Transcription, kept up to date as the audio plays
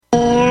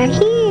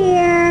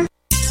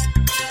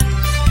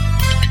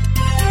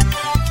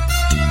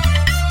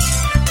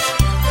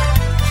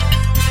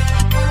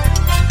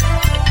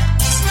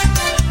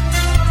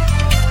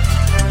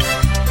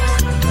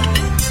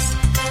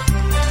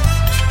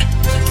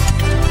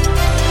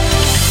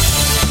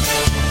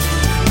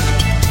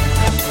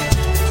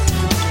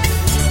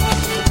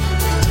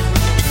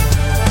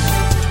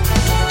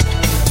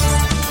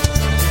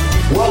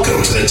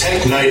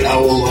Night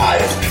Owl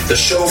Live, the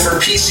show for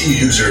PC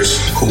users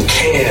who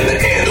can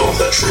handle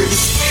the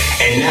truth.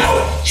 And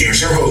now,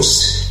 here's your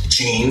host,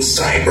 Gene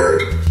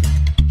Steinberg.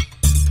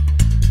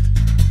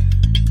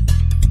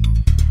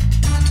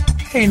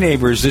 Hey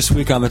neighbors, this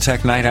week on the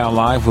Tech Night Owl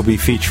Live, we'll be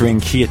featuring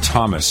Kia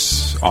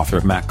Thomas, author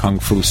of Mac Kung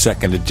Fu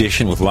 2nd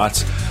Edition, with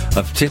lots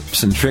of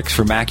tips and tricks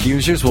for Mac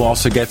users. We'll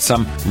also get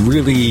some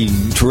really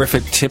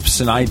terrific tips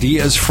and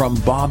ideas from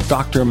Bob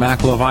Dr.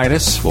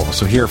 MacLevitis. We'll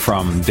also hear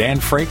from Dan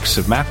Frakes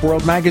of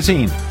Macworld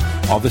Magazine.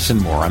 All this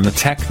and more on the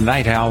Tech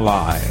Night Owl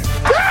Live.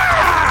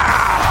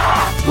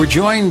 We're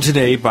joined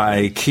today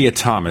by Kia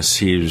Thomas.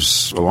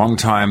 He's a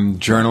longtime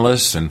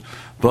journalist and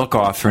book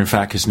author. In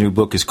fact, his new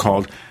book is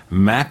called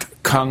Mac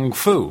Kung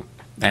Fu,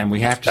 and we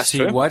have to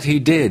see what he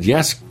did.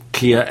 Yes,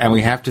 Kia, and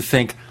we have to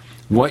think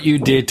what you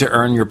did to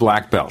earn your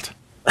black belt.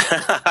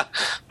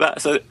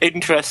 That's an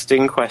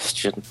interesting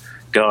question.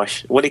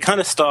 Gosh. Well, it kind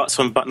of starts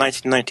from about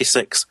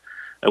 1996,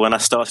 when I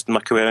started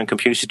my career in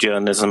computer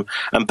journalism.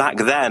 And back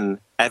then,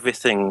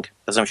 everything,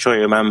 as I'm sure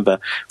you remember,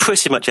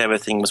 pretty much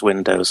everything was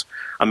Windows.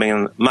 I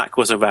mean, Mac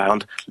was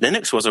around.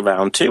 Linux was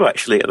around too,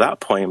 actually, at that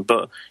point.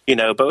 But, you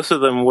know, both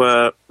of them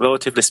were,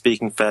 relatively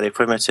speaking, fairly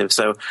primitive.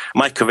 So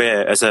my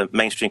career as a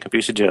mainstream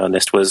computer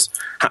journalist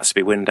had to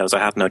be Windows. I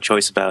had no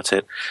choice about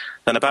it.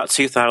 Then about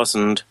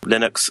 2000,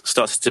 Linux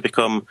started to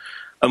become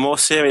a more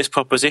serious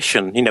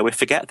proposition. You know, we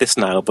forget this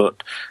now,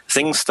 but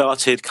things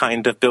started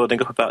kind of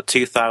building up about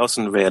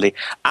 2000, really.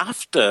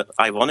 After,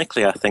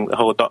 ironically, I think, the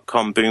whole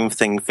dot-com boom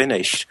thing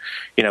finished,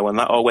 you know, when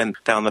that all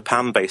went down the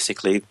pan,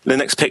 basically,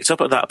 Linux picked up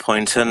at that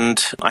point,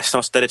 and I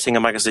started editing a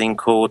magazine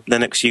called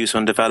Linux User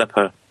and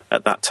Developer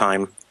at that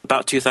time.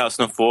 About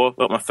 2004, I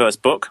wrote my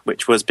first book,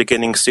 which was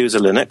Beginning SUSE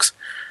Linux,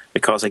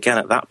 because, again,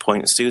 at that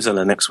point, SUSE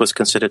Linux was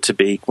considered to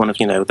be one of,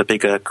 you know, the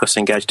bigger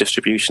cutting-edge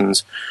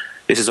distributions.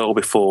 This is all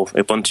before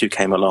Ubuntu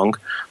came along.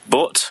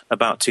 But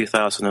about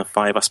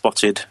 2005, I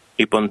spotted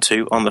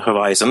Ubuntu on the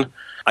horizon.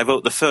 I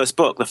wrote the first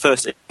book, the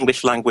first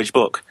English-language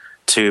book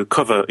to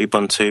cover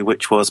Ubuntu,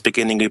 which was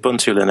Beginning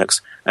Ubuntu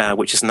Linux,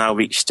 which has now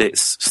reached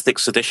its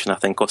 6th edition, I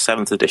think, or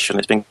 7th edition.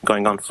 It's been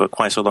going on for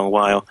quite a long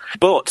while.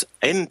 But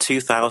in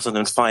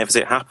 2005, as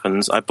it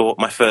happens, I bought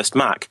my first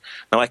Mac.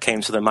 Now, I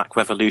came to the Mac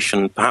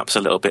revolution perhaps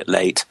a little bit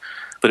late,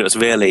 but it was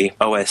really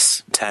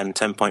OS 10,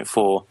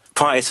 10.4.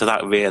 Prior to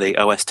that, really,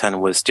 OS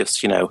 10 was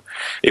just, you know,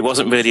 it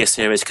wasn't really a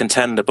serious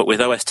contender, but with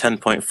OS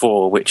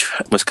 10.4, which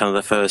was kind of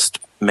the first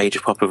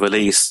major proper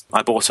release,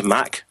 I bought a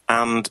Mac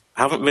and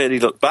haven't really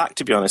looked back,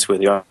 to be honest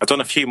with you. I've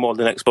done a few more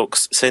Linux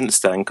books since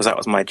then, because that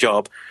was my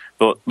job,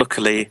 but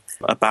luckily,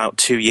 about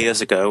 2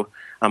 years ago,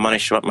 I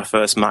managed to write my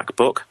first Mac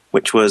book,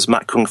 which was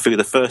Mac Kung Fu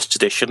the 1st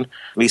edition.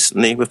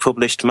 Recently, we've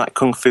published Mac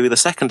Kung Fu the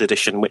 2nd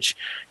edition, which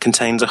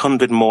contains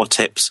 100 more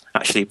tips.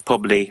 Actually,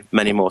 probably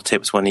many more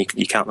tips when you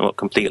count them up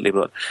completely,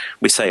 but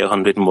we say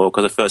 100 more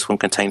because the first one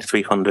contains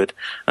 300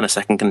 and the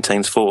second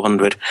contains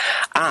 400.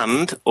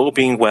 And, all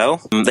being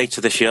well,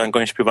 later this year I'm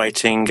going to be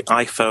writing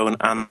iPhone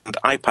and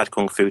iPad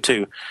Kung Fu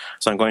too.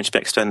 So I'm going to be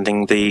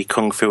extending the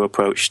Kung Fu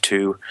approach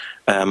to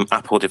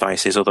Apple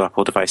devices, other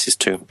Apple devices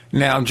too.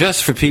 Now,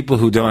 just for people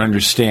who don't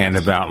understand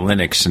about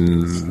Linux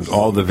and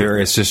all the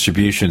various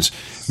distributions,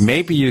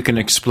 maybe you can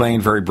explain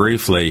very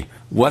briefly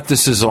what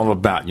this is all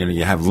about. You know,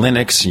 you have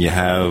Linux, and you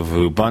have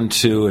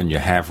Ubuntu, and you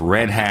have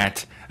Red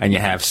Hat, and you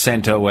have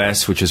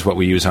CentOS, which is what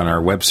we use on our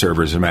web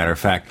server, as a matter of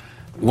fact.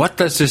 What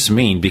does this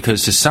mean?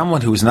 Because to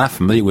someone who's not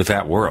familiar with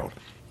that world,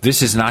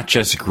 this is not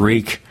just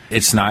Greek,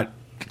 it's not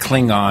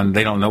Klingon,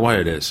 they don't know what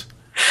it is.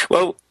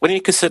 Well, when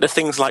you consider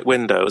things like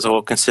Windows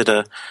or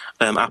consider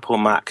Apple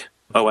Mac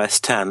OS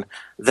 10,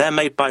 they're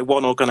made by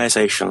one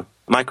organization.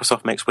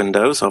 Microsoft makes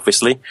Windows,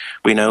 obviously.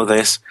 We know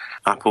this.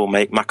 Apple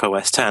make Mac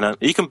OS 10. And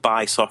you can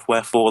buy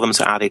software for them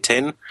to add it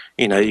in.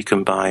 You know, you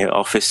can buy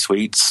Office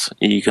suites,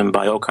 you can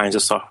buy all kinds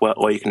of software,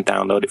 or you can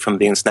download it from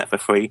the internet for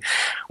free.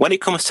 When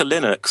it comes to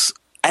Linux,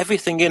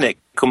 everything in it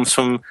comes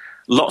from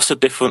lots of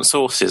different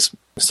sources.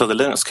 So the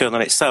Linux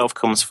kernel itself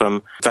comes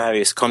from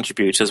various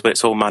contributors, but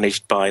it's all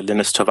managed by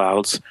Linus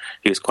Torvalds,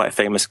 who's quite a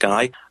famous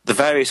guy. The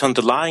various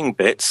underlying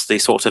bits, the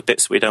sort of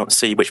bits we don't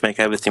see which make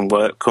everything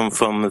work, come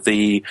from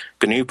the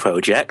GNU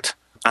project.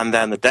 And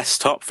then the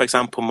desktop, for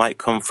example, might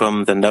come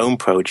from the GNOME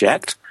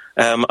project.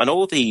 And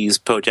all these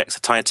projects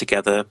are tied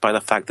together by the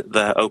fact that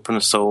they're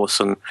open source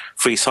and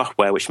free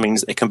software, which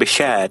means it can be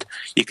shared.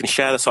 You can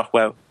share the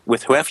software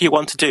with whoever you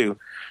want to do.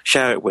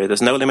 Share it with.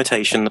 There's no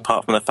limitation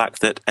apart from the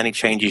fact that any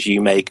changes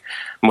you make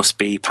must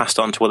be passed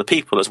on to other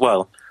people as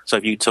well. So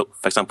if you took,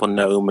 for example,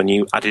 GNOME and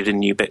you added a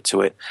new bit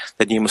to it,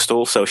 then you must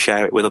also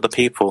share it with other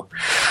people.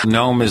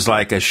 GNOME is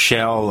like a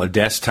shell, a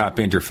desktop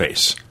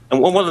interface.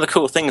 And one of the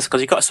cool things, because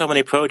you've got so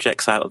many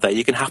projects out there,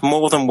 you can have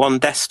more than one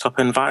desktop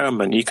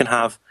environment. You can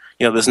have,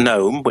 you know, there's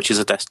GNOME, which is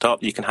a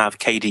desktop. You can have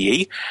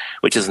KDE,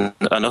 which is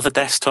another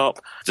desktop.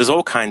 There's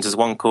all kinds. There's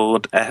one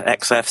called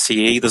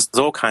XFCE. There's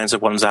all kinds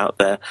of ones out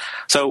there.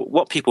 So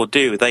what people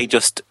do, they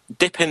just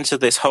dip into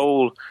this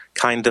whole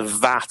kind of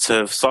vat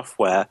of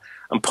software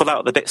and pull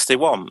out the bits they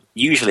want.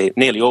 Usually,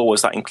 nearly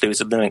always, that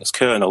includes a Linux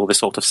kernel, this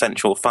sort of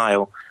central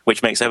file,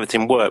 which makes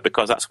everything work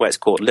because that's why it's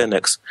called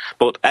Linux.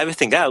 But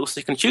everything else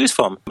you can choose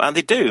from, and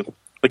they do,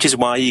 which is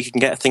why you can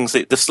get things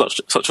that there's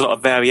such a lot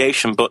of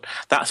variation. But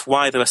that's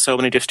why there are so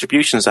many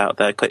distributions out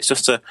there. It's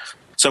just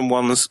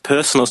someone's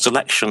personal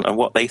selection of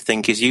what they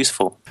think is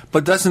useful.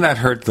 But doesn't that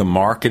hurt the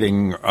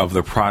marketing of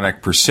the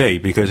product per se?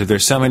 Because if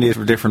there's so many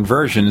different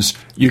versions,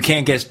 you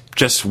can't get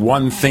just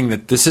one thing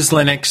that this is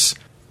Linux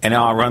and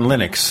I'll run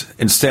Linux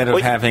instead of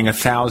having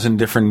 1,000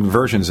 different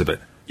versions of it.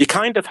 You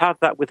kind of have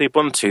that with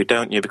Ubuntu,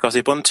 don't you? Because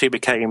Ubuntu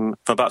became,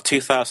 from about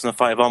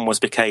 2005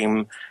 onwards,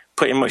 became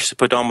pretty much the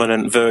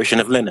predominant version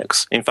of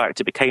Linux. In fact,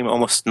 it became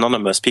almost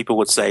synonymous. People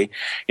would say,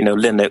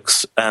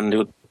 Linux,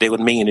 and they would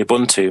mean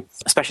Ubuntu,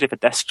 especially for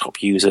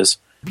desktop users.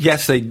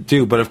 Yes, they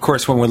do. But of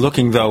course, when we're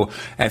looking, though,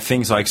 at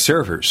things like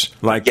servers,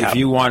 if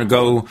you want to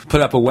go put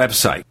up a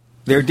website,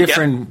 there are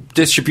different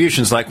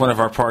distributions. Like one of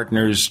our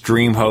partners,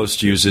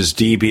 DreamHost, uses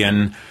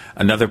Debian.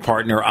 Another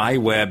partner,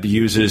 iWeb,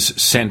 uses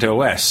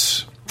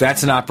CentOS.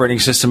 That's an operating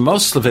system.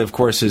 Most of it, of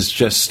course, is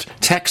just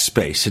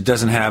text-based. It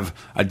doesn't have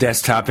a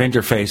desktop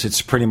interface.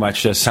 It's pretty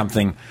much just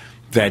something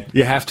that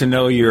you have to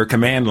know your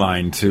command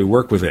line to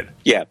work with it.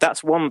 Yeah,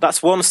 that's one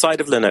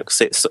side of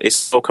Linux.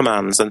 It's all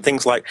commands and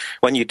things like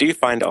when you do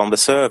find it on the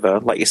server,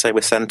 like you say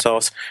with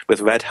CentOS,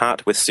 with Red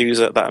Hat, with SUSE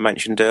that I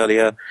mentioned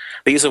earlier.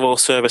 These are all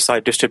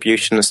server-side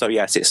distributions. So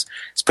yes, it's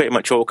pretty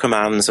much all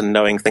commands and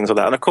knowing things like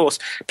that. And of course,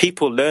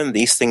 people learn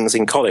these things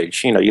in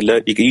college. You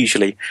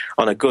usually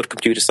on a good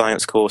computer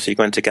science course, you're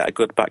going to get a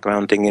good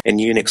background in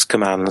Unix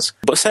commands.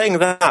 But saying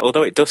that,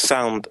 although it does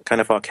sound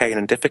kind of arcane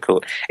and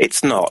difficult,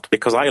 it's not,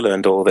 because I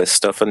learned all this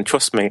stuff. And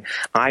trust me,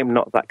 I'm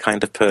not that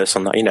kind of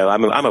person.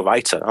 I'm a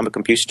writer. I'm a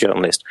computer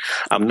journalist.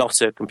 I'm not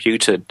a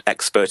computer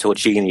expert or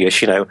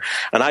genius, and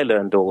I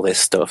learned all this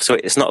stuff. So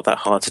it's not that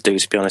hard to do,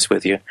 to be honest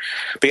with you.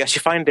 But yes,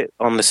 you find it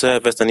on the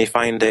servers, then you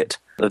find it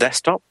on the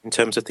desktop in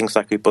terms of things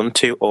like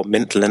Ubuntu or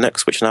Mint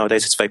Linux, which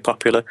nowadays is very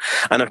popular.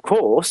 And of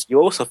course, you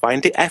also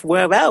find it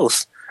everywhere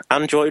else.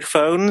 Android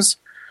phones.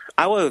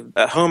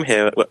 At home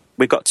here,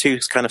 we've got two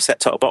kind of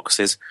set-top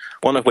boxes,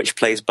 one of which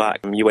plays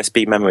back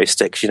USB memory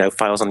sticks,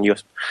 files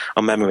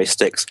on memory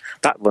sticks.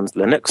 That runs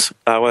Linux.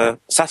 Our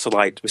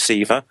satellite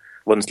receiver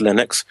runs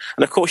Linux.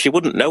 And of course, you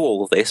wouldn't know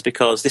all of this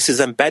because this is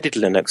embedded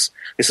Linux.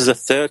 This is a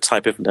third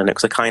type of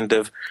Linux, a kind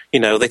of,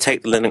 they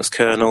take the Linux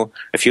kernel,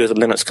 a few of the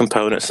Linux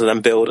components, and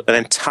then build an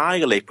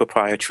entirely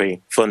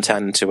proprietary front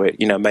end to it,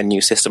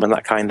 menu system and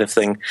that kind of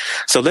thing.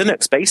 So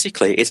Linux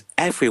basically is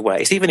everywhere.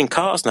 It's even in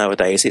cars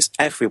nowadays. It's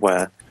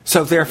everywhere.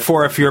 So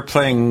therefore, if you're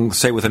playing,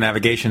 say, with a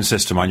navigation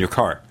system on your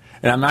car,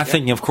 and I'm not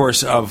thinking, of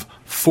course, of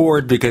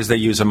Ford because they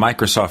use a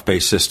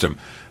Microsoft-based system,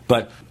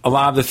 but a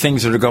lot of the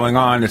things that are going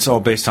on, it's all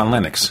based on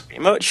Linux.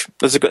 Pretty much.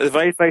 There's a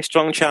very, very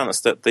strong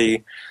chance that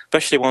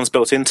especially ones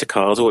built into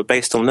cars, are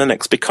based on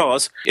Linux,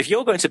 because if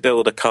you're going to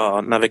build a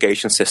car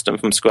navigation system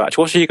from scratch,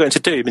 what are you going to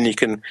do? I mean, you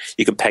can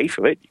pay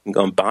for it. You can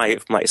go and buy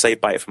it from,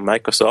 buy it from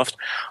Microsoft,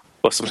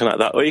 or something like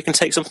that, or you can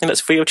take something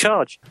that's free of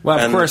charge. Well,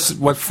 of course,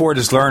 what Ford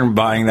has learned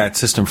buying that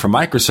system from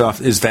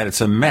Microsoft is that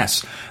it's a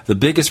mess. The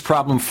biggest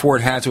problem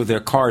Ford has with their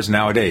cars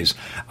nowadays,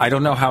 I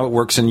don't know how it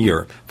works in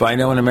Europe, but I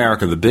know in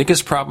America, the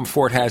biggest problem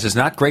Ford has is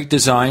not great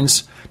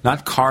designs,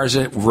 not cars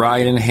that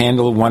ride and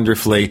handle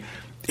wonderfully.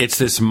 It's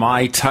this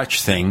My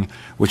Touch thing,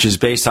 which is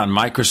based on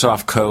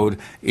Microsoft code.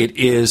 It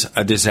is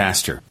a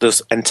disaster.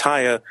 There's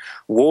entire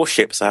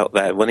warships out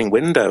there running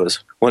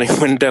Windows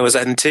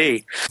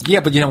NT. Yeah,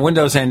 but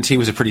Windows NT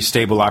was a pretty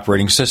stable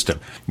operating system.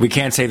 We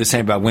can't say the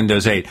same about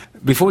Windows 8.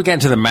 Before we get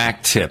into the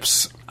Mac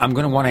tips, I'm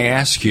going to want to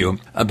ask you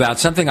about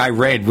something I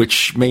read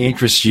which may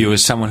interest you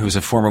as someone who's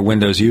a former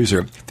Windows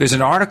user. There's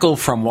an article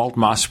from Walt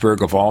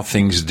Mossberg of All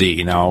Things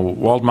D. Now,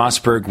 Walt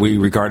Mossberg we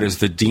regard as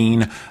the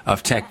dean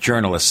of tech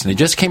journalists, and he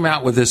just came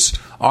out with this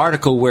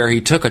article where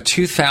he took a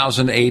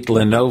 2008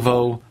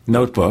 Lenovo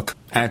notebook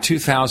and a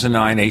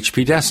 2009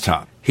 HP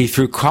desktop. He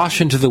threw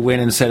caution to the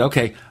wind and said,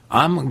 okay,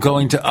 I'm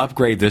going to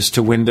upgrade this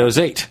to Windows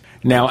 8.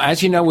 Now,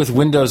 as you know, with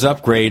Windows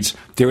upgrades,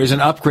 there is an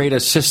upgrade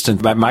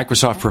assistant that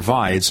Microsoft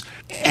provides,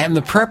 and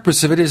the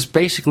purpose of it is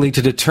basically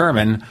to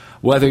determine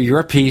whether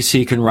your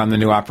PC can run the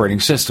new operating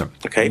system.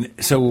 Okay.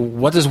 So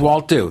what does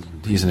Walt do?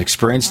 He's an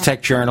experienced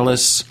tech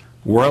journalist,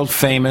 world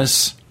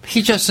famous.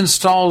 He just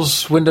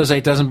installs Windows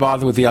 8, doesn't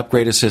bother with the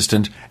upgrade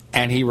assistant,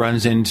 and he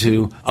runs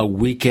into a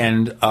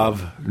weekend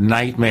of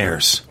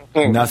nightmares.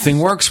 Nothing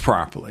works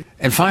properly.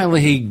 And finally,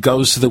 he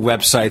goes to the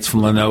websites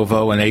from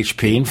Lenovo and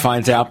HP and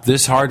finds out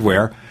this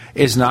hardware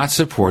is not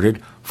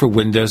supported for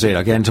Windows 8.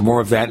 I'll get into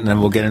more of that, and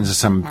then we'll get into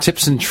some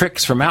tips and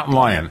tricks from Mountain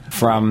Lion,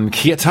 from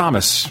Kia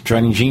Thomas,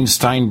 joining Gene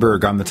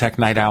Steinberg on the Tech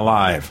Night Owl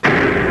Live.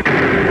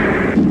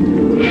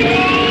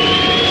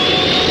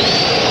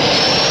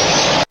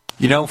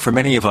 For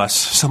many of us,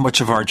 so much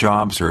of our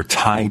jobs are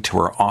tied to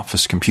our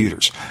office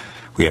computers.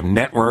 We have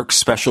networks,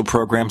 special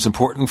programs,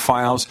 important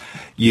files.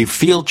 You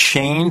feel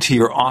chained to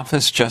your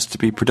office just to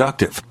be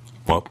productive.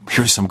 Well,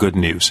 here's some good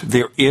news.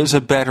 There is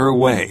a better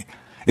way.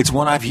 It's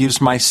one I've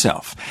used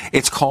myself.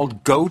 It's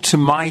called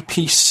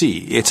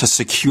GoToMyPC. It's a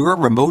secure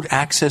remote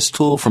access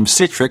tool from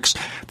Citrix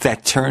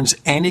that turns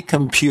any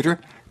computer,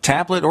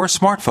 tablet, or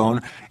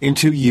smartphone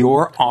into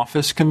your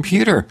office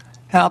computer.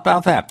 How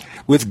about that?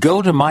 With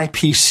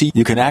GoToMyPC,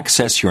 you can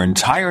access your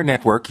entire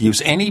network,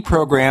 use any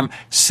program,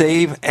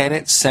 save,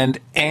 edit, send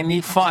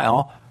any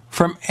file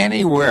from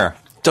anywhere.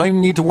 Don't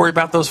even need to worry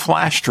about those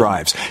flash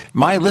drives.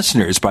 My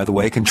listeners, by the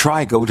way, can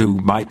try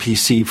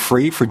GoToMyPC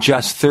free for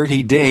just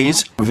 30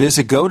 days.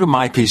 Visit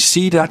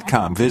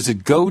GoToMyPC.com.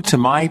 Visit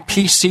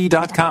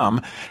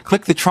GoToMyPC.com.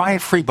 Click the Try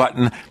It Free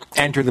button.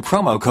 Enter the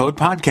promo code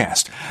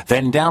podcast.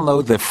 Then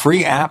download the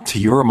free app to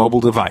your mobile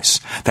device.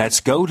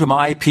 That's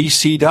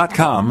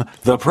GoToMyPC.com.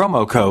 The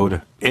promo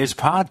code is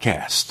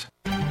podcast.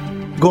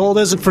 Gold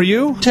isn't for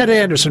you? Ted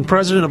Anderson,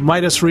 president of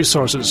Midas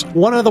Resources,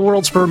 one of the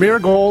world's premier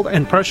gold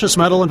and precious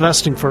metal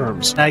investing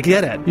firms. I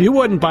get it. You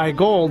wouldn't buy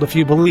gold if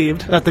you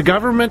believed that the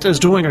government is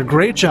doing a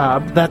great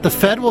job, that the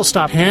Fed will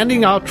stop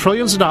handing out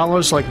trillions of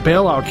dollars like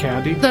bailout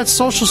candy, that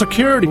Social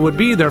Security would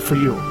be there for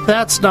you.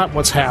 That's not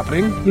what's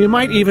happening. You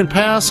might even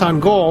pass on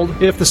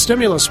gold if the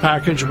stimulus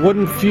package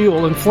wouldn't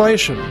fuel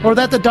inflation, or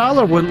that the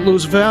dollar wouldn't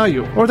lose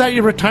value, or that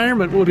your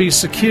retirement would be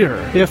secure.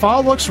 If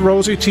all looks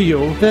rosy to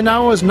you, then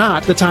now is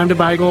not the time to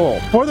buy gold.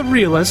 For the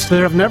realist,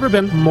 there have never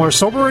been more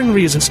sobering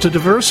reasons to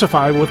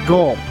diversify with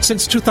gold.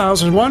 Since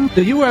 2001,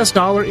 the U.S.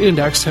 dollar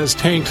index has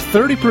tanked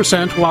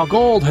 30% while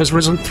gold has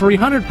risen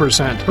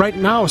 300%. Right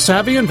now,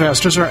 savvy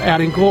investors are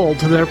adding gold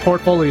to their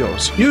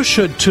portfolios. You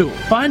should too.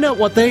 Find out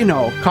what they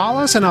know. Call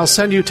us and I'll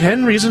send you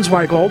 10 reasons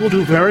why gold will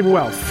do very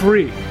well,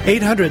 free.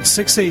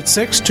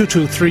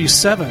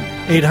 800-686-2237.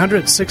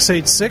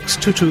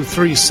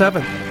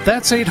 800-686-2237.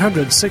 That's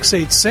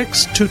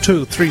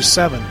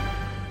 800-686-2237.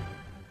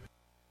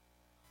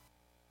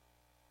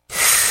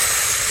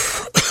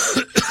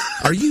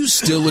 Are you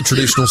still a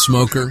traditional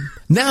smoker?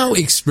 Now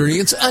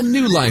experience a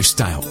new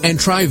lifestyle and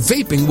try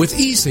vaping with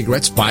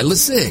e-cigarettes by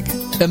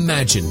LeSig.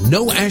 Imagine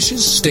no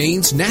ashes,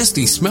 stains,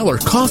 nasty smell, or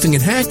coughing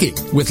and hacking.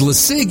 With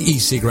LeSig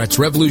e-cigarettes'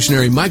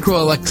 revolutionary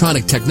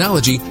microelectronic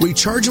technology,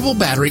 rechargeable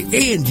battery,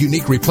 and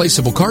unique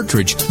replaceable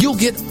cartridge, you'll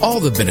get all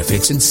the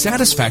benefits and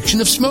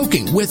satisfaction of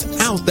smoking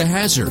without the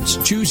hazards.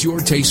 Choose your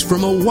taste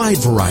from a wide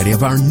variety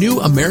of our new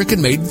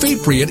American-made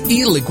vape-free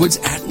e-liquids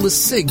at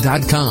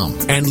LeSig.com.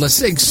 And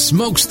LeSig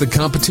smokes the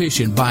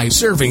competition by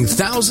serving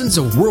thousands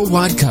of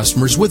worldwide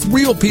customers with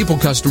real people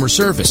customer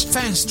service,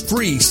 fast,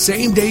 free,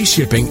 same-day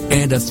shipping,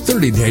 and a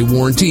 30-day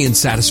warranty and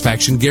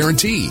satisfaction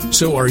guarantee.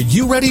 So are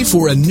you ready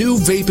for a new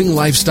vaping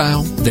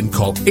lifestyle? Then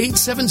call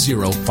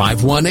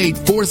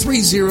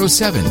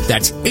 870-518-4307.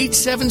 That's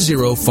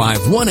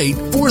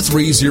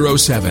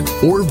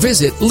 870-518-4307. Or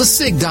visit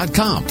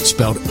LeSig.com,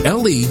 spelled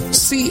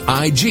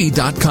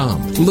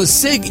LECIG.com.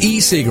 LeSig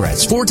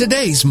e-cigarettes for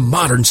today's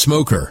modern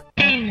smoker.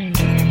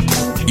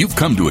 You've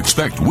come to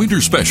expect winter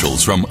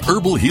specials from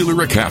Herbal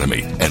Healer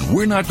Academy, and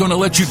we're not going to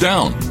let you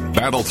down.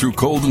 Battle through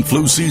cold and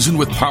flu season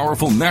with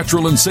powerful,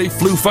 natural, and safe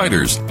flu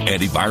fighters.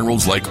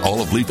 Antivirals like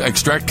olive leaf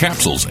extract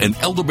capsules and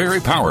elderberry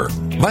power.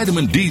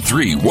 Vitamin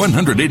D3,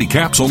 180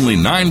 caps, only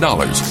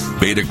 $9.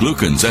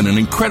 Beta-glucans and an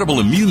incredible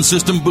immune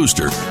system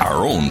booster.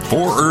 Our own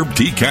 4-herb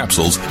tea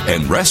capsules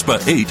and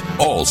Respa 8,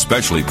 all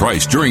specially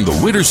priced during the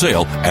winter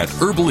sale at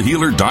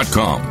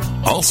herbalhealer.com.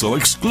 Also,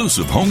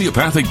 exclusive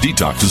homeopathic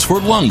detoxes for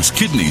lungs,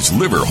 kidneys,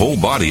 liver,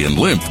 whole body, and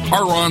lymph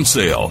are on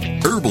sale.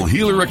 Herbal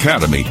Healer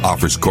Academy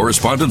offers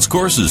correspondence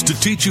courses to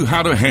teach you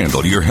how to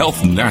handle your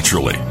health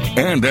naturally.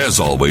 And as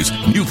always,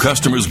 new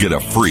customers get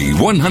a free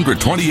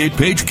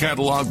 128-page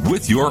catalog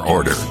with your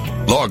order.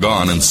 Log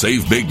on and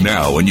save big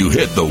now when you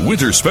hit the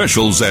winter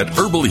specials at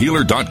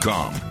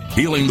herbalhealer.com.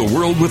 Healing the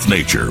world with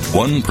nature,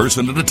 one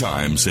person at a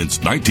time since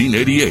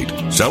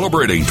 1988.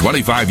 Celebrating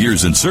 25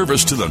 years in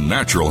service to the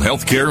natural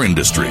healthcare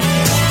industry.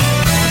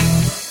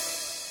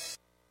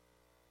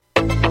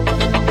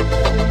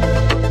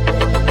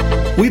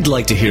 We'd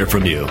like to hear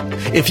from you.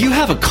 If you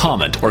have a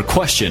comment or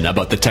question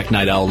about the Tech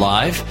Night Owl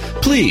Live,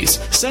 please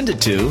send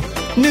it to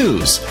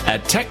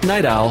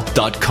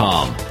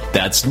news@technightowl.com.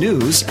 That's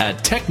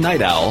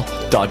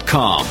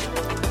news@technightowl.com.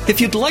 If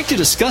you'd like to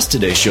discuss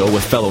today's show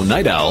with fellow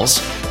night owls,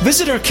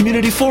 visit our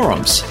community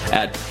forums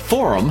at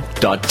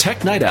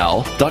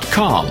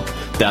forum.technightowl.com.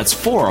 That's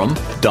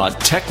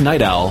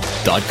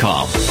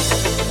forum.technightowl.com.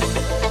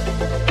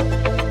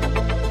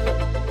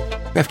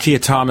 F. Kia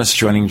Thomas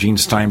joining Gene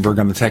Steinberg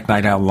on the Tech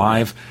Night Owl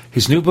Live.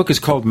 His new book is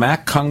called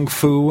Mac Kung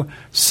Fu,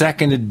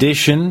 second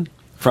edition,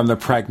 from the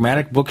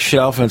Pragmatic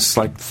Bookshelf, and it's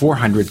like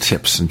 400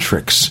 tips and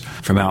tricks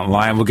from out in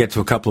line. We'll get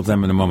to a couple of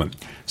them in a moment.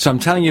 So I'm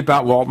telling you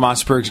about Walt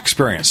Mossberg's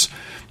experience.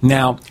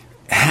 Now,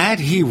 had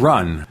he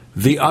run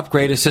the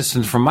upgrade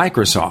assistant from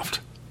Microsoft,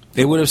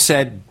 it would have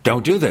said,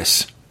 don't do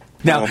this.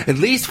 Now, at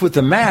least with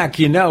the Mac,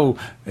 you know,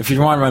 if you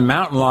want to run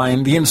Mountain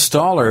Lion, the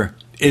installer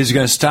is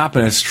going to stop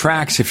in its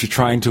tracks if you're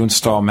trying to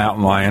install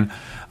Mountain Lion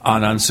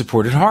on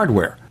unsupported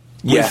hardware.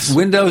 Yes. With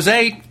Windows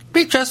 8,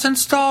 it just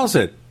installs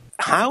it.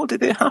 How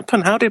did it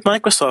happen? How did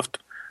Microsoft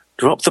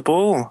drop the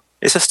ball?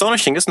 It's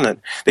astonishing, isn't it?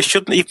 This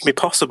shouldn't even be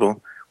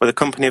possible with a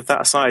company of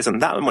that size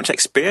and that much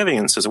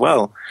experience as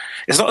well.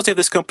 It's not as if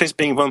this company is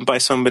being run by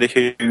somebody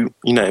who,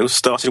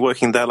 started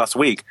working there last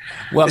week.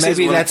 Well,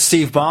 maybe that's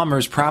Steve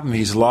Ballmer's problem.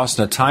 He's lost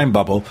in a time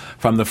bubble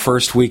from the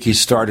first week he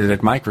started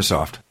at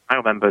Microsoft. I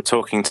remember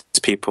talking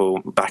to people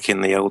back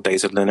in the old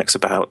days of Linux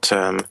about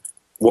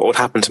what would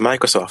happen to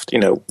Microsoft.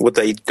 Would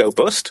they go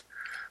bust?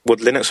 Would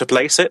Linux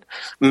replace it?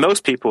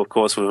 Most people, of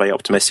course, were very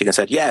optimistic and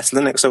said, yes,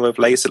 Linux will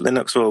replace it,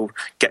 Linux will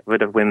get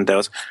rid of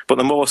Windows. But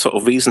the more sort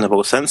of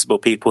reasonable, sensible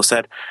people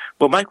said,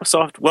 well,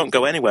 Microsoft won't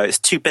go anywhere. It's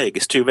too big,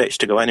 it's too rich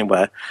to go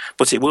anywhere.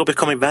 But it will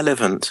become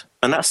irrelevant.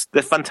 And that's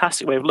the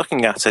fantastic way of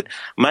looking at it.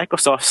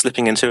 Microsoft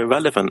slipping into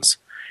irrelevance.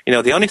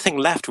 The only thing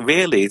left,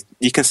 really,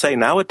 you can say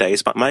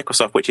nowadays about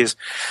Microsoft, which is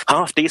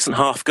half decent,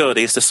 half good,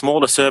 is the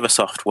smaller server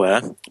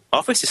software.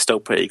 Office is still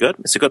pretty good.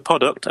 It's a good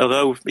product,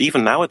 although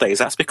even nowadays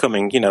that's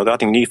becoming, they're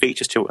adding new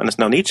features to it, and there's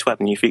no need to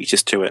add new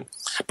features to it.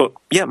 But,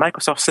 yeah,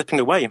 Microsoft's slipping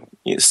away.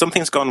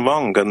 Something's gone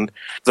wrong, and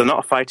they're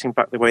not fighting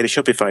back the way they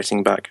should be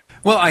fighting back.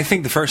 Well, I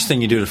think the first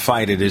thing you do to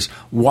fight it is,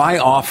 why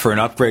offer an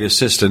upgrade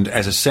assistant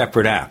as a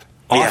separate app?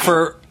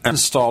 Offer an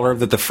installer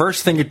that the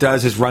first thing it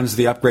does is runs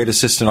the upgrade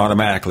assistant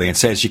automatically and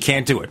says you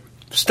can't do it.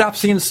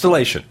 Stops the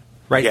installation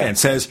right then.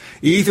 Says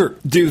either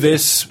do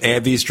this,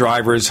 add these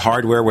drivers,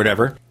 hardware,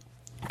 whatever,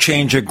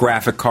 change a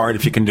graphic card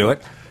if you can do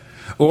it,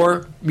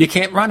 or you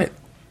can't run it.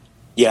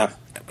 Yeah.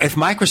 If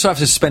Microsoft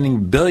is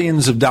spending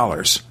billions of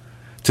dollars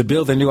to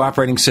build a new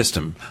operating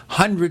system,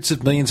 hundreds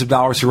of millions of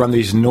dollars to run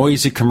these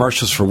noisy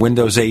commercials for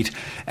Windows 8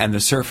 and the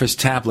Surface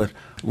tablet,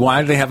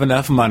 why do they have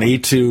enough money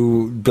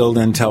to build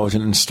an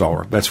intelligent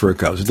installer? That's where it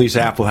goes. At least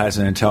Apple has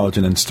an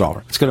intelligent installer.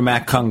 Let's go to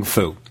Mac Kung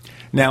Fu.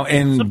 Now,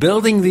 in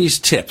building these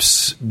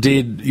tips,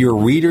 did your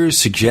readers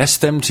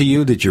suggest them to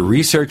you? Did you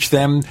research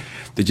them?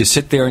 Did you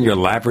sit there in your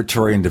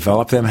laboratory and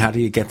develop them? How do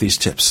you get these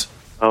tips?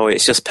 Oh,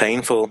 it's just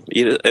painful.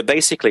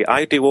 Basically,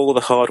 I do all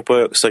the hard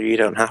work so you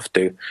don't have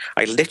to.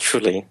 I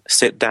literally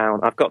sit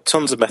down. I've got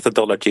tons of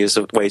methodologies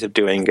of ways of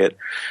doing it.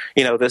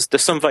 There's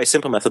some very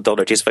simple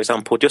methodologies. For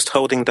example, just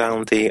holding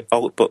down the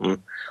Alt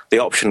button, the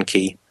Option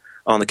key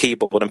on the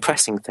keyboard and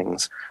pressing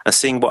things and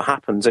seeing what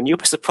happens. And you'll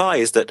be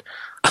surprised that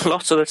a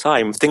lot of the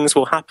time things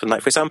will happen.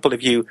 Like, for example,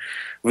 if you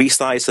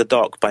resize the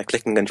dock by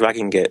clicking and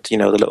dragging it, the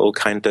little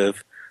kind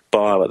of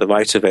bar at the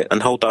right of it,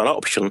 and hold down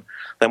Option,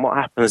 then what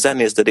happens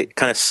then is that it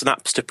kind of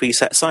snaps to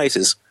preset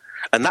sizes.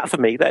 And that, for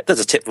me, there's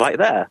a tip right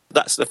there.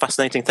 That's the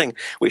fascinating thing,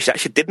 which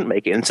actually didn't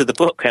make it into the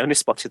book. I only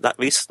spotted that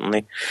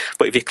recently.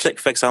 But if you click,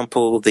 for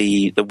example,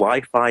 the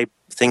Wi-Fi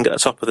thing at the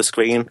top of the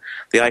screen,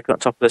 the icon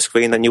at the top of the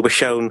screen, then you were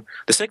shown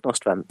the signal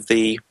strength,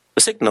 the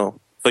signal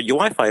for your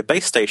Wi-Fi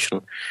base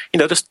station.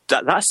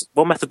 That's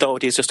one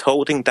methodology, is just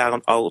holding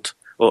down Alt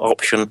or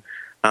Option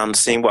and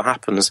seeing what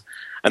happens.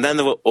 And then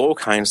there were all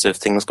kinds of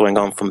things going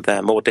on from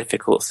there, more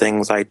difficult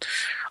things. I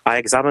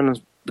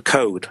examined the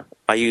code.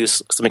 I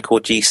use something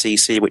called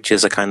GCC, which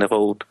is a kind of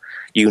old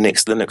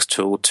Unix Linux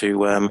tool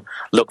to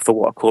look for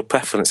what are called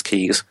preference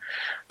keys.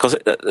 Because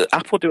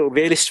Apple do a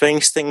really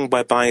strange thing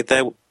whereby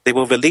they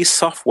will release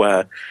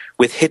software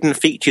with hidden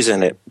features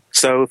in it.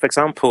 So, for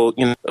example,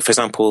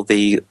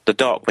 the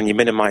dock, when you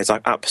minimize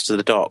apps to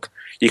the dock,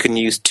 you can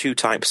use two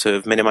types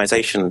of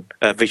minimization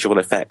visual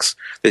effects.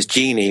 There's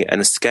Genie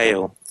and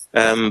Scale.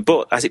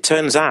 But as it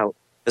turns out,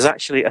 there's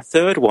actually a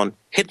third one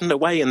hidden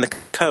away in the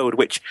code,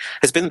 which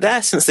has been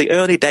there since the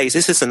early days.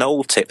 This is an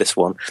old tip, this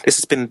one. This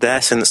has been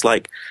there since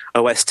like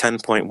OS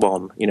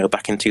 10.1,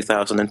 back in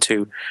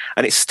 2002.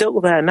 And it's still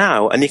there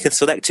now, and you can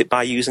select it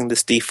by using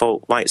this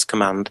default lights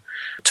command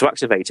to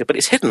activate it, but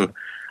it's hidden.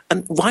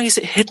 And why is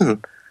it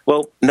hidden?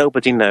 Well,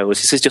 nobody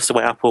knows. This is just the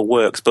way Apple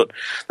works, but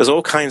there's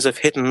all kinds of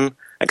hidden,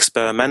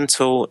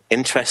 experimental,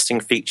 interesting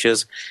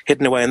features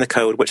hidden away in the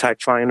code, which I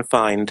try and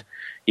find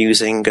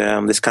using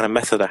this kind of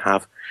method I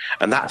have.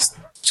 And that's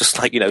just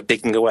like,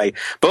 digging away.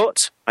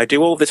 But I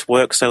do all this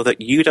work so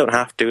that you don't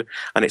have to,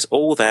 and it's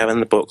all there in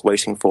the book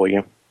waiting for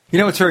you.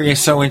 What's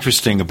so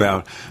interesting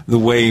about the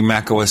way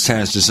Mac OS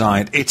X is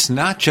designed, it's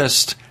not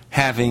just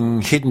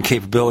having hidden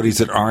capabilities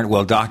that aren't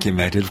well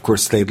documented. Of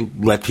course, they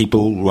let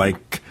people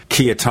like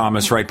Kia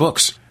Thomas write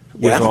books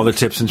with all the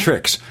tips and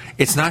tricks.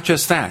 It's not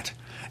just that.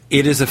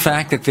 It is the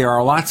fact that there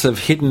are lots of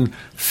hidden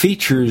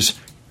features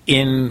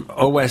in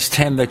OS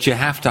X that you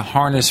have to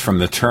harness from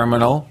the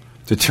terminal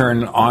to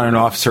turn on and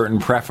off certain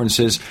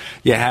preferences.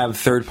 You have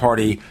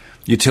third-party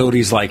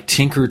utilities like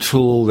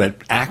TinkerTool that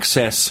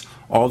access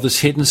all this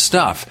hidden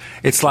stuff.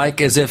 It's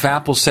like as if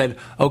Apple said,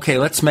 okay,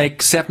 let's make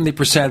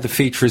 70% of the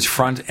features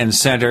front and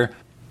center.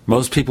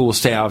 Most people will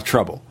stay out of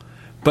trouble.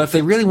 But if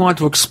they really want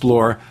to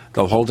explore,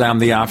 they'll hold down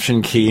the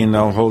Option key and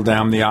they'll hold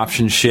down the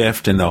Option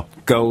Shift and they'll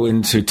go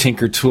into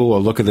TinkerTool or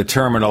look at the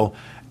terminal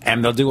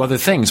and they'll do other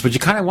things. But you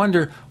kind of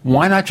wonder,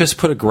 why not just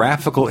put a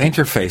graphical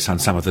interface on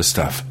some of this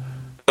stuff?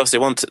 Because they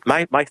want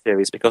my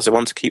theory is because they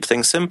want to keep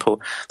things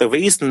simple. The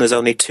reason there's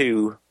only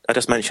two, I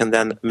just mentioned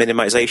then,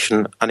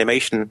 minimization,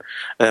 animation,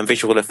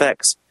 visual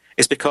effects,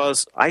 is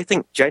because I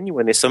think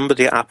genuinely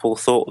somebody at Apple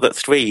thought that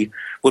 3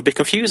 would be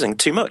confusing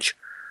too much.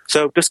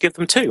 So just give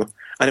them 2.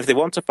 And if they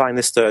want to find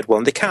this third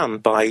one, they can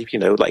by,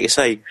 like you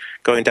say,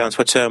 going down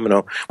to a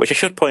terminal, which I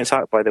should point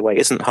out, by the way,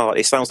 isn't hard.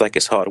 It sounds like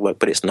it's hard work,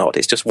 but it's not.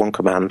 It's just one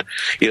command.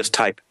 You just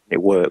type,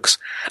 it works.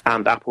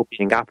 And Apple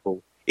being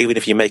Apple, even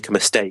if you make a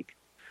mistake.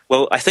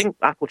 Well, I think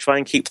Apple try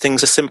and keep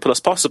things as simple as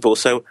possible,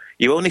 so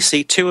you only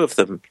see 2 of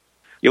them.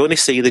 You only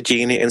see the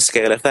Genie and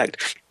Scale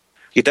effect.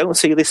 You don't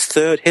see this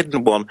third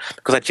hidden one,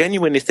 because I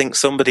genuinely think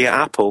somebody at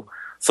Apple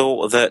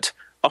thought that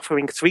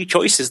offering 3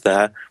 choices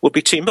there would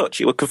be too much.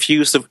 It would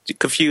confuse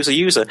a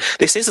user.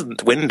 This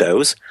isn't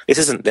Windows. This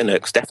isn't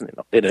Linux. Definitely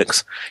not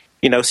Linux.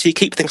 So you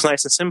keep things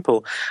nice and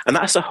simple. And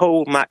that's the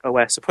whole Mac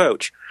OS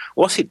approach.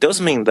 What it does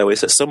mean, though,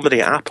 is that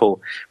somebody at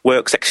Apple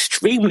works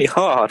extremely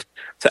hard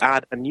to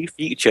add a new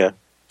feature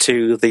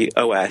to the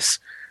OS,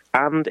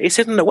 and it's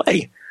hidden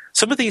away.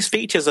 Some of these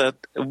features are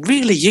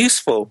really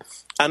useful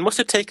and must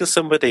have taken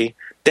somebody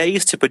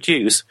days to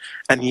produce,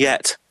 and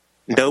yet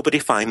nobody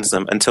finds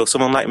them until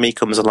someone like me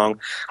comes along,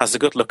 has a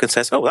good look and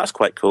says, oh, that's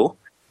quite cool.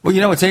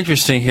 Well, it's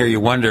interesting here. You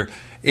wonder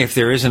if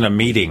there isn't a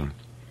meeting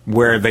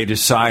where they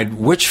decide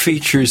which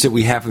features that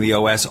we have in the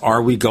OS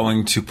are we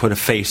going to put a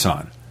face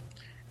on,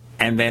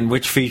 and then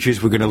which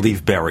features we're going to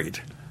leave buried.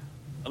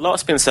 A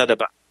lot's been said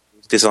about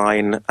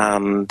design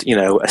and,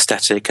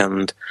 aesthetic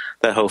and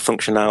their whole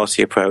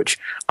functionality approach.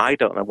 I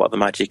don't know what the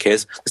magic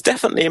is. There's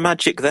definitely a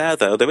magic there,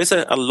 though. There is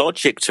a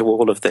logic to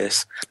all of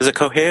this. There's a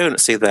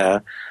coherency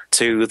there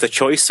to the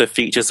choice of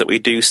features that we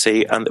do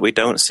see and that we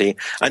don't see.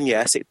 And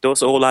yes, it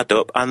does all add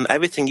up, and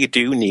everything you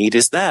do need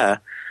is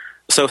there.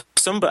 So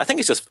I think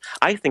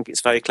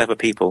it's very clever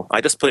people. I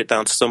just put it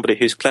down to somebody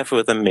who's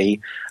cleverer than me,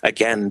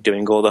 again,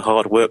 doing all the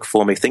hard work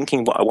for me,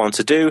 thinking what I want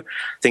to do,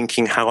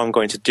 thinking how I'm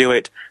going to do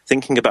it,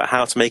 thinking about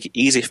how to make it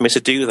easy for me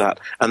to do that.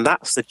 And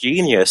that's the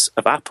genius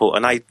of Apple,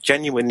 and I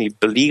genuinely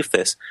believe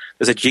this.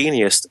 There's a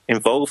genius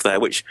involved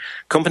there, which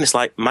companies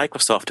like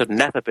Microsoft have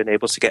never been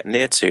able to get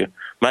near to.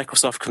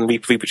 Microsoft can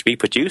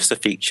reproduce the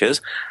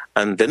features,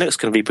 and Linux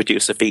can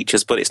reproduce the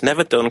features, but it's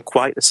never done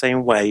quite the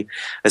same way,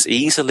 as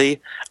easily,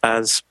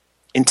 as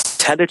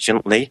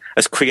intelligently,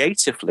 as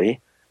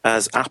creatively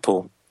as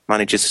Apple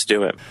manages to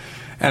do it.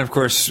 And, of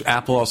course,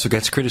 Apple also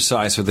gets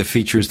criticized for the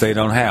features they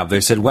don't have.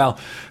 They said, well,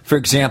 for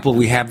example,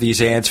 we have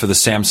these ads for the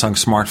Samsung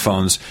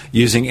smartphones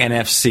using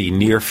NFC,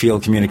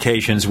 near-field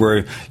communications,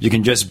 where you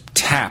can just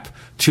tap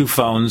 2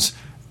 phones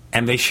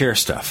and they share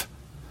stuff.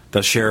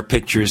 They'll share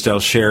pictures, they'll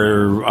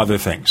share other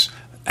things.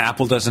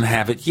 Apple doesn't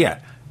have it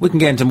yet. We can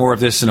get into more of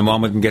this in a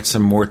moment and get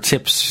some more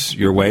tips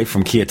your way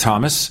from Kia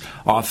Thomas,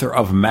 author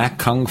of Mac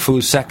Kung Fu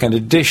 2nd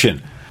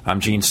Edition. I'm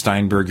Gene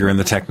Steinberg. You're in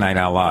the Tech Night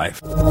Owl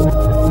Live.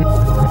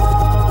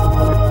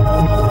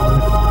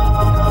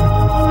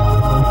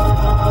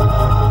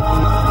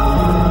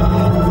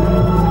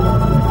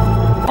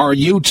 Are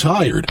you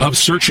tired of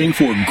searching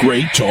for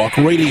great talk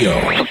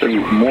radio? Something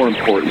more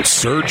important.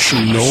 Search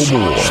no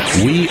more.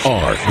 We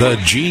are the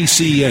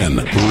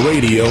GCN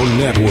Radio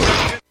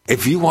Network.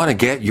 If you want to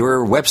get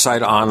your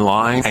website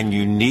online and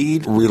you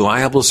need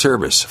reliable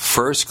service,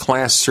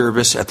 first-class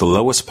service at the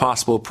lowest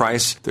possible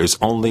price, there's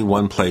only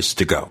one place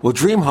to go. Well,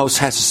 DreamHost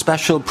has a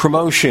special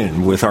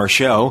promotion with our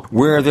show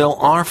where they'll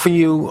offer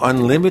you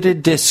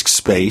unlimited disk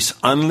space,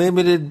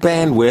 unlimited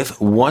bandwidth,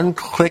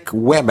 one-click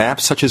web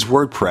apps such as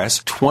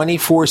WordPress,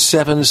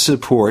 24/7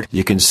 support.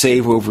 You can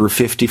save over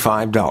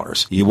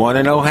 $55. You want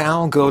to know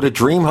how? Go to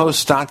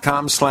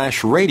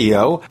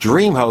DreamHost.com/radio,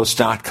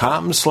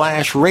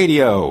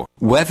 DreamHost.com/radio.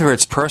 Whether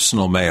it's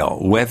personal mail,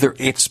 whether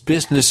it's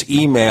business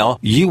email,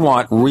 you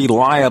want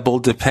reliable,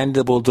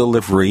 dependable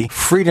delivery,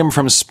 freedom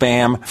from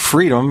spam,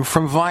 freedom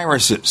from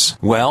viruses.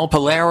 Well,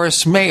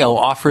 Polaris Mail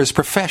offers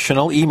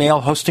professional email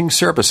hosting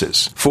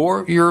services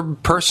for your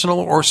personal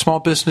or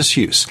small business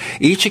use.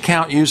 Each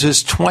account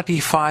uses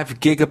 25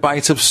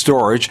 gigabytes of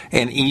storage,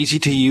 an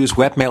easy-to-use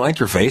webmail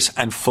interface,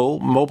 and full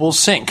mobile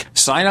sync.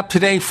 Sign up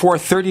today for a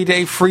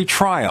 30-day free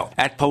trial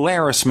at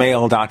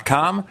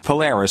PolarisMail.com,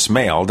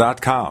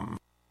 PolarisMail.com.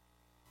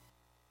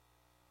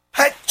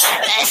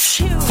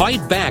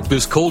 Fight back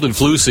this cold and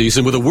flu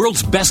season with the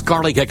world's best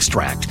garlic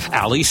extract,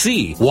 Ali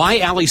C. Why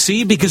Ali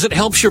C? Because it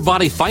helps your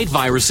body fight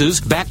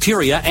viruses,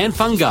 bacteria, and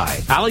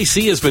fungi. Ali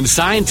C has been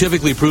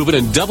scientifically proven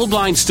in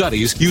double-blind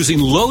studies using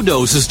low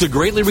doses to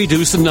greatly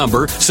reduce the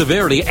number,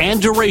 severity,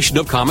 and duration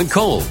of common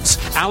colds.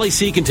 Ali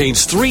C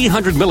contains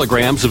 300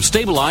 milligrams of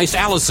stabilized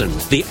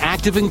allicin, the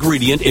active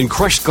ingredient in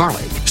crushed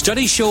garlic.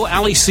 Studies show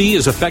Ali C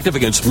is effective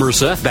against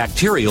MRSA,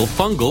 bacterial,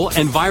 fungal,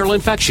 and viral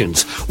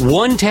infections.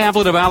 One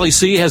tablet of Ali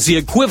C has the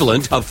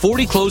equivalent of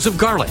 40 cloves of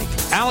garlic.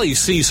 Ali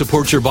C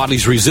supports your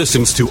body's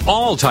resistance to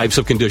all types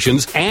of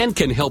conditions and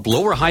can help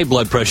lower high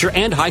blood pressure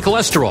and high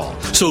cholesterol.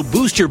 So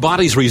boost your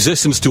body's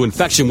resistance to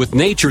infection with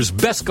nature's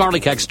best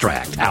garlic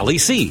extract, Ali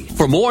C.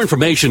 For more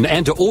information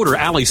and to order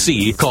Ali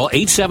C, call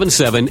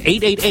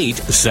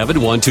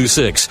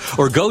 877-888-7126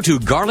 or go to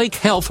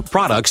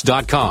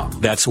garlichealthproducts.com.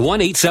 That's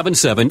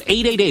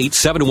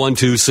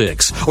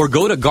 1-877-888-7126 or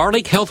go to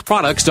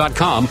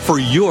garlichealthproducts.com for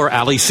your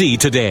Ali C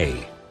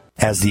today.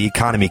 As the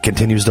economy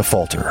continues to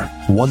falter,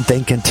 one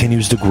thing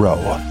continues to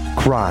grow.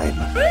 Crime.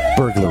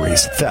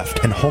 Burglaries,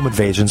 theft, and home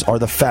invasions are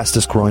the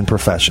fastest growing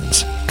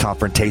professions.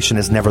 Confrontation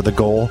is never the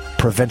goal.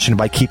 Prevention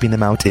by keeping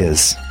them out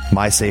is.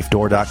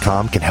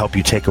 MySafeDoor.com can help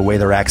you take away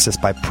their access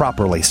by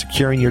properly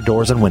securing your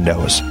doors and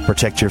windows.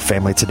 Protect your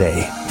family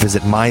today.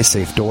 Visit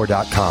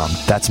MySafeDoor.com.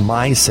 That's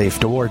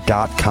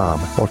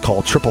MySafeDoor.com. Or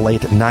call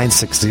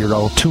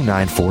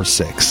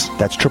 888-960-2946.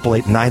 That's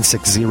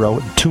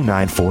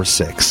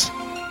 888-960-2946.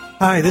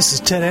 Hi, this is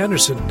Ted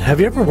Anderson.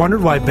 Have you ever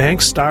wondered why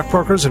banks,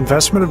 stockbrokers,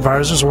 investment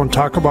advisors won't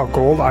talk about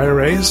gold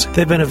IRAs?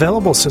 They've been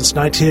available since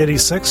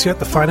 1986, yet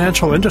the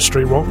financial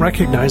industry won't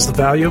recognize the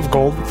value of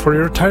gold for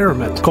your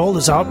retirement. Gold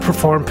has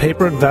outperformed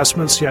paper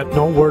investments, yet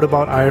no word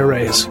about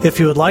IRAs.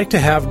 If you would like to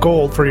have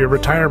gold for your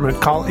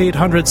retirement, call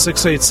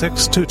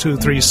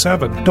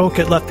 800-686-2237. Don't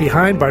get left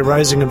behind by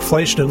rising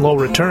inflation and low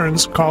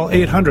returns. Call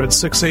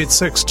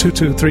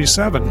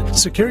 800-686-2237.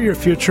 Secure your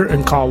future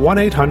and call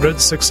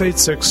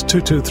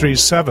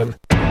 1-800-686-2237.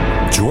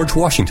 George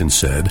Washington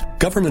said,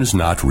 "Government is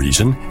not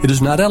reason, it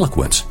is not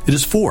eloquence, it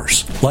is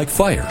force, like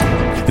fire.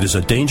 It is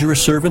a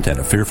dangerous servant and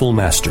a fearful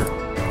master."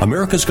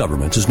 America's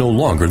government is no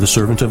longer the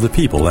servant of the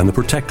people and the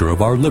protector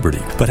of our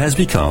liberty, but has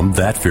become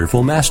that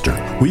fearful master.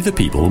 We the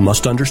people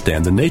must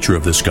understand the nature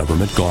of this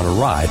government gone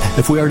awry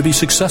if we are to be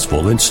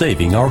successful in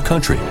saving our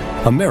country.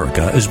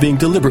 America is being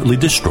deliberately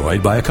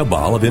destroyed by a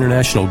cabal of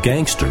international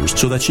gangsters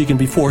so that she can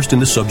be forced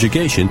into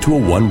subjugation to a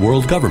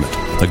one-world government.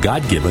 The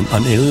God-given,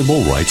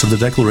 unalienable rights of the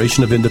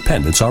Declaration of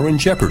Independence are in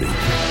jeopardy.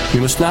 We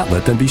must not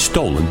let them be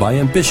stolen by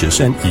ambitious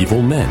and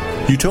evil men.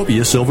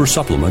 Utopia Silver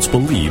Supplements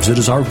believes it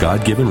is our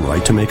God-given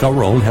right to make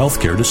our own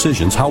healthcare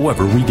decisions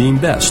however we deem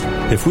best.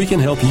 If we can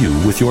help you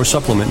with your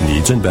supplement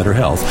needs and better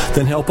health,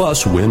 then help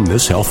us win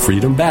this health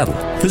freedom battle.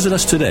 Visit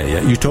us today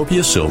at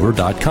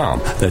utopiasilver.com.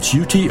 That's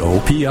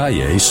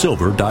UTOPIA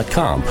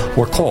Silver.com,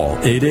 or call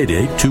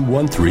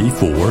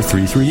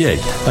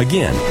 888-213-4338.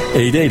 Again,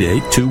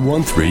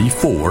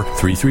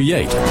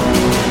 888-213-4338.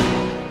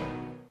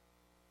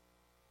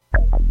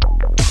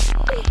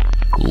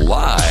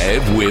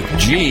 Live with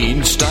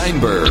Gene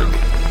Steinberg.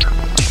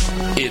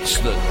 It's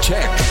the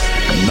Tech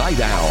Night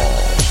Owl.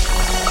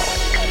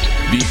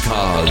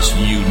 Because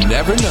you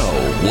never know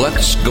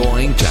what's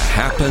going to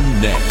happen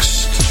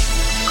next.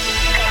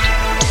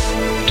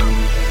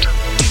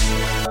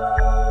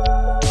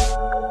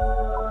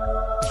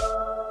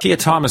 Kia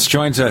Thomas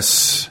joins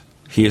us.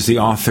 He is the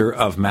author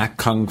of Mac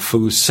Kung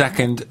Fu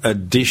 2nd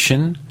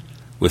Edition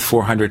with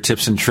 400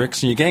 tips and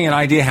tricks, and you're getting an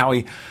idea how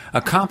he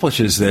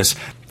accomplishes this.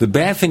 The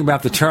bad thing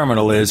about the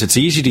terminal is it's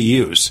easy to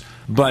use,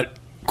 but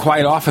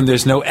quite often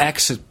there's no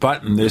exit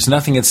button. There's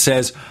nothing that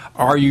says,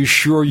 are you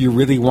sure you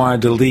really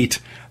want to delete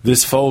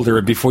this folder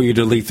before you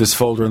delete this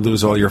folder and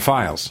lose all your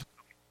files?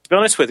 To be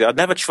honest with you, I'd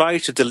never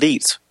tried to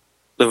delete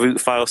the root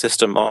file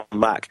system on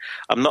Mac.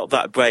 I'm not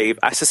that brave.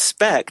 I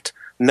suspect,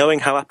 knowing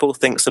how Apple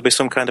thinks, there'll be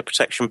some kind of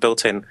protection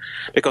built in.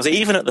 Because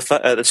even at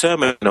the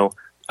terminal,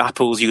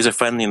 Apple's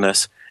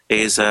user-friendliness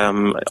is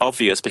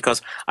obvious,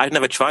 because I've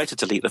never tried to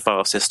delete the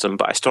file system,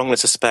 but I strongly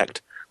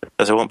suspect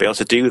that I won't be able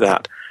to do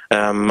that.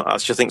 I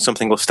just think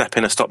something will step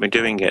in and stop me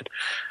doing it.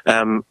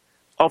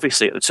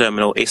 Obviously, at the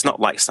terminal, it's not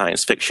like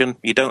science fiction.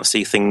 You don't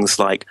see things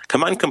like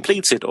command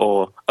completed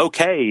or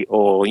okay,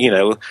 or,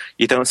 you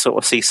don't sort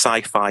of see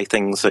sci-fi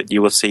things that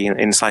you will see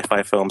in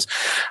sci-fi films.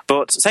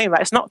 But saying that,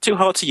 it's not too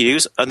hard to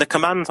use, and the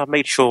commands I've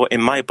made sure, in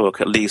my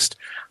book at least,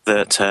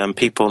 that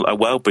people are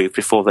well briefed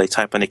before they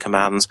type any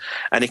commands.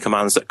 Any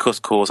commands that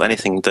could cause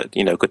anything that,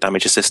 could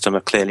damage a system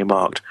are clearly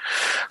marked.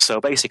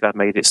 So basically, I've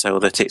made it so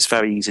that it's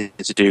very easy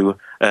to do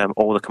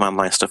all the command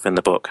line stuff in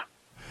the book.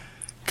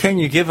 Can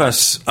you give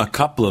us a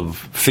couple of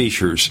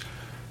features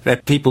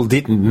that people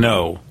didn't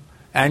know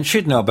and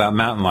should know about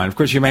Mountain Lion? Of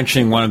course, you're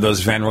mentioning one of those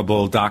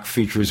venerable dock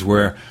features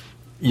where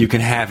you can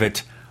have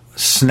it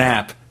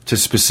snap to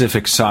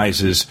specific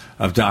sizes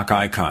of dock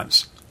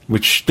icons,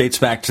 which dates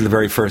back to the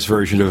very first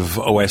version of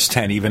OS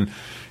X. Even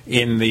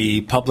in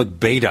the public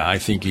beta, I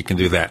think you can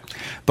do that.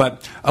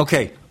 But,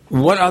 okay,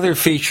 what other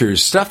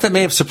features, stuff that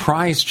may have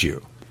surprised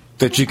you,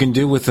 that you can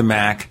do with the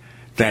Mac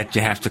that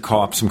you have to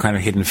call up some kind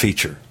of hidden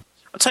feature?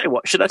 I'll tell you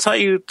what, should I tell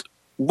you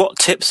what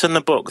tips in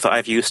the book that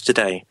I've used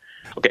today?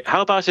 Okay,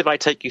 how about if I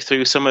take you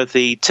through some of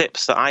the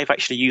tips that I've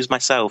actually used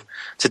myself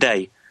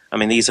today? I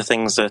mean, these are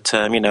things that,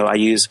 I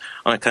use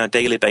on a kind of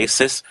daily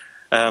basis.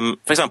 For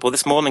example,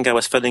 this morning I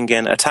was filling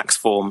in a tax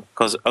form,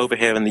 because over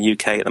here in the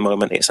UK at the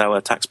moment, it's our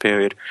tax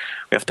period.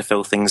 We have to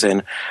fill things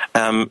in.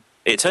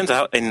 It turns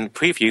out in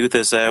Preview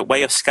there's a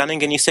way of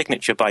scanning in your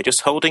signature by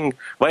just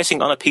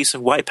writing on a piece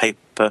of white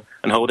paper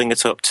and holding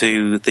it up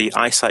to the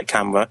EyeSight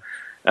camera.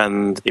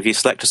 And if you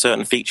select a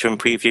certain feature in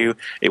Preview,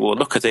 it will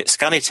look at it,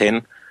 scan it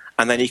in,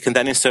 and then you can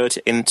then insert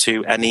it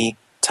into any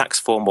tax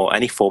form or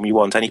any form you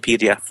want, any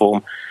PDF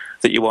form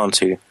that you want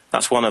to.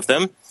 That's one of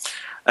them.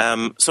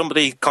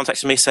 Somebody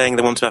contacted me saying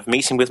they want to have a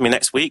meeting with me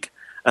next week,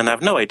 and I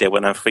have no idea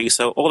when I'm free,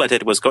 so all I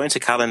did was go into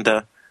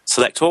Calendar,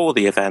 select all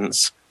the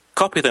events,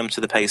 copy them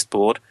to the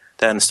pasteboard,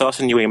 then start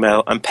a new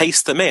email and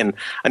paste them in.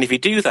 And if you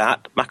do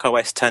that,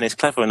 macOS 10 is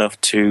clever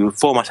enough to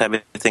format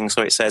everything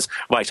so it says,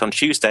 right, on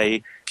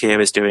Tuesday,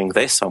 Kia is doing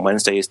this, on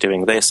Wednesday is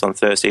doing this, on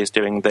Thursday is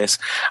doing this.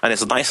 And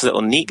it's a nice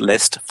little neat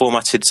list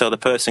formatted so the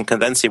person can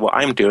then see what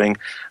I'm doing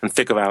and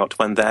figure out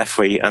when they're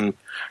free and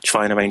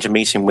try and arrange a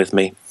meeting with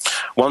me.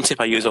 One tip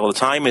I use all the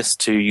time is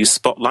to use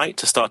Spotlight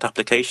to start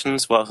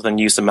applications rather than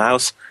use the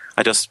mouse.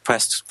 I just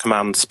press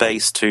Command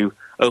Space to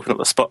open up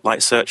the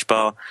Spotlight search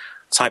bar,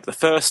 type the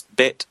first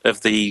bit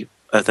of the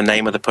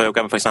name of the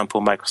program, for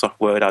example, Microsoft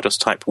Word. I'll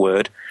just type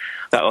Word.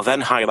 That will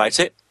then highlight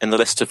it in the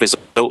list of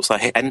results. I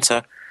hit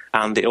Enter,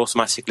 and it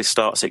automatically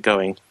starts it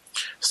going,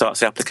 starts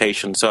the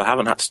application. So I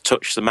haven't had to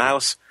touch the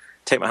mouse,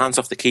 take my hands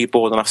off the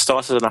keyboard, and I've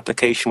started an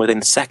application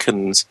within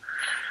seconds.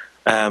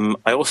 I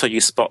also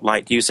use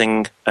Spotlight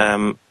using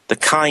the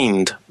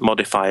kind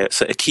modifier.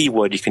 So a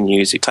keyword you can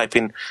use. You type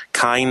in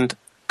kind,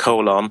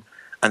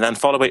 and then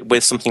follow it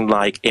with something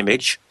like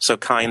image, so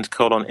kind,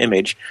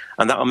 image,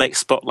 and that will make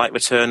Spotlight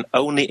return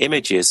only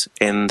images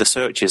in the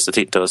searches that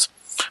it does,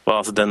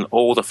 rather than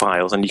all the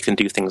files, and you can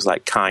do things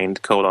like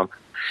kind,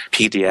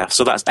 PDF.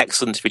 So that's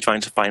excellent if you're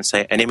trying to find,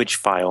 say, an image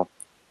file.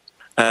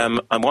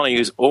 And what I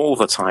use all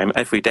the time,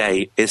 every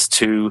day, is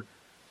to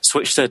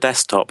switch to the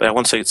desktop. I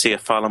want to see a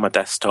file on my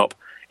desktop.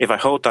 If I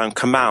hold down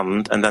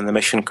Command and then the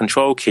Mission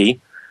Control key,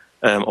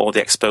 or the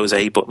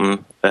Expose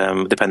button,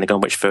 depending on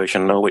which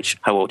version or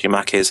how old your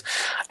Mac is,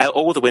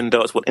 all the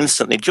windows will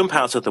instantly jump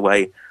out of the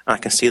way, and I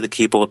can see the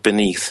keyboard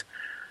beneath.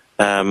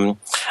 And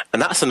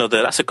that's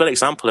a good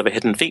example of a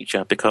hidden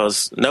feature,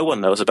 because no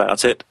one knows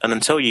about it, and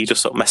until you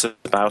just sort of mess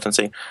about and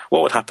see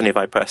what would happen if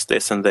I press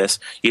this and this,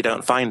 you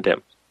don't find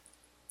it.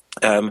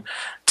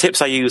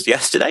 Tips I used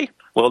yesterday,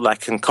 well, I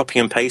can copy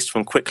and paste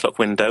from Quick Look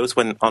windows.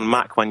 On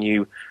Mac, when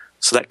you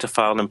select a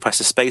file and press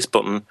the space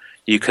button,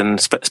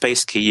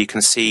 space key, you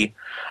can see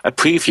a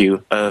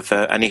preview of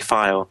any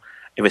file.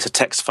 If it's a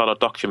text file or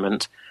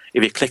document,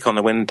 if you click on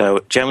the window,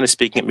 generally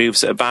speaking, it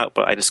moves it about,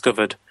 but I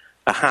discovered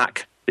a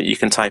hack that you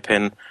can type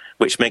in,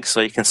 which makes so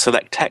you can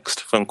select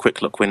text from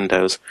Quick Look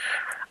windows.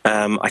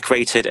 I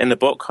created, in the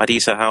book, I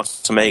detail how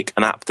to make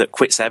an app that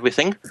quits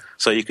everything,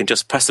 so you can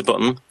just press the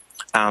button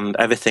and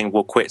everything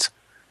will quit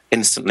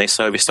instantly.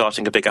 So if you're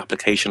starting a big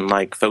application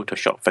like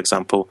Photoshop, for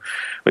example,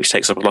 which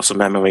takes up a lot of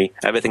memory,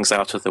 everything's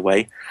out of the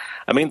way.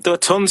 I mean, there are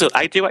tons of...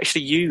 I do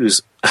actually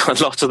use a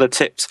lot of the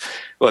tips,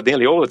 well,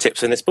 nearly all the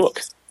tips in this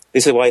book.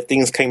 This is why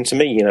things came to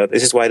me,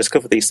 This is why I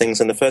discovered these things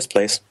in the first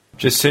place.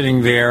 Just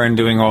sitting there and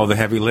doing all the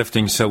heavy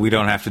lifting so we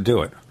don't have to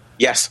do it.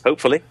 Yes,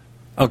 hopefully.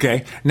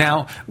 Okay.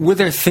 Now, were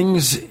there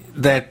things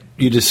that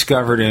you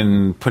discovered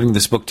in putting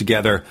this book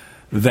together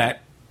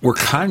that were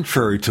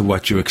contrary to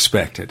what you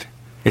expected?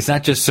 It's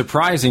not just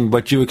surprising,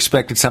 but you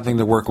expected something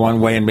to work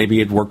one way and maybe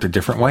it worked a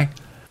different way?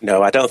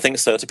 No, I don't think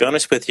so. To be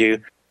honest with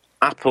you,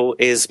 Apple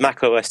is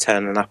macOS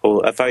 10 and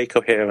Apple are very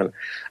coherent.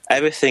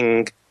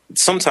 Everything,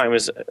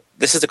 sometimes,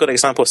 this is a good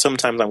example,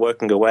 sometimes I'm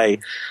working away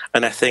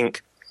and I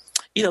think,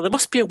 there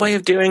must be a way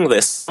of doing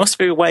this. There must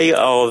be a way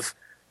of,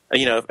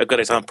 a good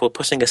example,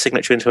 putting a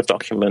signature into a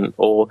document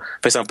or,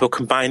 for example,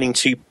 combining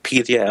two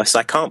PDFs.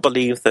 I can't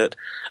believe that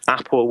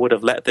Apple would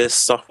have let this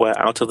software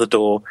out of the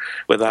door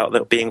without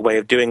there being a way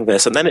of doing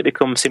this. And then it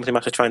becomes simply a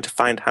matter of trying to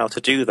find how to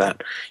do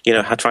that,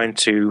 trying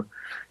to,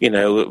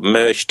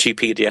 merge two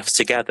PDFs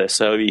together.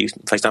 So,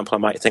 for example, I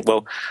might think,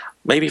 well,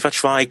 maybe if I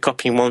try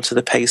copying one to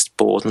the paste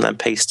board and then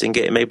pasting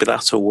it, maybe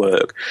that'll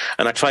work.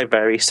 And I try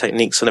various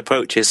techniques and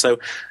approaches. So,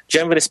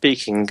 generally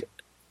speaking,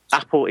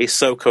 Apple is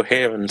so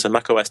coherent and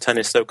macOS 10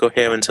 is so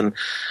coherent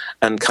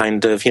and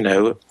kind of,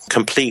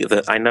 complete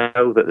that I know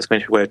that there's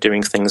going to be a way of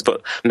doing things.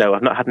 But no,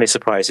 I've not had any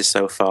surprises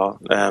so far.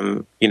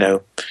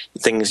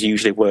 Things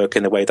usually work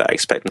in the way that I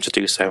expect them to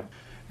do so.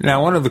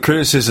 Now, one of the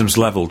criticisms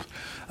leveled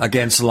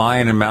against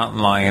Lion and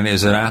Mountain Lion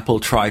is that Apple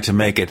tried to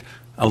make it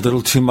a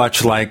little too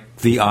much like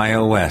the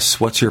iOS.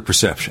 What's your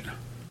perception?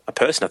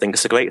 Personally, I think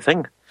it's a great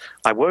thing.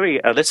 I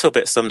worry a little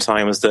bit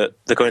sometimes that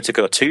they're going to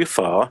go too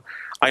far.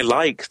 I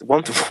like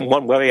one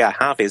worry I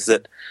have is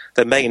that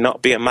there may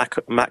not be a Mac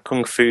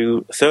Kung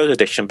Fu 3rd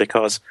edition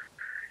because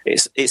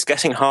it's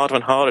getting harder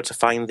and harder to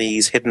find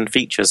these hidden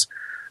features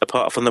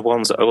apart from the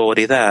ones that are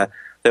already there.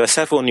 There are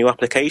several new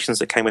applications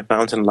that came with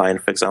Mountain Lion,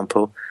 for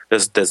example.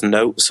 There's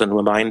notes and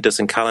reminders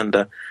and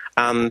calendar,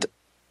 and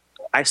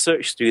I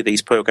searched through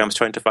these programs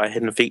trying to find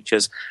hidden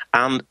features,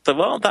 and there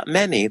aren't that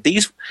many.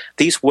 These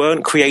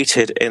weren't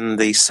created in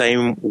the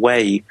same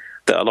way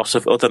that a lot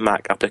of other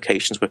Mac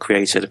applications were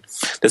created.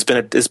 There's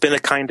been a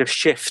kind of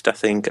shift, I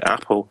think, at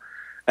Apple.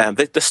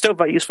 They're still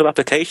very useful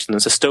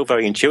applications. They're still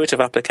very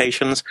intuitive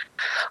applications.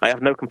 I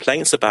have no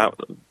complaints about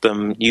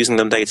them using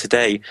them day to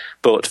day.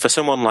 But for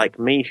someone like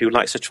me who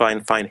likes to try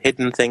and find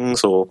hidden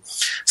things or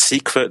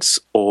secrets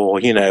or,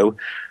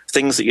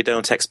 things that you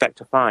don't expect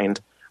to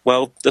find,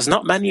 well, there's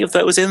not many of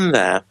those in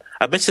there.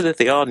 Admittedly,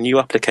 they are new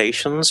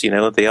applications.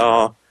 They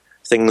are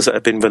things that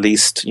have been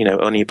released,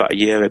 only about a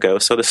year ago.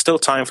 So there's still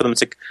time for them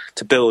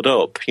to build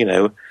up,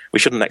 we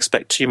shouldn't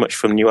expect too much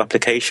from new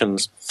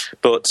applications.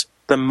 But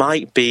there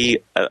might be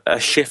a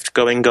shift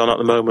going on at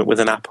the moment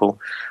within Apple,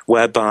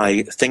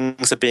 whereby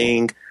things are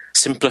being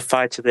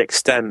simplified to the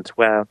extent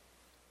where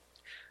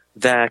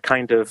they're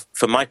kind of,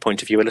 from my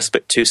point of view, a little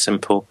bit too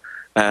simple.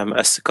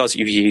 Because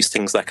you use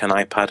things like an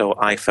iPad or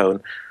iPhone,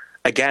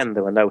 again,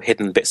 there are no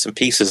hidden bits and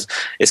pieces.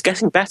 It's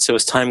getting better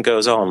as time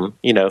goes on,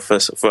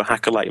 for a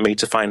hacker like me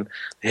to find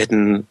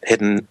hidden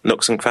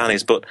nooks and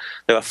crannies, but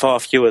there are far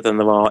fewer than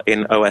there are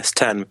in OS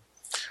X.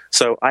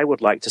 So I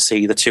would like to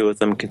see the two of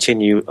them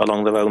continue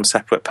along their own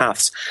separate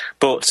paths.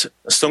 But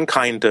some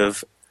kind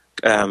of,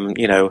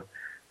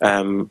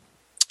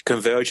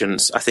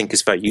 convergence, I think,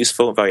 is very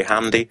useful, very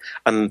handy.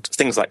 And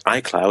things like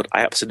iCloud,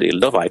 I absolutely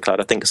love iCloud.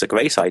 I think it's a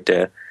great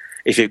idea.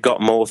 If you've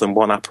got more than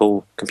one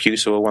Apple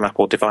computer or one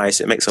Apple device,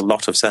 it makes a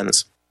lot of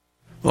sense.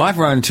 Well, I've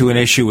run into an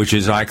issue which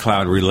is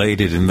iCloud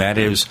related, and that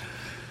is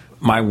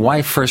my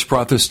wife first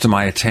brought this to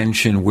my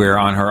attention where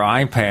on her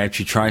iPad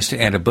she tries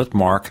to add a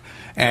bookmark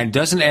and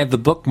doesn't add the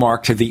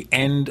bookmark to the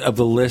end of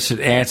the list. It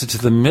adds it to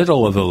the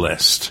middle of the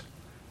list.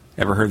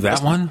 Ever heard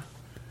that one?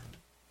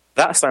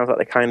 That sounds like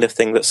the kind of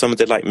thing that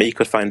somebody like me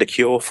could find a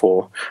cure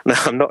for.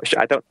 Now, I'm not sure,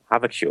 I don't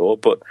have a cure,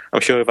 but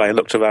I'm sure if I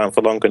looked around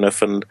for long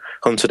enough and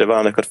hunted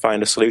around, I could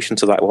find a solution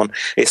to that one.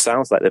 It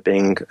sounds like they're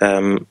being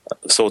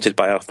sorted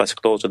by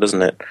alphabetical order,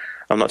 doesn't it?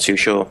 I'm not too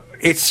sure.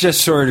 It's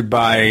just sorted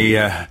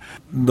by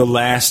the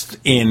last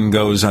in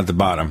goes at the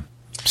bottom.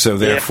 So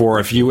therefore,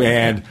 if you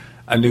add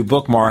a new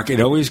bookmark, it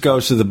always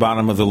goes to the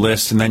bottom of the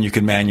list, and then you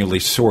can manually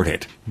sort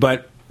it.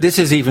 But this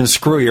is even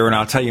screwier, and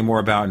I'll tell you more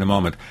about it in a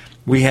moment.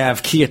 We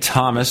have Kia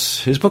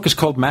Thomas. His book is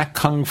called Mac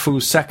Kung Fu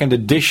 2nd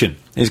Edition.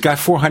 He's got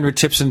 400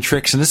 tips and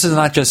tricks, and this is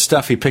not just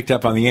stuff he picked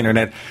up on the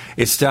internet.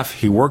 It's stuff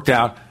he worked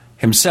out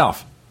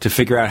himself to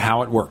figure out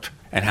how it worked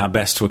and how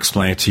best to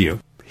explain it to you.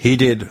 He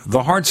did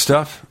the hard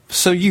stuff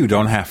so you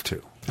don't have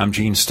to. I'm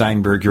Gene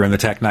Steinberg. You're in the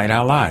Tech Night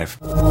Owl Live.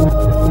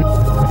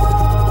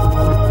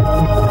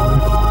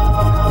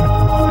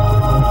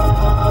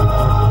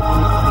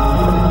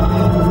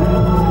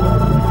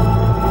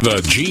 The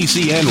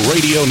GCN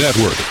Radio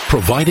Network,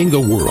 providing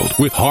the world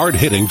with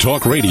hard-hitting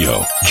talk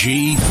radio.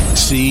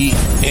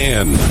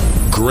 GCN.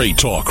 Great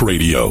talk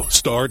radio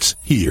starts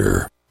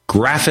here.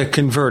 Graphic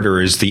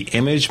Converter is the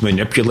image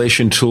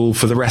manipulation tool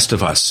for the rest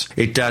of us.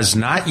 It does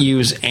not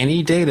use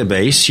any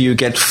database. You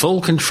get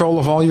full control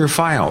of all your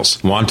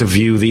files. Want to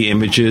view the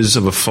images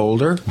of a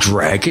folder?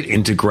 Drag it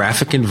into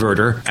Graphic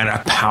Converter, and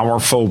a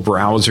powerful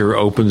browser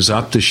opens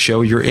up to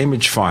show your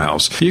image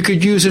files. You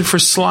could use it for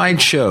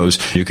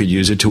slideshows. You could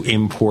use it to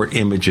import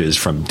images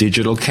from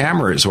digital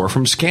cameras or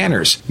from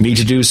scanners. Need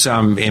to do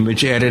some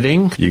image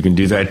editing? You can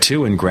do that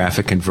too in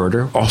Graphic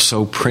Converter.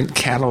 Also print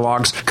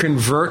catalogs.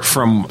 Convert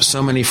from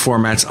so many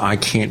formats I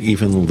can't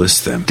even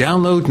list them.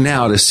 Download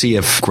now to see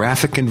if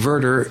Graphic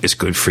Converter is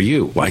good for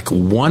you, like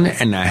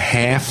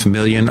 1.5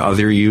 million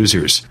other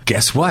users.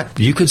 Guess what?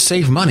 You could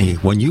save money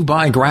when you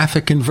buy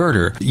Graphic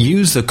Converter.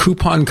 Use the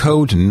coupon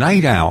code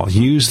Night Owl.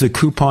 Use the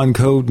coupon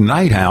code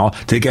Night Owl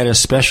to get a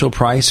special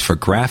price for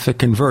Graphic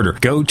Converter.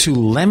 Go to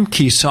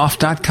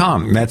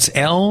lemkesoft.com. That's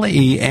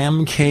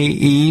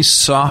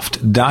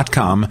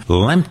LEMKEsoft.com.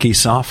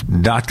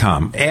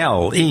 Lemkesoft.com.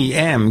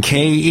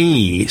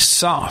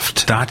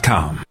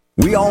 LEMKEsoft.com.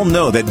 We all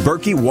know that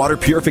Berkey Water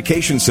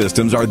Purification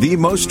Systems are the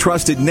most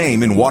trusted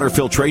name in water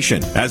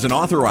filtration. As an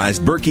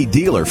authorized Berkey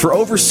dealer for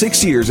over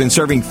 6 years and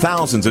serving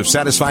thousands of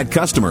satisfied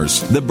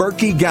customers, the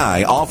Berkey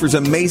Guy offers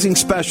amazing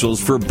specials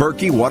for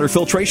Berkey Water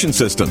Filtration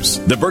Systems.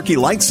 The Berkey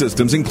Light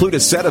Systems include a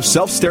set of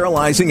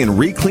self-sterilizing and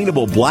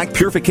recleanable black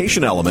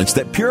purification elements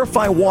that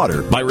purify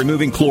water by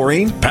removing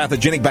chlorine,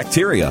 pathogenic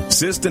bacteria,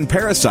 cysts, and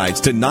parasites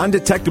to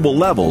non-detectable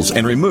levels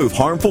and remove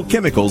harmful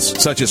chemicals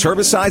such as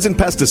herbicides and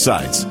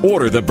pesticides.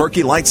 Order the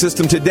Berkey Light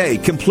System today,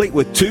 complete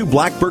with 2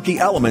 black Berkey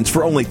elements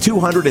for only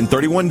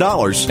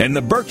 $231, and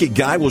the Berkey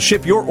Guy will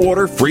ship your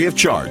order free of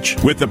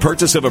charge. With the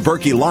purchase of a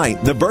Berkey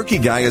Light, the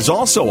Berkey Guy is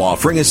also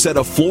offering a set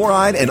of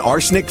fluoride and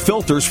arsenic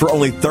filters for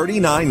only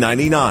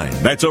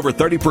 $39.99. That's over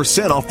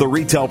 30% off the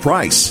retail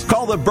price.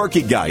 Call the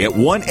Berkey Guy at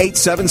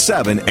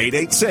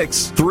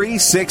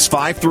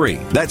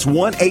 1-877-886-3653. That's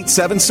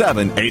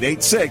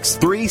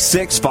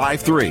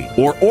 1-877-886-3653.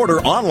 Or order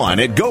online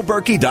at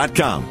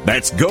GoBerkey.com.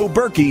 That's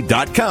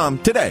GoBerkey.com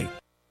today.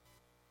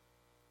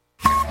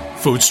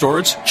 Food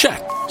storage?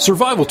 Check.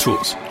 Survival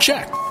tools?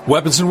 Check.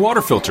 Weapons and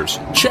water filters?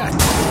 Check.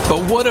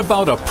 But what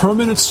about a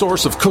permanent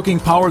source of cooking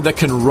power that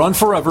can run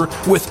forever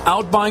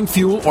without buying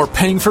fuel or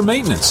paying for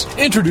maintenance?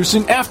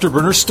 Introducing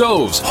Afterburner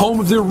Stoves, home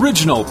of the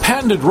original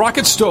patented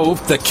rocket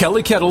stove, the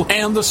Kelly Kettle,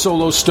 and the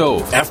Solo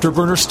Stove.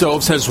 Afterburner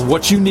Stoves has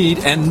what you need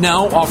and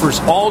now offers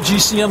all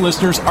GCN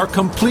listeners our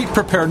complete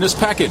preparedness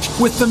package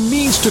with the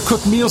means to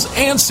cook meals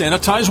and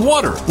sanitize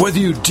water. Whether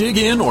you dig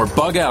in or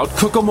bug out,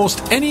 cook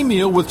almost any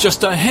meal with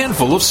just a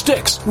handful of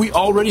sticks. We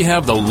already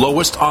have the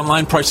lowest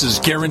online prices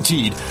guaranteed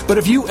guaranteed. But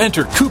if you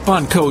enter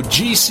coupon code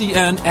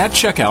GCN at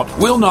checkout,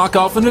 we'll knock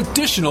off an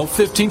additional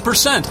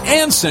 15%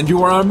 and send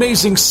you our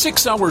amazing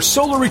 6-hour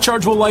solar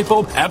rechargeable light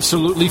bulb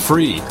absolutely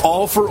free.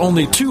 All for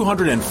only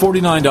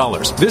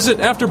 $249. Visit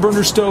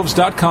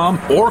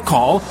AfterburnerStoves.com or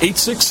call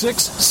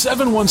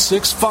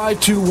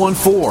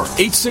 866-716-5214.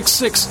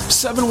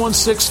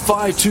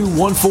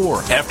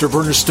 866-716-5214.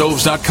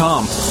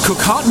 AfterburnerStoves.com. Cook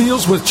hot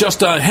meals with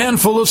just a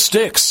handful of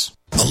sticks.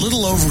 A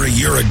little over a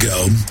year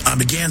ago, I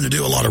began to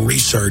do a lot of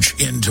research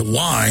into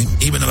why,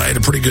 even though I had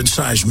a pretty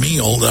good-sized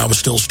meal, that I was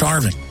still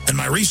starving. And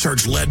my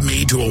research led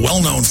me to a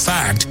well-known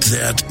fact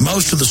that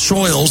most of the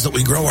soils that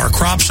we grow our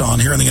crops on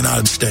here in the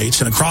United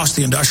States and across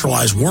the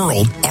industrialized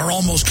world are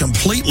almost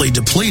completely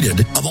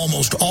depleted of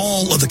almost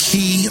all of the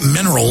key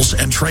minerals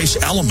and trace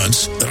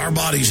elements that our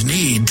bodies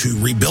need to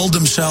rebuild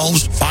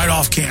themselves, fight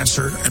off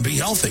cancer, and be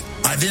healthy.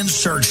 I then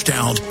searched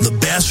out the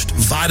best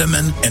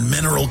vitamin and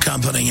mineral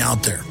company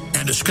out there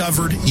and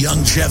discovered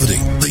Youngevity.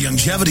 The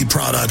Youngevity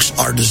products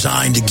are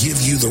designed to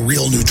give you the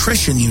real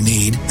nutrition you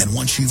need, and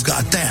once you've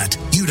got that,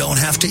 you don't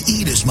have to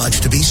eat as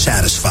much to be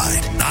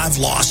satisfied. I've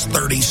lost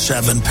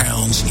 37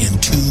 pounds in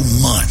 2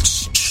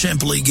 months,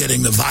 simply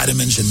getting the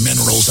vitamins and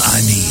minerals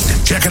I need.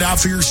 Check it out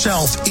for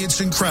yourself.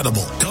 It's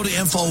incredible. Go to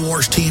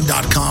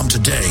InfoWarsTeam.com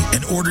today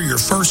and order your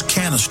first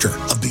canister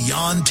of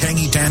Beyond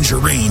Tangy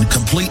Tangerine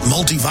Complete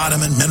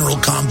Multivitamin Mineral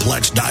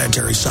Complex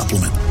Dietary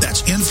Supplement.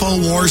 That's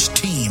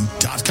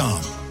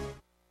InfoWarsTeam.com.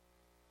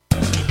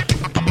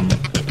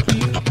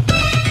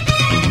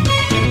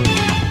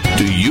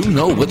 Do you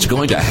know what's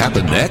going to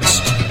happen next?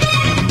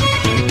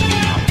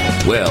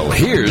 Well,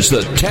 here's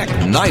the Tech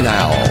Night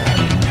Owl.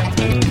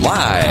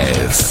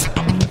 Live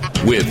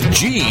with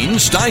Gene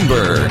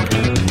Steinberg.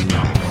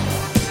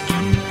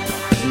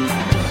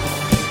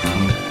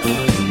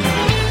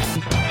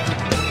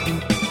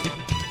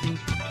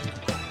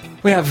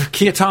 We have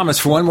Kia Thomas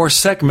for one more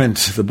segment.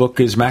 The book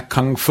is Mac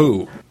Kung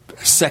Fu,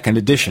 second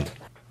edition.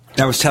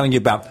 I was telling you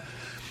about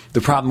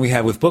the problem we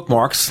have with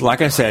bookmarks.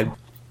 Like I said,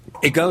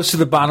 it goes to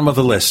the bottom of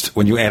the list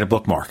when you add a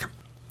bookmark.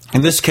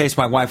 In this case,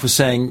 my wife was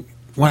saying,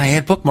 when I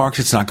add bookmarks,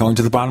 it's not going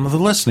to the bottom of the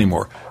list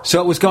anymore.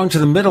 So it was going to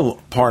the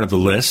middle part of the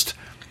list.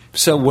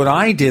 So what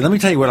I did, let me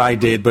tell you what I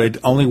did, but it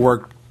only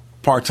worked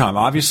part-time.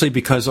 Obviously,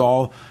 because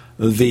all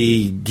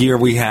the gear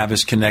we have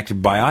is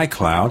connected by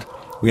iCloud.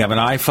 We have an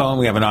iPhone,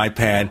 we have an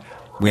iPad,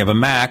 we have a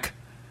Mac,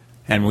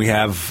 and we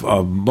have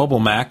a mobile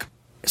Mac.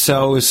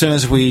 So as soon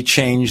as we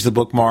change the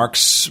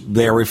bookmarks,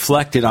 they're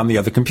reflected on the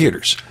other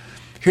computers.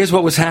 Here's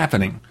what was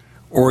happening.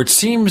 Or it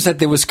seems that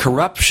there was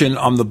corruption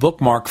on the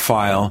bookmark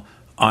file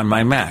on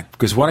my Mac,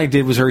 because what I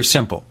did was very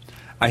simple.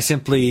 I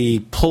simply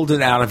pulled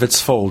it out of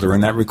its folder,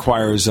 and that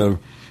requires a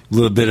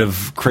little bit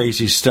of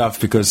crazy stuff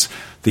because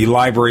the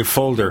library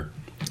folder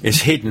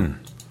is hidden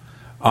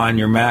on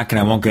your Mac, and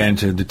I won't get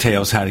into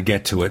details how to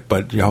get to it,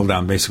 but you hold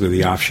down basically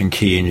the Option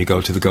key and you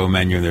go to the Go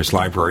menu and there's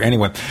library.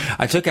 Anyway,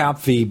 I took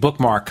out the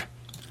bookmark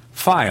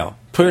file,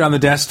 put it on the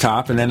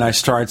desktop, and then I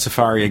started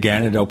Safari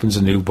again. It opens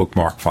a new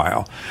bookmark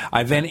file.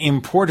 I then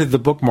imported the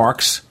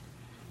bookmarks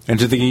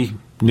into the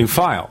new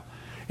file.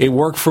 It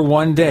worked for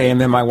one day, and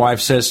then my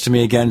wife says to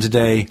me again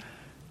today,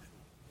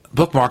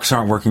 bookmarks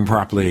aren't working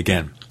properly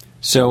again.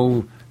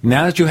 So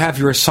now that you have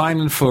your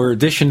assignment for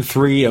edition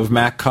 3 of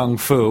Mac Kung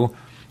Fu,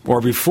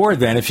 or before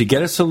then, if you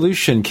get a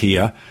solution,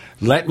 Kia,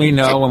 let me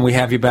know when we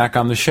have you back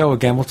on the show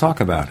again. We'll talk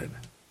about it.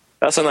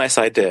 That's a nice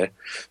idea.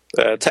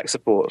 Tech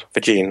support for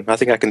Gene. I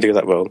think I can do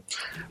that well.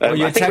 Well,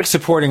 you're tech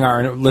supporting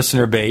our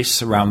listener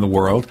base around the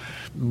world,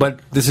 but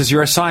this is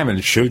your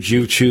assignment, should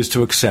you choose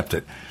to accept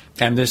it.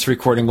 And this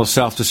recording will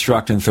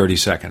self-destruct in 30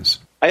 seconds.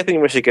 I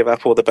think we should give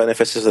Apple the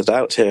benefit of the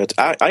doubt here.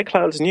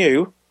 iCloud's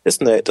new,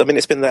 isn't it? I mean,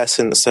 it's been there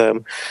since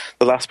the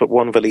last but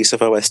one release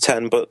of OS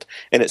X, but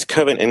in its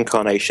current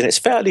incarnation, it's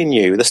fairly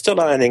new. They're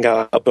still ironing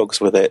out bugs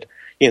with it.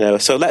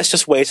 So let's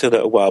just wait a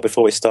little while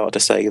before we start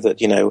to say that,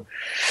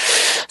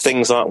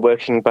 things aren't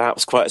working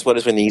perhaps quite as well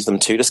as we need them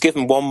to. Just give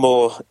them one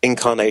more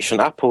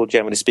incarnation. Apple,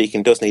 generally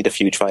speaking, does need a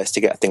few tries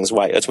to get things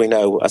right. As we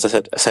know, as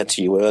I said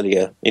to you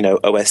earlier,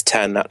 OS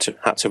X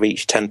had to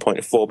reach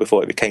 10.4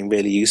 before it became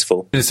really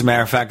useful. As a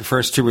matter of fact, the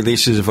first two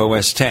releases of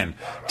OS X,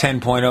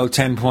 10.0,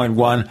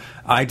 10.1,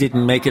 I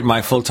didn't make it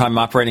my full-time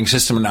operating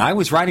system, and I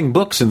was writing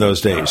books in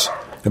those days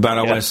about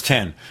OS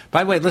X.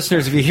 By the way,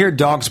 listeners, if you hear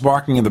dogs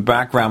barking in the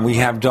background, we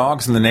have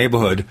dogs in the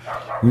neighborhood,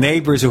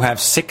 neighbors who have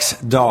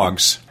 6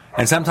 dogs,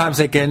 and sometimes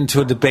they get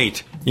into a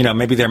debate.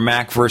 Maybe they're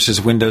Mac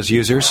versus Windows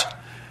users.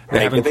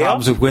 They're having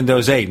problems with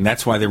Windows 8, and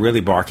that's why they're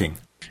really barking.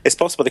 It's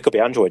possible they could be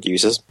Android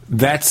users.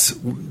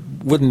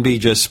 Wouldn't be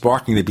just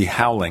barking, they'd be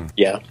howling.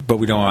 Yeah. But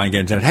we don't want to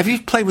get into that. Have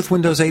you played with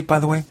Windows 8, by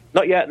the way?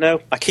 Not yet,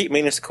 no. I keep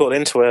meaning to call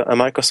into a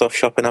Microsoft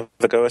shop and have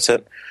a go at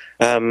it.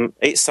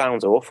 It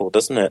sounds awful,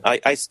 doesn't it?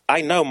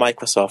 I know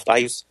Microsoft.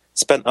 I've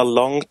spent a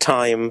long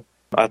time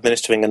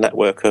administering a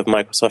network of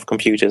Microsoft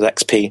computers,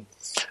 XP,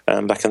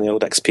 back in the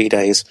old XP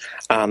days.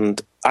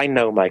 And I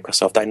know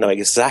Microsoft. I know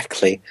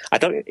exactly. I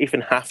don't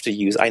even have to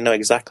use. I know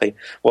exactly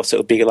what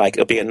it'll be like.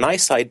 It'll be a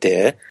nice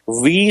idea,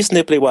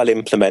 reasonably well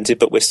implemented,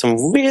 but with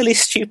some really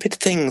stupid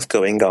things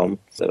going on.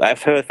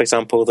 I've heard, for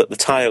example, that the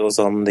tiles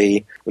on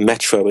the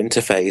Metro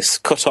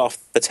interface cut off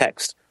the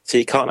text, so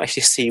you can't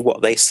actually see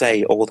what they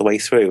say all the way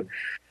through.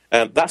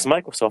 That's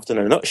Microsoft in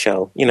a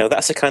nutshell.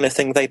 That's the kind of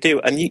thing they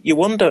do. And you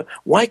wonder,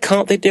 why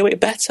can't they do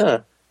it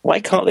better? Why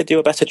can't they do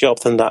a better job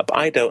than that? But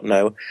I don't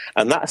know.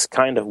 And that's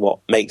kind of what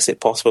makes it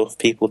possible for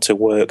people to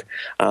work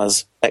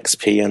as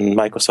XP and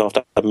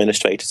Microsoft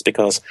administrators,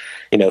 because,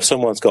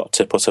 someone's got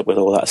to put up with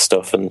all that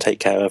stuff and take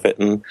care of it.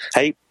 And,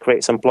 hey,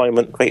 creates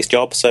employment, creates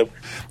jobs. So,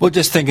 well,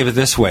 just think of it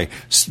this way.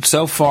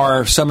 So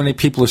far, so many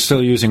people are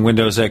still using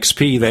Windows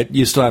XP that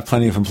you still have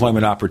plenty of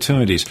employment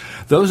opportunities.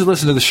 Those who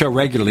listen to the show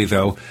regularly,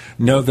 though,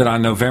 know that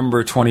on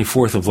November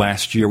 24th of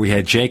last year, we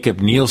had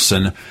Jacob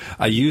Nielsen,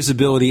 a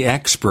usability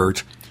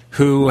expert,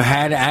 who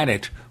had at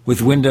it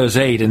with Windows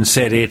 8 and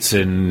said it's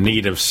in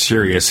need of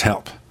serious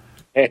help.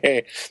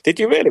 Did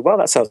you really? Well,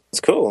 that sounds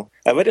cool.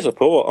 I read his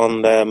report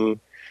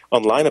on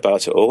online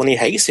about it all, and he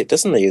hates it,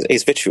 doesn't he?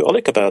 He's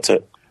vitriolic about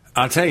it.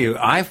 I'll tell you,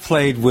 I've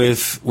played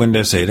with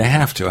Windows 8. I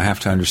have to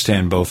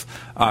understand both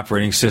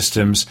operating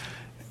systems.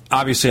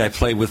 Obviously, I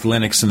play with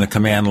Linux in the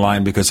command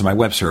line because of my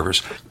web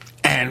servers.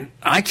 And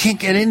I can't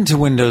get into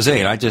Windows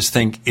 8. I just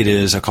think it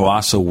is a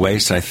colossal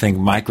waste. I think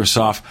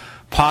Microsoft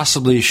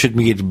possibly should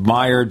be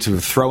admired to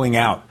throwing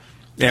out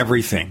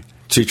everything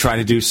to try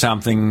to do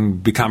something,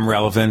 become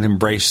relevant,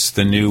 embrace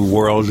the new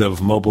world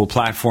of mobile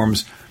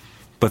platforms.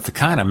 But they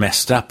kind of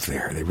messed up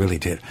there. They really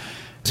did.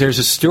 There's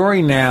a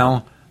story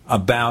now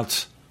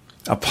about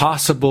a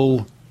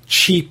possible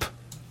cheap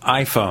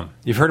iPhone.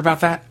 You've heard about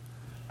that?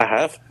 I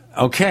have.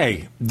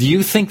 Okay. Do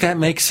you think that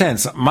makes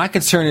sense? My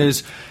concern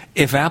is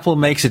if Apple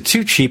makes it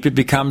too cheap, it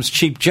becomes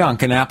cheap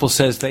junk, and Apple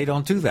says they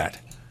don't do that.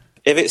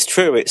 If it's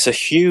true, it's a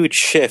huge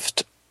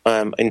shift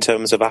in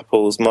terms of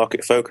Apple's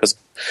market focus.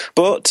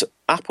 But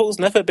Apple's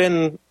never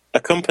been a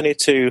company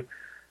to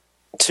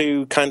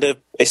kind of...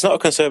 It's not a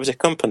conservative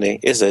company,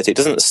 is it? It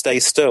doesn't stay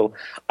still.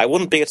 I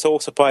wouldn't be at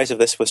all surprised if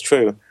this was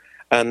true.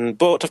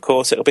 But, of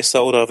course, it'll be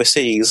sold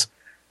overseas.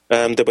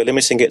 They'll be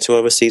limiting it to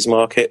overseas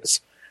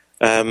markets.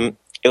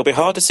 It'll be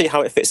hard to see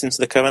how it fits into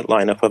the current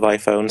lineup of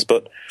iPhones,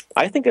 but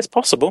I think it's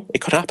possible.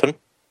 It could happen.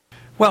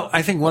 Well,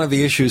 I think one of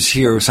the issues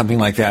here with something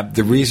like that,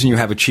 the reason you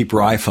have a cheaper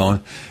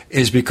iPhone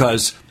is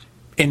because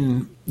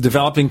in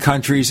developing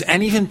countries,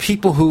 and even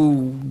people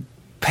who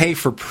pay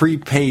for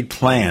prepaid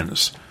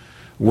plans,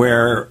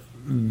 where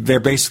they're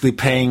basically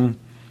paying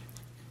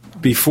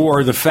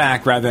before the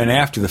fact rather than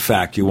after the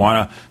fact. You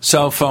want a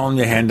cell phone,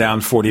 you hand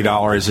down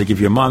 $40, they give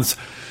you a month.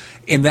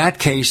 In that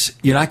case,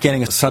 you're not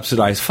getting a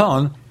subsidized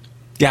phone.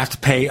 You have to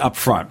pay up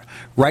front.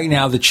 Right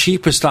now, the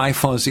cheapest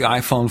iPhone is the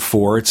iPhone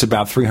 4. It's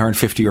about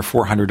 $350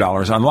 or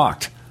 $400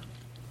 unlocked.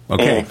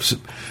 Okay. So,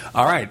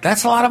 all right.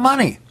 That's a lot of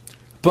money.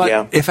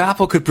 But if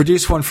Apple could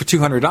produce one for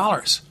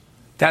 $200,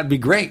 that'd be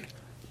great.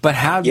 But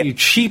how do you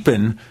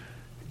cheapen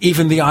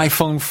even the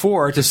iPhone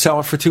 4 to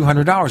sell it for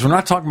 $200? We're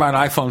not talking about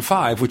an iPhone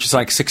 5, which is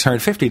like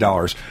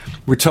 $650.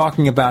 We're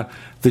talking about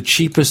the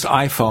cheapest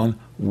iPhone.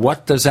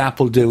 What does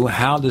Apple do?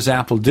 How does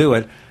Apple do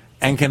it?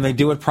 And can they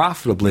do it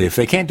profitably? If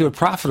they can't do it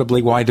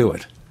profitably, why do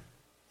it?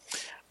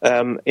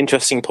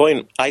 Interesting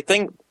point. I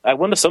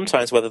wonder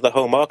sometimes whether the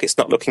whole market's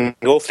not looking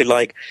awfully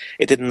like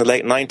it did in the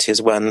late 90s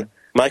when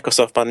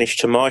Microsoft managed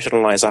to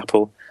marginalize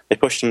Apple. They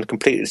pushed them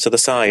completely to the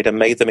side and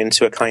made them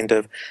into a kind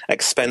of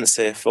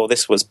expensive, or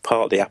this was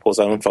partly Apple's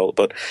own fault,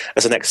 but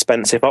as an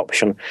expensive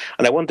option.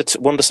 And I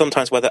wonder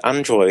sometimes whether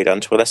Android,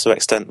 and to a lesser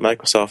extent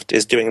Microsoft,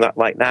 is doing that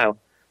right now.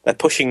 They're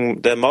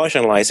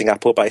marginalizing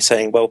Apple by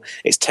saying, well,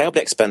 it's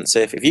terribly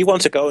expensive. If you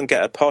want to go and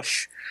get a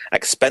posh,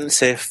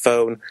 expensive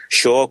phone,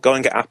 sure, go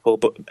and get Apple.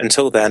 But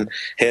until then,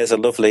 here's a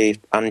lovely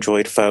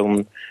Android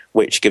phone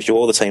which gives you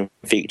all the same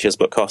features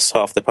but costs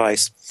half the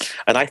price.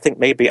 And I think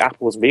maybe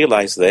Apple's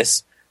realized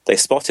this. They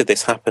spotted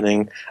this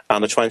happening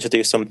and are trying to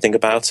do something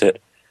about it.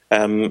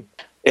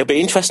 It'll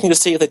be interesting to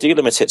see if they do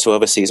limit it to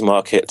overseas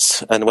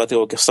markets and whether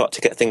we'll start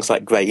to get things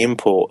like grey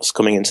imports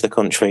coming into the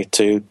country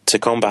to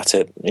combat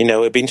it.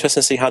 It'll be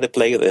interesting to see how they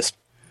play this.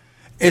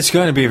 It's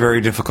going to be a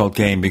very difficult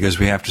game because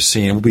we have to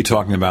see, and we'll be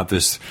talking about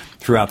this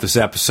throughout this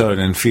episode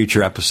and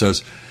future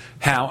episodes,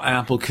 how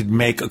Apple could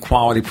make a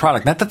quality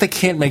product. Not that they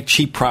can't make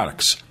cheap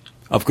products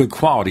of good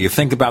quality. You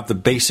think about the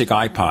basic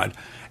iPod,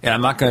 and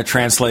I'm not going to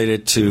translate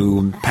it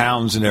to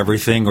pounds and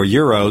everything or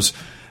euros,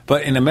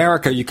 but in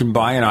America, you can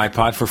buy an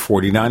iPod for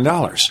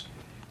 $49.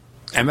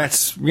 And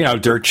that's,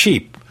 dirt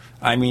cheap.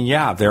 I mean,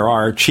 there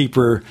are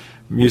cheaper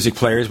music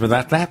players, but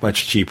not that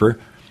much cheaper.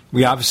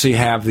 We obviously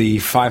have the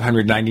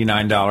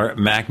 $599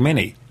 Mac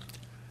Mini.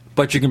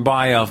 But you can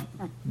buy a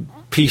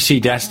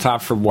PC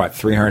desktop for,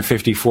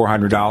 $350,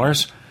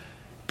 $400?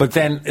 But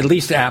then at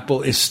least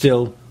Apple is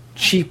still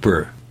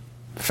cheaper.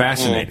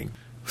 Fascinating.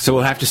 So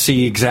we'll have to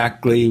see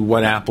exactly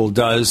what Apple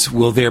does.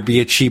 Will there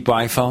be a cheap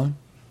iPhone?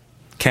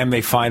 Can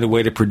they find a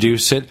way to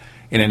produce it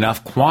in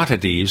enough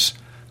quantities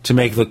to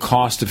make the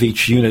cost of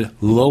each unit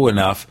low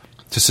enough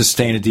to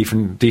sustain a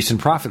decent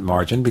profit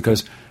margin,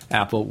 because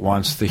Apple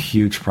wants the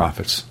huge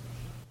profits.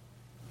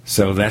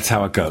 So that's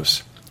how it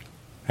goes.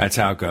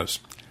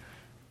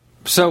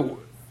 So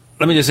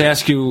let me just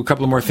ask you a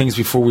couple of more things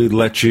before we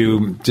let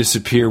you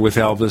disappear with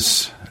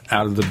Elvis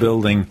out of the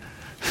building.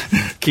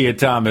 Kia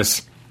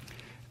Thomas,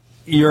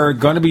 you're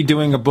going to be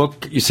doing a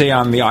book, you say,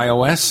 on the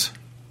iOS?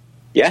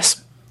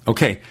 Yes.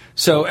 Okay.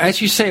 So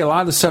as you say, a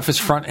lot of the stuff is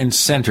front and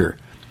center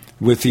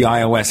with the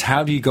iOS.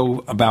 How do you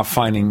go about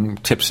finding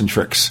tips and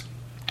tricks?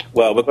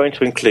 Well, we're going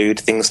to include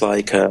things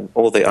like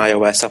all the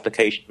iOS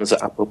applications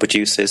that Apple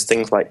produces,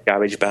 things like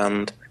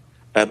GarageBand,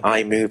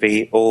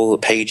 iMovie, all the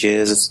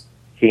Pages,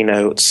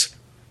 Keynotes.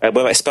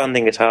 We're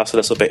expanding it out a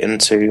little bit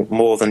into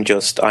more than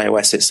just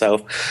iOS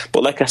itself.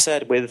 But like I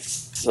said,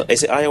 is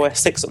it iOS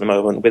 6 at the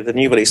moment? With the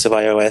new release of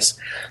iOS,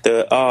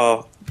 there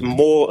are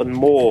more and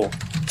more.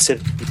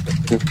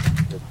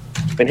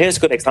 And here's a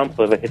good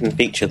example of a hidden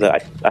feature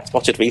that I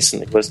spotted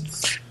recently.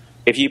 Was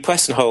if you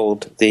press and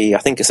hold I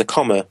think it's a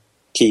comma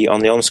key on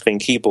the on-screen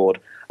keyboard,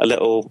 a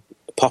little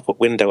pop-up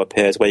window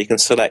appears where you can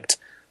select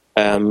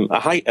an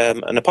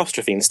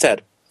apostrophe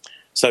instead.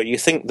 So you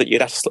think that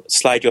you'd have to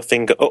slide your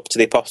finger up to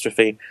the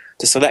apostrophe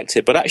to select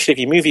it, but actually if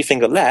you move your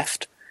finger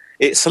left,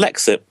 it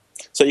selects it.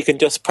 So you can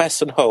just press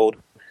and hold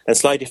and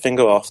slide your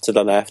finger off to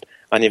the left,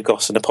 and you've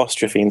got an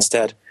apostrophe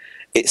instead.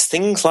 It's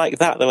things like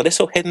that. There are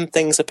little hidden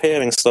things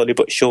appearing slowly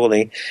but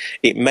surely.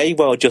 It may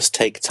well just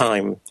take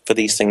time for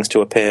these things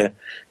to appear,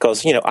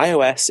 because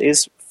iOS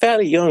is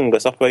fairly young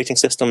as operating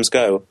systems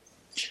go.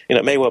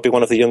 It may well be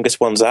one of the youngest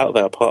ones out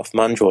there, apart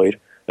from Android,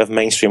 of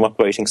mainstream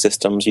operating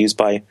systems used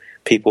by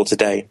people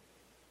today.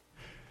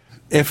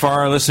 If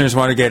our listeners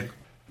want to get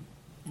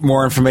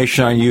more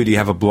information on you, do you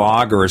have a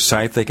blog or a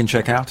site they can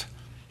check out?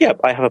 Yeah,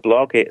 I have a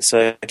blog. It's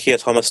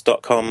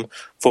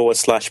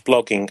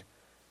kiathomas.com/blogging,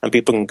 and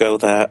people can go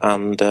there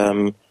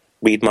and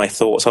read my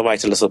thoughts. I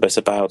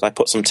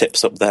put some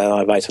tips up there.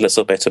 I write a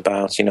little bit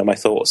about, my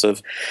thoughts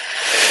of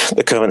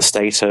the current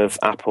state of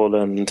Apple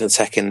and the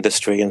tech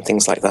industry and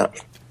things like that.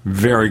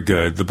 Very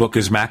good. The book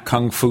is Mac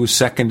Kung Fu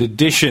 2nd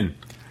Edition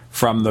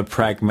from the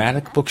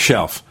Pragmatic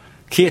Bookshelf.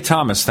 Kia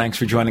Thomas, thanks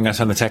for joining us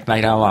on the Tech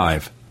Night Owl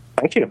Live.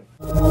 Thank you.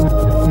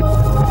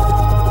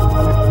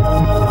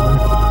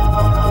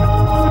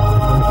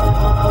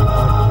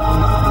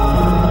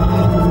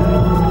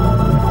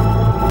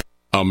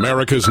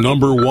 America's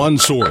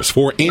 #1 source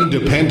for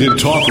independent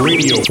talk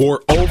radio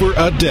for over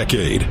a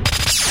decade.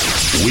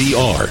 We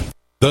are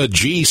the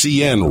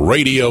GCN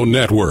Radio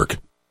Network.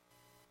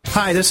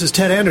 Hi, this is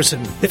Ted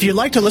Anderson. If you'd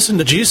like to listen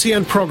to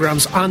GCN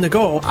programs on the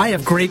go, I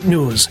have great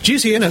news.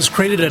 GCN has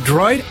created a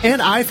Droid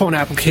and iPhone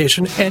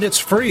application, and it's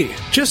free.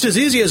 Just as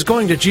easy as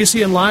going to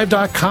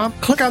GCNlive.com,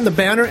 click on the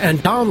banner, and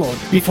download.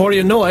 Before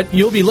you know it,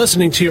 you'll be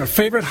listening to your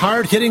favorite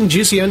hard-hitting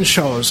GCN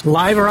shows,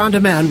 live or on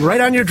demand, right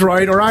on your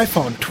Droid or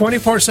iPhone,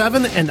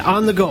 24/7 and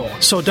on the go.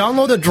 So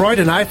download the Droid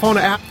and iPhone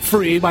app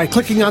free by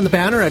clicking on the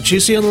banner at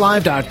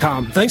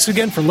GCNlive.com. Thanks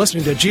again for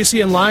listening to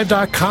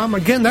GCNlive.com.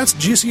 Again, that's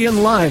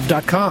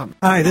GCNlive.com.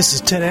 Hi, this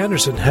is Ted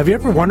Anderson. Have you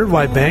ever wondered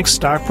why banks,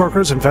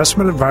 stockbrokers,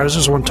 investment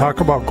advisors won't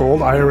talk about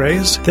gold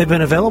IRAs? They've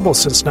been available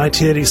since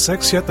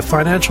 1986, yet the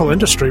financial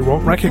industry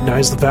won't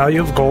recognize the value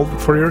of gold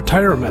for your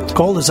retirement.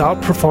 Gold has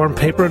outperformed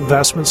paper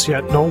investments,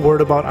 yet no word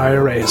about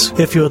IRAs.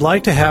 If you would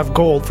like to have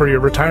gold for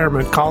your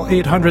retirement, call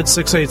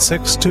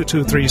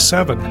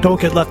 800-686-2237. Don't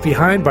get left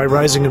behind by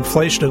rising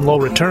inflation and low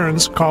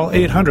returns. Call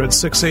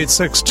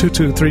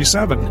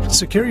 800-686-2237.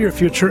 Secure your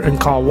future and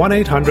call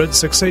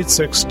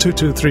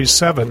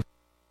 1-800-686-2237.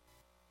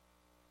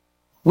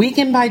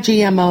 Weakened by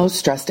GMOs,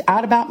 stressed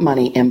out about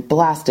money, and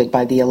blasted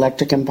by the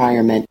electric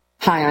environment.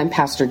 Hi, I'm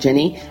Pastor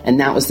Jenny, and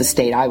that was the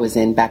state I was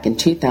in back in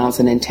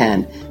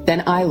 2010.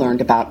 Then I learned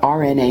about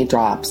RNA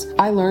drops.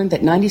 I learned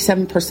that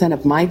 97%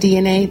 of my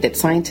DNA that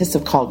scientists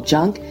have called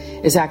junk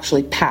is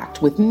actually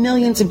packed with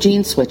millions of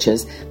gene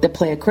switches that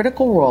play a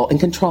critical role in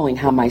controlling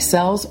how my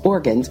cells,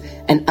 organs,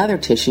 and other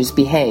tissues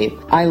behave.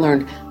 I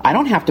learned I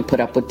don't have to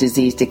put up with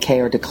disease, decay,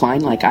 or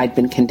decline like I'd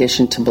been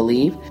conditioned to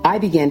believe. I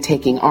began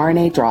taking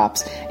RNA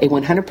drops, a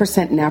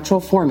 100% natural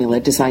formula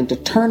designed to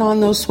turn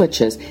on those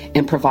switches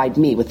and provide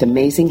me with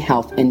amazing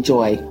health and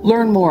joy.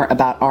 Learn more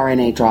about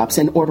RNA drops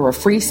and order a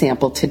free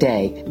sample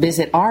today.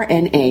 Visit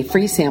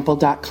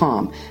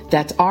rnafreesample.com.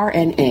 That's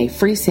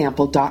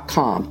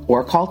rnafreesample.com,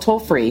 or call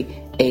toll-free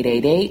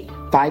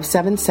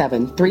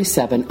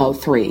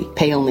 888-577-3703.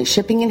 Pay only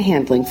shipping and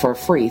handling for a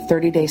free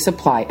 30-day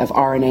supply of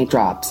RNA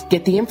drops.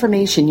 Get the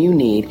information you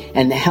need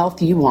and the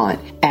health you want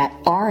at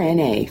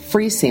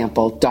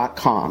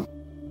rnafreesample.com.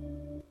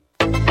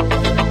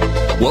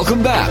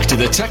 Welcome back to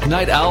the Tech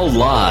Night Owl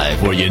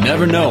Live, where you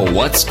never know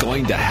what's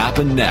going to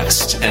happen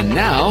next. And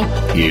now,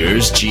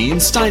 here's Gene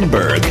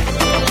Steinberg.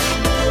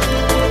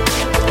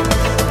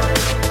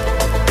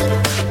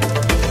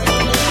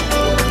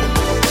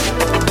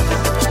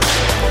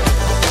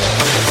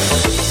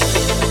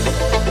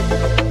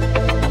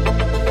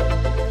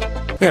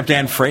 We have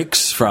Dan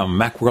Frakes from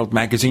Macworld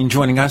Magazine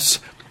joining us.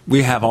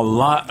 We have a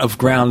lot of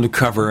ground to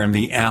cover in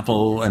the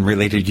Apple and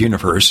related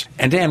universe.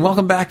 And Dan,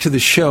 welcome back to the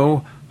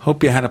show.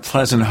 Hope you had a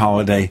pleasant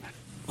holiday.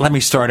 Let me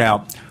start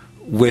out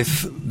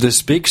with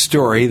this big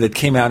story that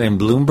came out in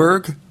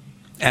Bloomberg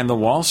and the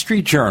Wall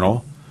Street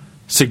Journal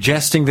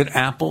suggesting that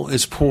Apple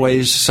is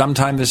poised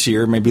sometime this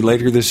year, maybe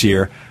later this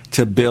year,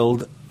 to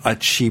build a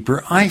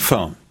cheaper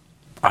iPhone.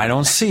 I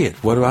don't see it.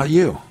 What about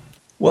you?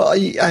 Well,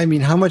 I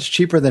mean, how much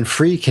cheaper than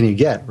free can you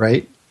get,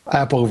 right?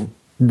 Apple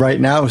right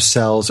now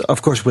sells,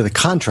 of course, with a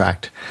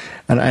contract,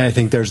 and I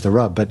think there's the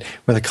rub, but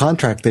with a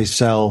contract, they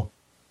sell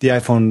the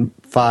iPhone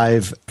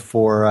 5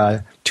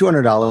 for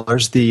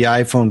 $200, the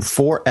iPhone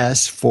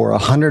 4S for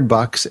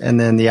 $100,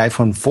 and then the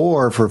iPhone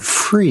 4 for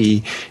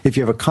free if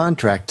you have a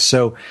contract.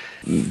 So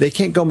they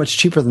can't go much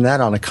cheaper than that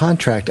on a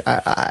contract.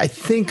 I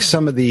think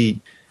some of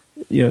the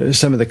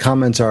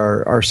comments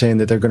are saying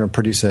that they're going to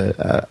produce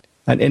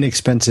an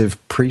inexpensive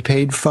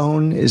prepaid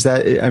phone. Is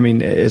that, I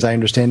mean, as I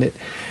understand it?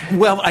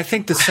 Well, I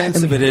think the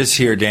sense of it is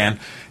here, Dan,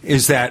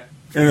 is that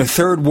in the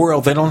third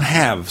world, they don't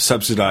have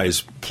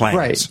subsidized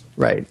plans.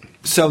 Right.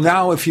 So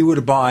now if you were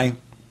to buy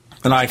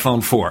an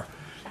iPhone 4,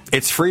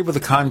 it's free with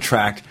a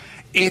contract.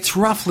 It's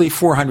roughly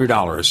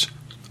 $400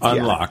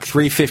 unlocked,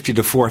 $350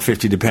 to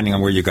 $450 depending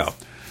on where you go.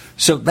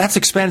 So that's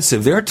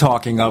expensive. They're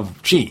talking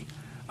of,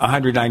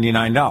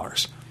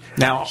 $199.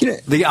 Now,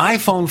 the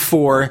iPhone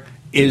 4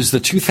 is the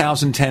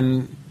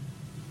 2010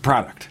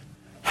 product.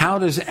 How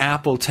does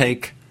Apple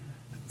take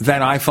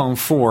that iPhone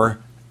 4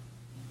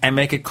 and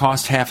make it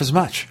cost half as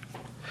much?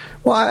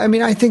 Well, I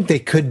mean, I think they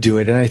could do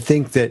it, and I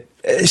think that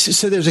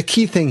so there's a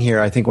key thing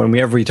here, I think,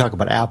 whenever we talk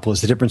about Apple,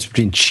 is the difference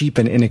between cheap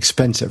and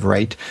inexpensive,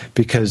 right?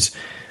 Because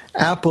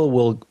Apple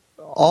will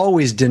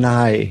always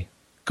deny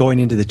going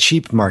into the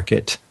cheap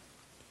market,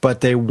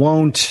 but they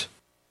won't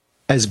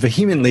as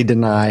vehemently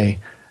deny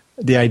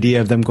the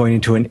idea of them going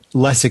into a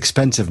less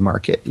expensive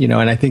market, and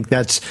I think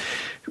that's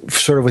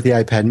sort of with the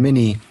iPad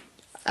mini.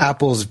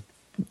 Apple's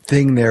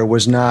thing there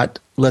was not,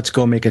 let's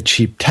go make a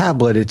cheap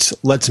tablet. It's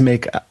let's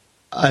make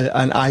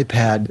an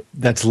iPad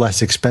that's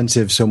less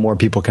expensive so more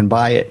people can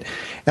buy it.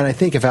 And I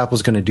think if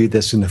Apple's going to do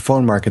this in the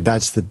phone market,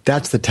 that's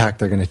the tack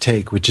they're going to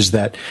take, which is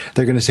that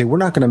they're going to say, we're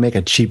not going to make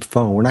a cheap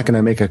phone. We're not going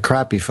to make a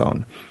crappy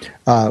phone.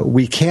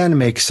 We can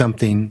make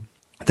something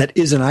that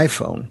is an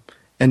iPhone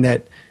and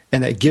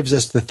that gives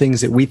us the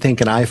things that we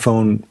think an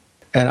iPhone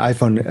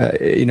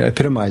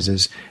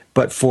epitomizes,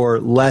 but for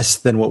less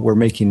than what we're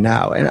making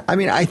now. And I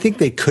mean, I think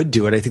they could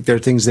do it. I think there are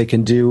things they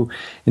can do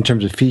in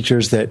terms of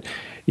features that,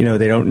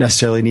 they don't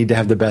necessarily need to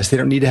have the best. They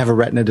don't need to have a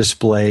Retina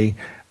display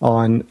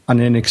on an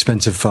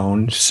inexpensive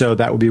phone. So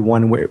that would be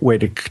one way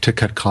to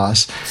cut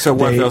costs. So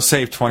they'll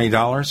save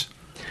 $20?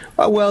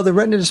 Well, the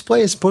Retina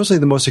display is supposedly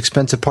the most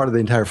expensive part of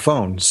the entire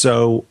phone.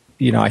 So,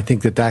 I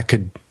think that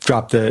could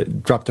drop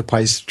the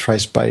price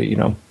by,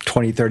 $20,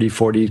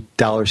 $30,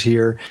 $40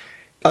 here.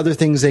 Other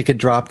things they could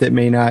drop that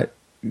may not,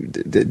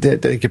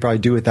 that they could probably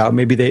do without.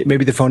 Maybe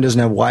the phone doesn't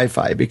have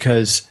Wi-Fi,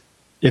 because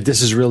if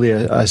this is really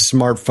a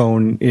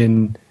smartphone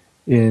in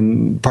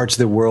parts of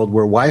the world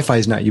where Wi-Fi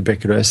is not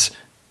ubiquitous,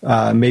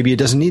 maybe it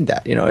doesn't need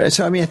that.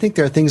 So I mean, I think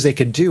there are things they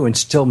could do and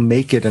still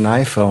make it an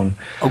iPhone.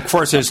 Of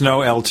course, there's no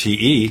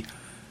LTE,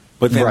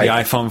 but then the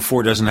iPhone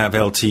 4 doesn't have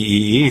LTE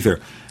either.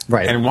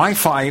 Right. And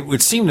Wi-Fi, it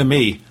would seem to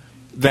me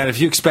that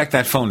if you expect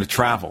that phone to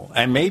travel,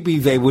 and maybe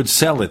they would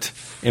sell it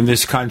in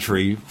this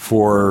country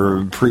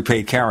for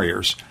prepaid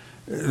carriers,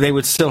 they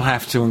would still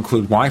have to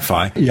include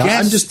Wi-Fi. Yeah,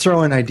 I'm just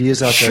throwing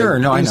ideas out there. Sure,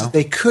 no, I know.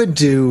 They could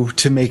do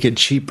to make it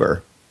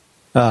cheaper.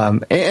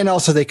 And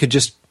also they could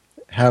just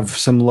have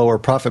some lower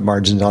profit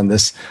margins on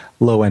this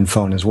low-end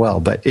phone as well,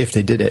 but if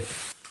they did it.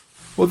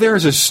 Well,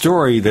 there's a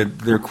story that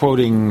they're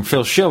quoting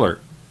Phil Schiller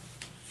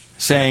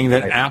saying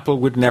that Apple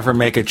would never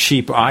make a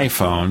cheap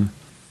iPhone,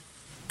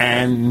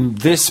 and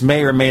this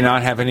may or may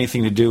not have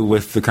anything to do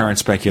with the current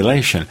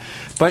speculation.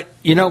 But,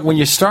 when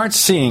you start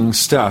seeing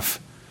stuff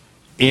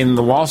in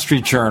the Wall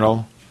Street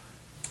Journal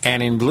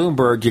and in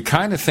Bloomberg, you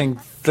kind of think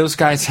those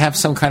guys have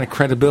some kind of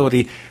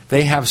credibility.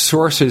 They have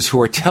sources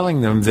who are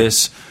telling them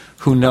this,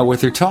 who know what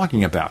they're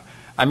talking about.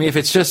 I mean, if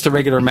it's just a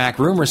regular Mac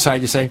rumor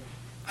site, you say,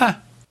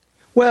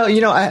 Well,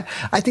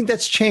 I think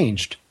that's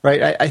changed,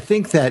 right? I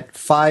think that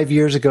 5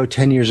 years ago,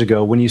 10 years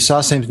ago, when you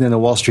saw something in the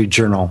Wall Street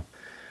Journal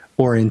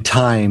or in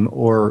Time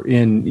or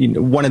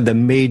in one of the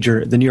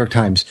New York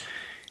Times,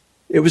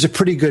 it was a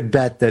pretty good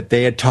bet that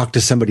they had talked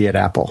to somebody at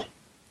Apple.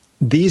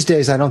 These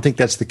days, I don't think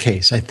that's the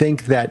case. I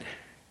think that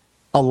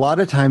a lot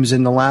of times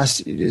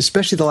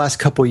especially the last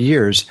couple of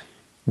years,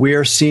 we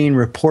are seeing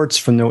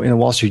reports in the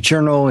Wall Street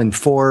Journal and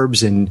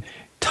Forbes and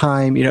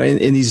Time,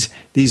 in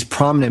these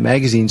prominent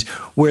magazines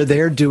where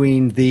they're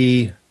doing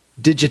the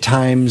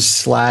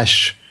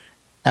Digitimes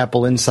 /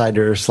 Apple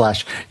Insider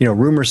 /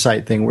 rumor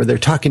site thing, where they're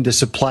talking to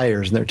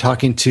suppliers and they're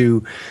talking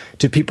to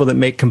people that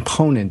make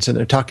components and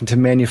they're talking to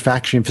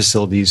manufacturing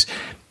facilities,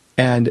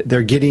 and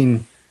they're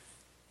getting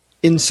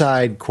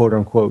inside, quote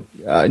unquote,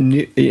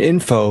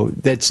 info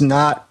that's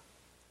not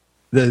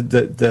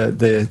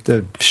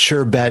the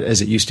sure bet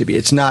as it used to be.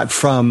 It's not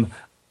from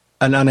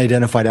an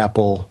unidentified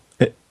Apple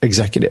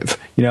executive.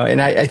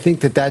 And I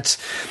think that's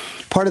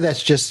part of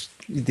that's just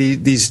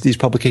these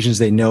publications.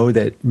 They know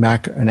that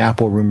Mac and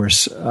Apple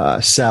rumors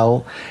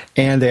sell,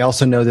 and they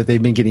also know that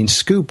they've been getting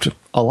scooped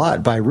a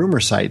lot by rumor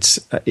sites.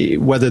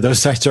 Whether those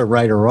sites are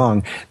right or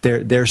wrong,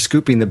 they're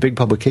scooping the big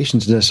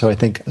publications. And so I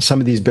think some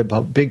of these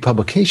big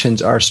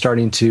publications are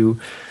starting to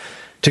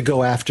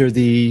go after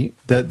the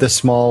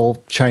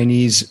small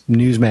Chinese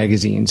news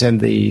magazines and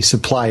the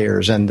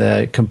suppliers and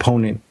the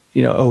component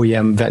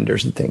OEM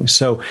vendors and things.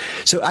 So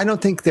I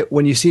don't think that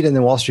when you see it in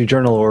the Wall Street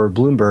Journal or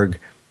Bloomberg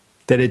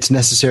that it's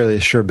necessarily a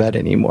sure bet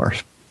anymore.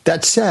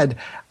 That said,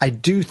 I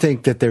do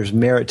think that there's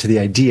merit to the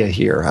idea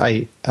here.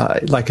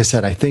 Like I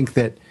said, I think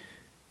that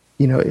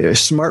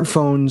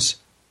smartphones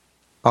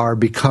are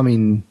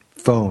becoming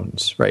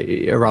phones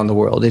right around the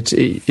world.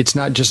 It's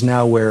not just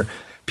now where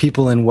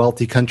people in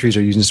wealthy countries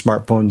are using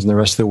smartphones and the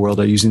rest of the world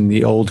are using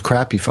the old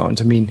crappy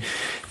phones. I mean,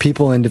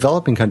 people in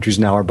developing countries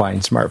now are buying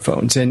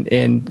smartphones,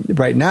 and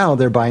right now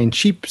they're buying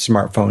cheap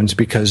smartphones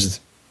because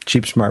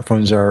cheap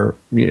smartphones are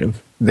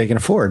they can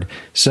afford.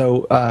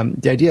 So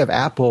the idea of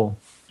Apple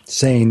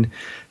saying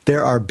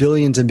there are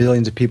billions and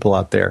billions of people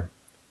out there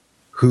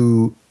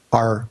who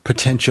are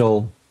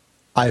potential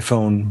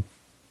iPhone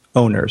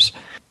owners,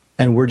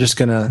 and we're just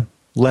going to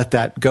let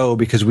that go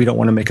because we don't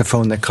want to make a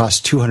phone that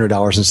costs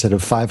 $200 instead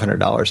of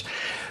 $500.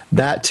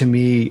 That to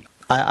me,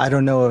 I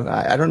don't know.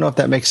 I don't know if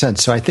that makes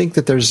sense. So I think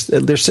that there's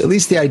at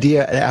least the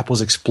idea that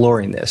Apple's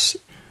exploring this.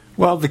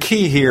 Well, the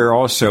key here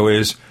also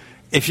is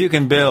if you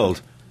can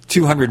build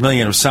 200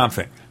 million of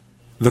something,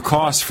 the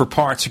cost for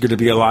parts are going to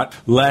be a lot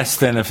less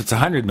than if it's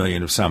 100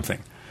 million of something.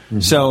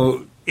 Mm-hmm.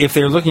 So if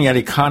they're looking at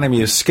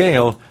economy of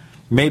scale,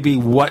 maybe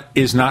what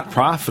is not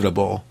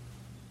profitable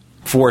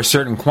for a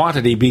certain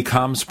quantity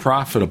becomes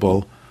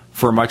profitable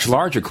for a much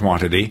larger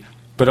quantity,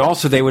 but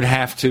also they would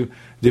have to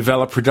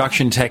develop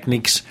production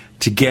techniques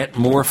to get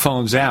more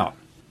phones out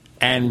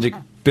and to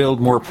build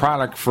more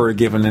product for a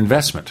given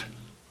investment.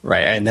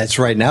 Right, and that's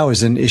right now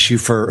is an issue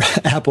for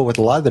Apple with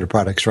a lot of their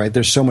products, right?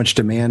 There's so much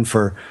demand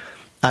for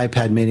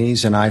iPad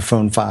minis and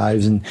iPhone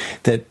 5s, and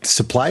that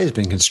supply has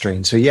been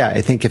constrained. So yeah,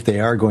 I think if they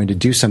are going to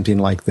do something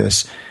like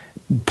this,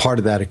 part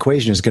of that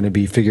equation is going to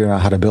be figuring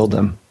out how to build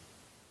them.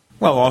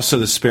 Well, also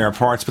the spare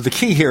parts. But the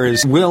key here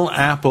is, will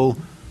Apple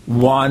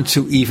want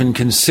to even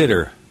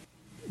consider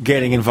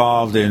getting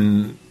involved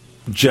in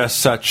just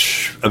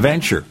such a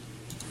venture?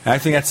 I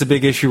think that's the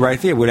big issue right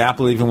there. Would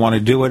Apple even want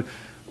to do it?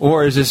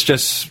 Or is this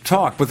just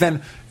talk? But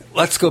then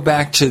let's go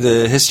back to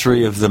the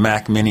history of the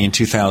Mac Mini in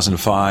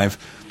 2005,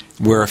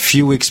 where a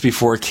few weeks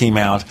before it came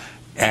out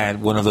at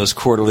one of those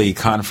quarterly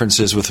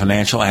conferences with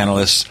financial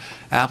analysts,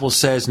 Apple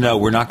says, no,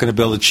 we're not going to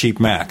build a cheap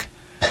Mac.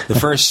 The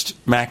first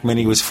Mac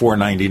Mini was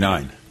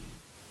 $499.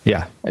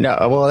 Yeah. No,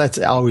 well, that's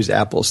always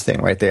Apple's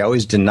thing, right? They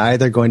always deny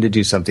they're going to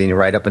do something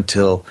right up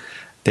until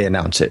they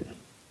announce it.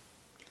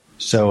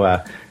 So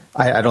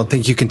I don't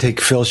think you can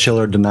take Phil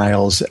Schiller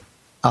denials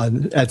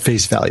at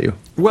face value.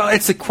 Well,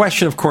 it's a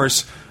question, of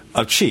course,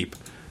 of cheap,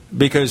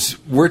 because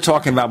we're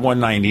talking about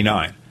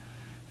 $199.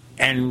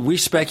 And we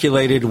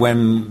speculated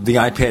when the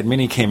iPad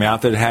Mini came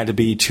out that it had to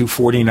be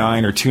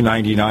 $249 or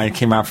 $299. It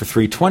came out for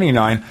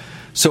 $329.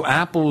 So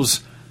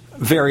Apple's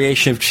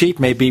variation of cheap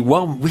may be,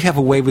 well, we have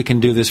a way we can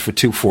do this for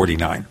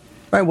 $249.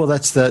 Right. Well,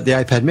 that's the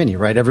iPad Mini,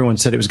 right? Everyone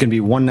said it was going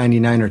to be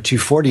 $199 or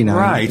 $249.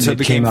 Right. So it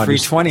became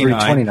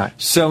 $329.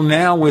 So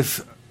now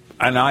with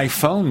an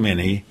iPhone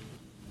Mini,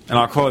 and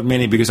I'll call it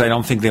Mini because I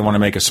don't think they want to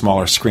make a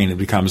smaller screen. It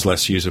becomes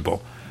less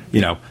usable.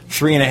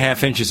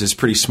 3.5 inches is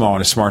pretty small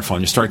in a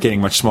smartphone. You start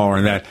getting much smaller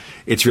than that,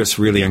 it's just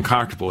really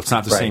uncomfortable. It's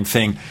not the same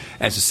thing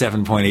as a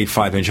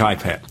 7.85-inch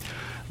iPad.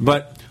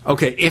 But,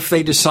 okay, if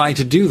they decide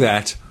to do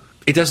that,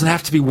 it doesn't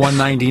have to be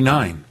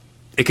 $199.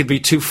 It could be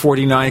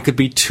 $249. It could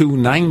be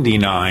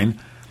 $299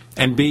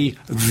 and be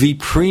the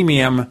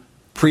premium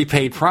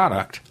prepaid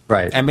product.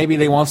 Right. And maybe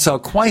they won't sell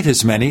quite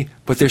as many,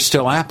 but they're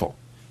still Apple.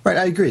 Right,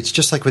 I agree. It's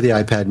just like with the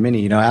iPad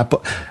Mini.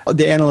 Apple,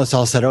 the analysts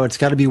all said, it's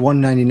got to be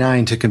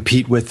 $199 to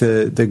compete with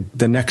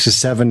the Nexus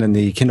 7 and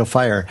the Kindle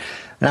Fire.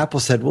 And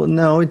Apple said, well,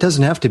 no, it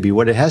doesn't have to be.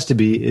 What it has to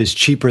be is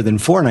cheaper than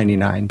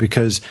 $499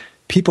 because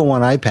people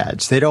want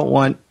iPads. They don't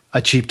want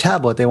a cheap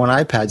tablet. They want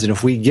iPads. And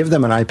if we give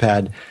them an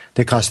iPad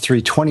that costs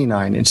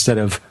 $329 instead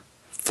of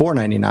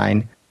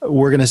 $499,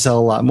 we're going to sell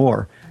a lot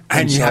more.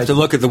 And you have to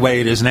look at the way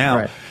it is now.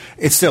 Right.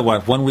 It's still,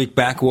 1 week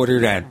back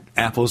ordered at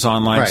Apple's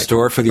online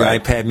store for the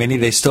iPad Mini.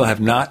 They still have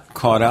not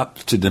caught up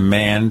to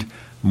demand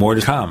more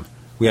to come.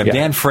 We have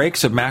Dan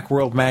Frakes of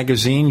Macworld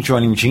Magazine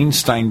joining Gene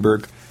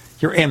Steinberg.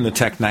 You're in the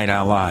Tech Night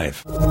Owl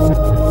Live.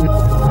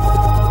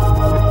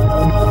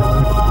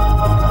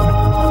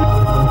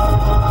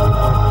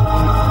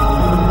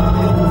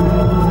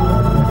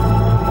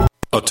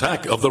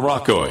 Attack of the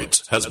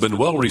Rockoids has been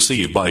well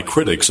received by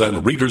critics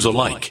and readers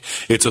alike.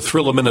 It's a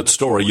thrill-a-minute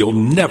story you'll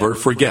never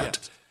forget.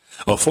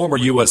 A former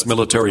U.S.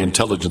 military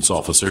intelligence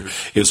officer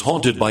is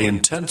haunted by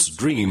intense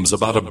dreams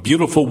about a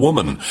beautiful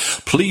woman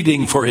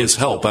pleading for his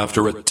help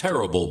after a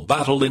terrible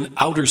battle in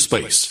outer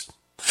space.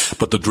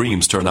 But the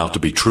dreams turn out to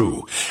be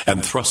true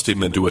and thrust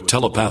him into a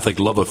telepathic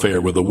love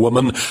affair with a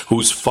woman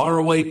whose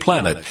faraway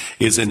planet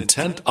is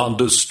intent on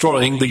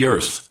destroying the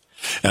Earth.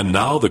 And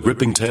now the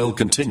gripping tale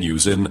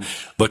continues in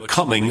The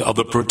Coming of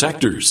the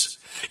Protectors.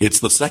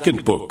 It's the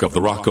second book of the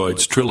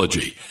Rockoids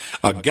trilogy,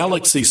 a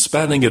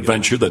galaxy-spanning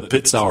adventure that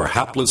pits our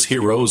hapless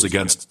heroes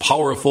against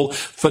powerful,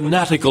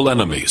 fanatical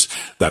enemies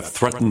that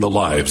threaten the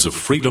lives of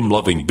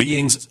freedom-loving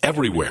beings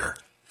everywhere.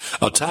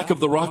 Attack of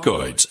the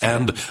Rockoids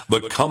and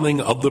The Coming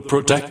of the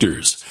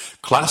Protectors.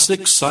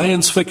 Classic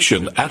science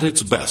fiction at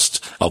its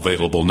best.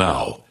 Available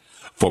now.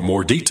 For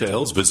more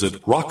details,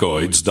 visit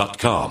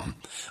rockoids.com.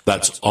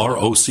 That's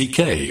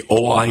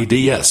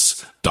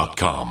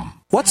ROCKOIDS.com.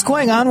 What's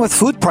going on with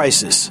food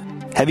prices?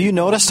 Have you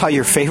noticed how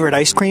your favorite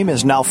ice cream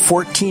is now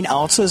 14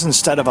 ounces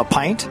instead of a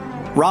pint?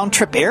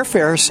 Round-trip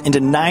airfares into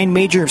 9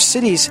 major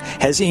cities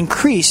has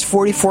increased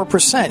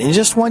 44% in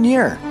just 1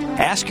 year.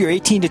 Ask your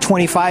 18 to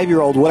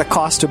 25-year-old what it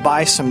costs to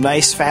buy some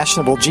nice,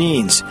 fashionable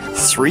jeans.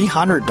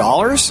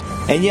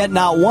 $300? And yet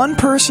not one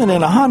person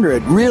in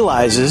 100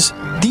 realizes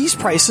these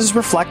prices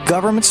reflect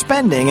government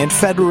spending and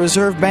Federal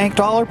Reserve Bank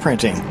dollar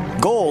printing.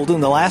 Gold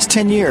in the last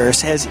 10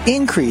 years has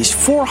increased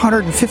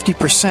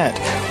 450%,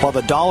 while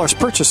the dollar's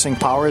purchasing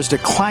power is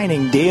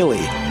declining daily.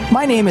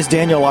 My name is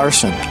Daniel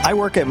Larson. I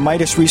work at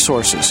Midas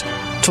Resources.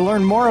 To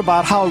learn more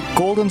about how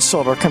gold and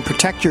silver can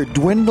protect your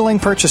dwindling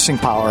purchasing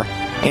power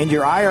and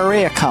your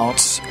IRA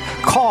accounts,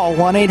 call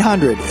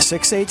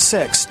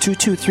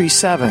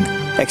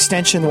 1-800-686-2237,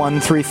 extension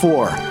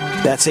 134.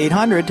 That's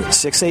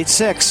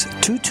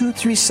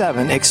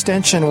 800-686-2237,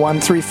 extension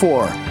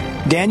 134.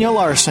 Daniel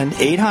Larson,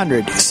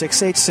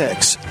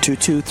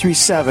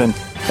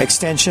 800-686-2237,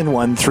 extension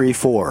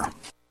 134.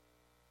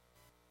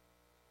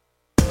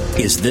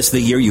 Is this the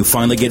year you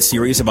finally get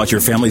serious about your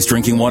family's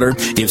drinking water?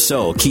 If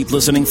so, keep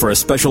listening for a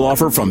special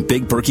offer from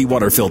Big Berkey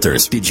Water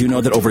Filters. Did you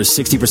know that over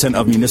 60%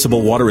 of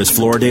municipal water is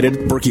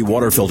fluoridated? Berkey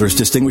Water Filters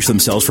distinguish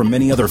themselves from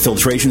many other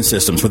filtration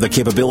systems with the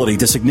capability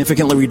to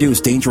significantly reduce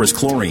dangerous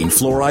chlorine,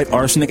 fluoride,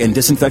 arsenic, and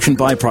disinfection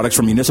byproducts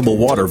from municipal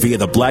water via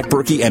the Black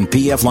Berkey and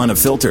PF line of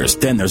filters.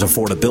 Then there's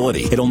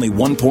affordability. At only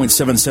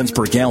 1.7 cents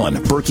per gallon,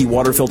 Berkey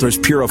Water Filters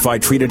purify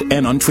treated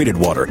and untreated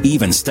water,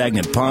 even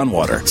stagnant pond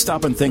water.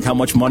 Stop and think how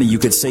much money you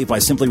could save by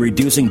simply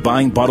reducing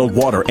buying bottled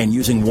water and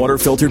using water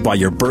filtered by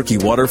your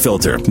Berkey water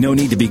filter. No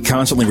need to be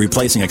constantly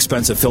replacing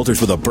expensive filters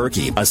with a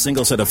Berkey. A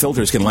single set of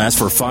filters can last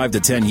for 5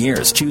 to 10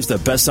 years. Choose the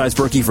best size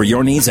Berkey for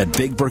your needs at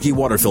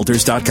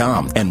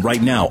BigBerkeyWaterFilters.com. And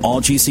right now, all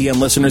GCN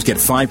listeners get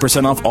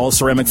 5% off all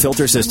ceramic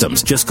filter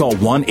systems. Just call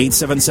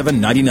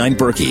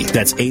 1-877-99-BERKEY.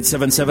 That's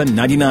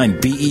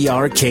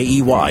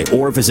 877-99-BERKEY.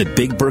 Or visit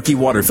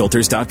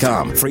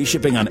BigBerkeyWaterFilters.com. Free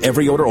shipping on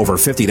every order over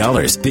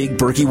 $50. Big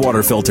Berkey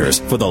Water Filters,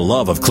 for the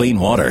love of clean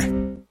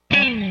water.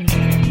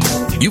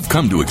 You've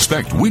come to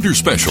expect winter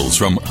specials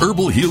from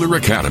Herbal Healer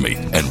Academy,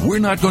 and we're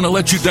not going to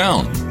let you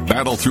down.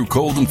 Battle through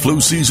cold and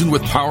flu season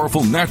with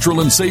powerful,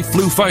 natural, and safe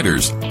flu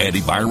fighters.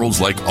 Antivirals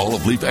like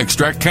olive leaf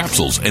extract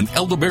capsules and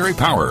elderberry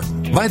power.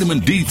 Vitamin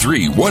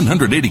D3,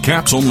 180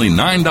 caps, only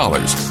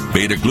 $9.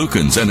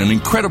 Beta-glucans and an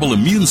incredible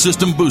immune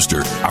system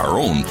booster. Our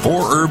own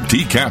 4-herb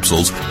tea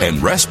capsules and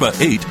Respa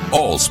 8,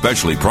 all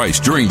specially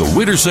priced during the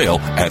winter sale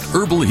at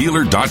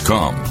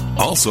herbalhealer.com.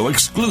 Also,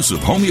 exclusive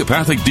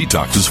homeopathic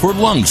detoxes for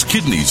lungs,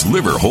 kidneys,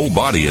 liver, whole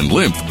body, and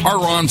lymph are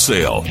on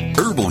sale.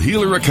 Herbal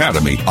Healer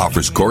Academy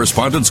offers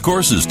correspondence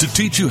courses to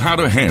teach you how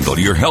to handle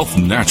your health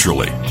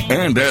naturally.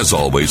 And as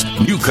always,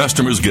 new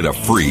customers get a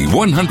free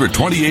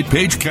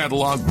 128-page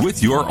catalog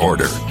with your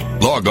order.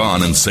 Log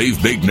on and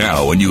save big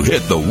now when you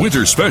hit the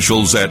winter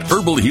specials at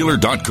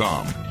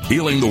herbalhealer.com.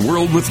 Healing the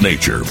world with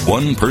nature,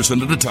 one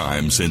person at a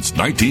time since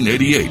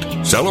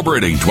 1988.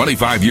 Celebrating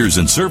 25 years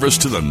in service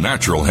to the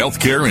natural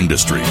healthcare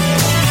industry.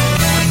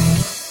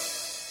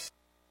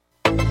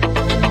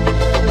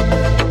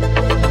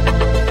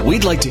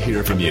 We'd like to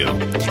hear from you.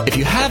 If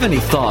you have any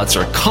thoughts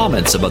or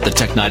comments about the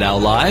Tech Night Owl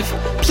Live,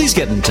 please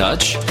get in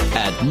touch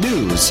at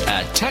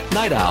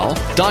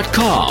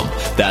news@technightowl.com.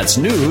 That's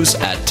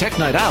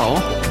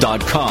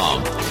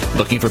news@technightowl.com.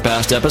 Looking for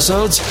past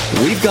episodes?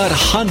 We've got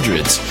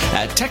hundreds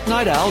at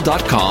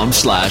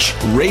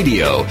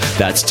technightowl.com/radio.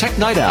 That's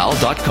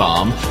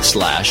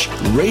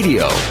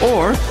technightowl.com/radio.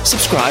 Or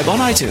subscribe on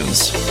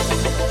iTunes.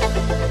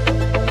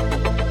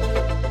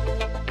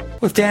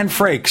 With Dan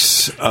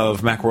Frakes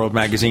of Macworld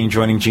Magazine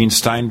joining Gene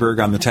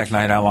Steinberg on the Tech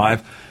Night Owl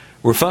Live,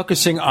 we're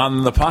focusing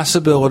on the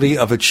possibility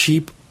of a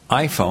cheap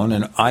iPhone,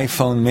 an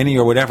iPhone mini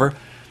or whatever,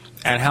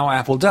 and how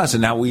Apple does it.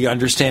 Now, we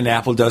understand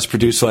Apple does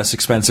produce less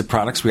expensive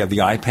products. We have the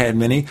iPad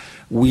mini.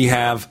 We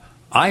have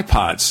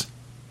iPods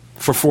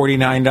for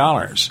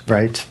 $49.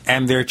 Right.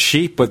 And they're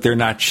cheap, but they're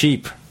not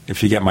cheap,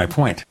 if you get my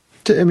point.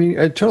 I mean,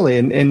 totally.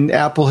 And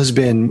Apple has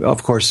been,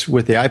 of course,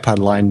 with the iPod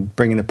line,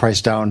 bringing the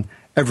price down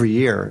every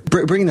year,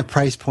 bringing the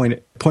price point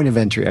of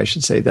entry, I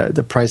should say,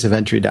 the price of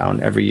entry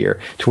down every year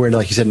to where,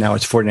 like you said, now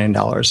it's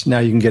 $49. Now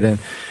you can get an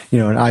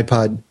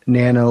iPod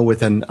Nano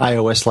with an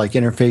iOS-like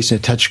interface and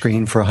a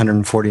touchscreen for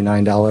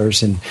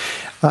 $149. And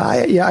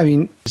I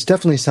mean, it's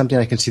definitely something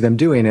I can see them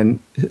doing. And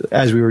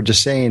as we were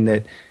just saying,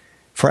 that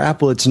for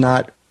Apple, it's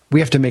not, we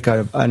have to make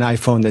an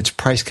iPhone that's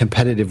price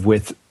competitive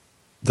with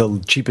the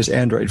cheapest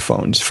Android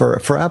phones.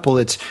 For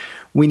Apple,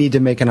 we need to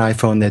make an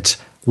iPhone that's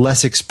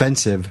less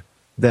expensive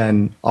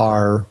than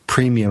our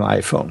premium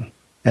iPhone.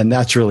 And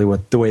that's really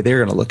the way they're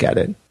going to look at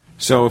it.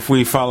 So if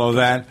we follow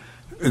that,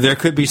 there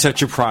could be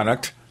such a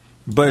product,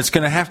 but it's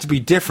going to have to be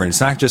different.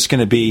 It's not just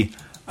going to be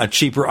a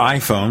cheaper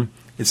iPhone.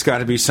 It's got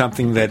to be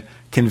something that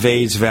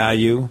conveys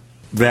value,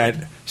 that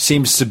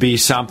seems to be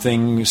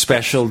something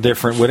special,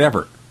 different,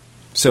 whatever.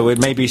 So it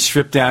may be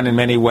stripped down in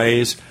many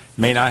ways,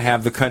 may not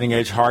have the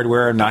cutting-edge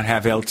hardware, not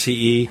have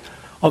LTE,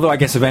 although I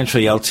guess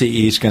eventually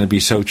LTE is going to be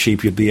so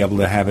cheap you'll be able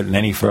to have it in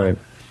any phone. Right.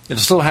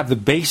 It'll still have the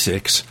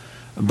basics,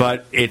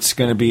 but it's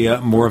going to be a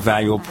more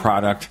valuable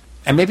product.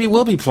 And maybe it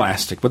will be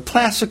plastic, but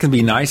plastic can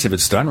be nice if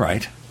it's done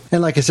right.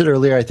 And like I said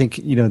earlier, I think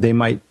they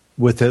might,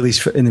 with at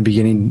least in the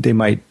beginning, they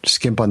might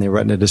skimp on the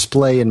Retina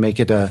display and make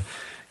it a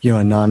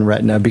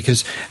non-Retina.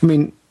 Because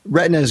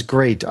Retina is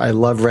great. I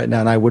love Retina,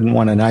 and I wouldn't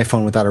want an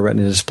iPhone without a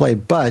Retina display.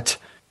 But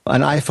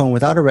an iPhone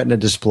without a Retina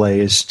display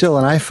is still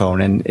an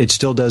iPhone, and it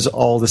still does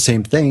all the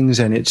same things,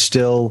 and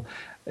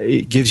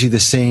it gives you the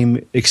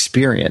same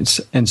experience.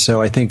 And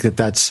so I think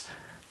that's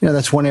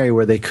one area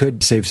where they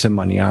could save some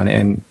money on,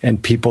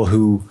 and people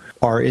who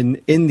are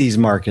in these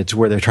markets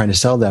where they're trying to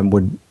sell them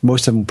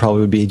most of them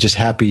probably would be just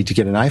happy to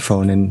get an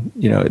iPhone,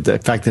 and the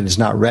fact that it's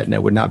not Retina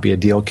would not be a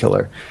deal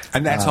killer.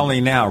 And that's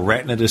only now.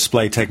 Retina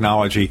display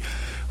technology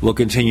will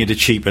continue to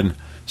cheapen.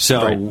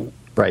 So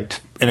right.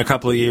 In a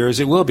couple of years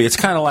it will be. It's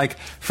kind of like,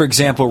 for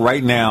example,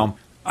 right now,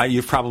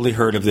 you've probably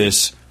heard of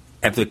this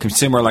at the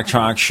Consumer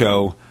Electronics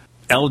Show.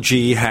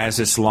 LG has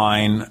this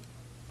line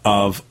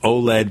of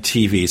OLED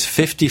TVs,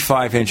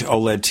 55-inch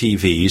OLED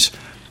TVs.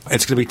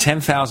 It's going to be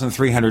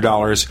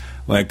 $10,300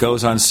 when it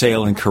goes on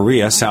sale in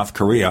South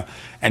Korea,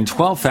 and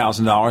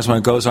 $12,000 when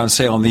it goes on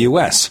sale in the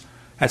U.S.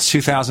 That's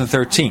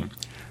 2013.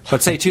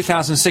 But say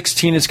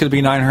 2016, it's going to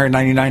be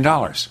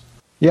 $999.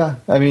 Yeah,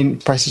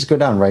 prices go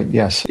down, right?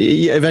 Yes.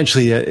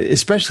 Eventually,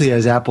 especially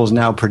as Apple's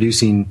now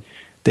producing,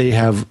 they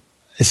have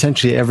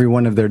essentially every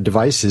one of their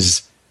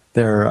devices,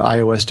 their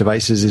iOS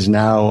devices, is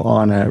now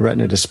on a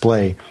Retina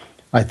display.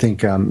 I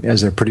think as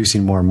they're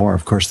producing more and more,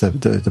 of course,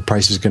 the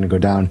price is going to go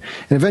down.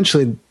 And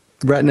eventually,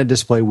 Retina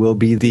display will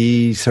be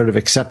the sort of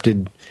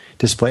accepted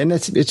display. And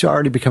it's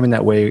already becoming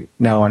that way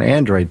now on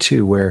Android,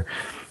 too, where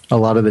a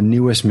lot of the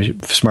newest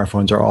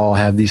smartphones all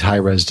have these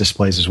high-res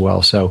displays as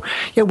well. So,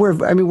 yeah, we're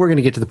going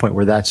to get to the point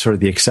where that's sort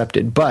of the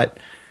accepted. But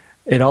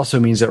it also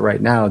means that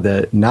right now,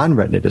 the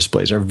non-Retina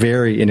displays are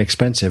very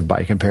inexpensive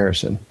by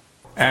comparison.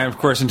 And, of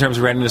course, in terms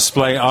of Retina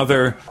display,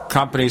 other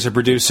companies are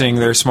producing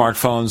their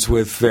smartphones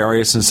with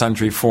various and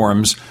sundry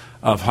forms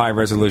of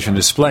high-resolution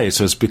displays,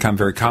 so it's become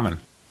very common.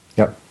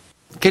 Yep.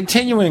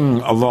 Continuing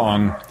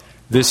along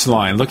this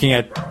line, looking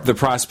at the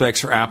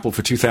prospects for Apple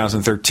for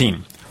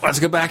 2013, let's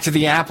go back to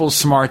the Apple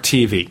Smart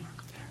TV.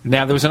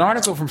 Now, there was an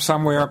article from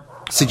somewhere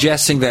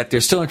suggesting that they're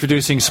still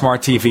introducing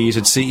smart TVs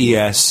at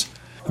CES,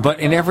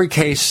 but in every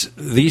case,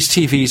 these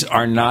TVs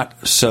are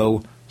not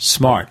so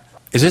smart.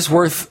 Is this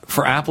worth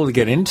for Apple to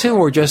get into,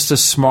 or just a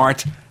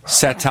smart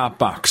set-top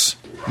box,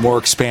 more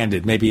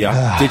expanded, maybe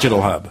a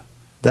digital hub?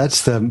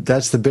 That's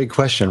the big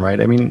question, right?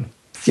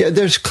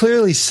 There's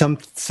clearly some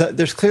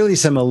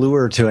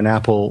allure to an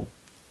actual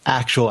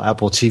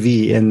Apple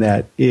TV in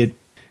that it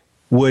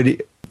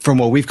would, from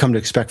what we've come to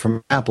expect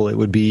from Apple, it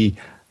would be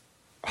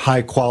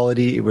high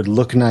quality, it would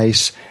look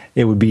nice,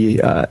 it would be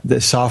the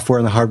software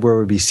and the hardware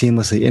would be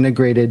seamlessly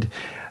integrated.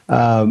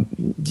 But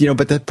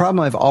the problem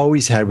I've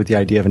always had with the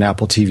idea of an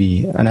Apple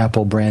TV, an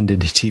Apple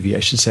branded TV,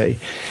 I should say,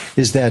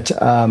 is that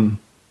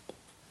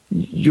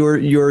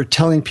you're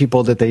telling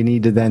people that they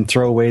need to then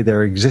throw away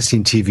their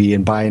existing TV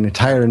and buy an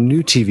entire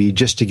new TV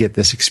just to get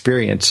this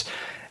experience.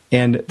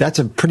 And that's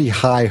a pretty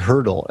high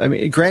hurdle.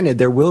 Granted,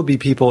 there will be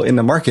people in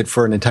the market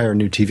for an entire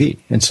new TV,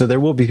 and so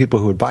there will be people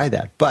who would buy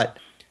that. But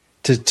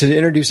to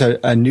introduce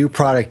a new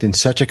product in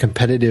such a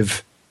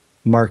competitive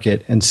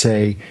market and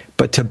say,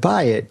 but to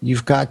buy it,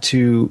 you've got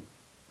to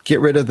get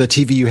rid of the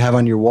TV you have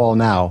on your wall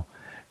now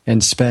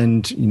and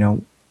spend,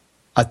 $1,000,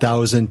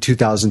 $2,000,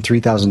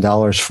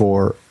 $3,000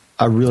 for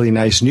a really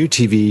nice new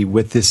TV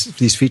with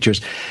these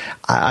features.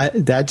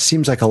 That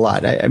seems like a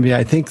lot.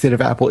 I think that if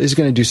Apple is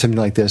going to do something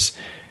like this,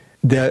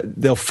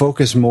 they'll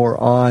focus more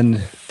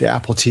on the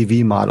Apple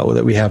TV model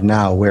that we have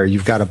now, where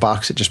you've got a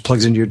box that just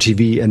plugs into your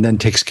TV and then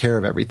takes care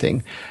of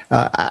everything.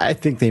 I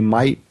think they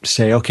might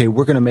say, okay,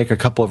 we're going to make a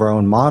couple of our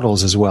own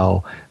models as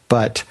well.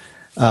 But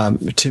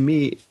to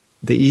me,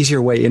 the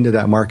easier way into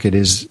that market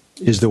is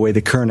the way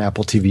the current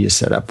Apple TV is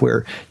set up,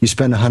 where you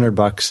spend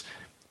 $100,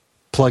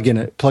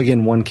 plug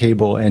in one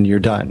cable, and you're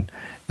done.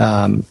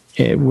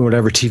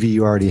 Whatever TV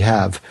you already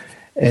have,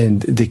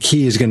 and the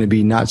key is going to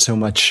be not so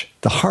much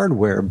the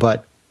hardware,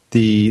 but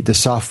the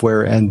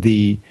software and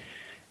the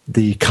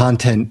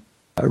content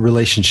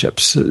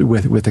relationships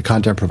with the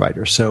content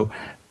provider. So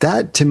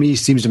that to me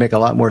seems to make a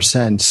lot more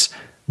sense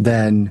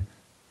than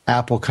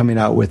Apple coming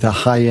out with a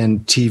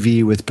high-end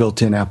TV with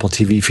built-in Apple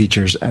TV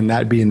features and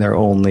that being their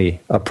only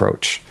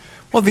approach.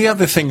 Well, the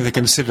other thing to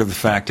consider the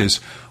fact is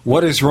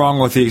what is wrong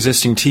with the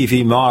existing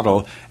TV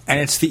model, and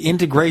it's the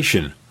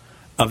integration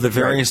of the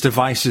various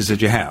devices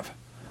that you have.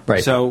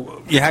 Right.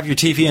 So you have your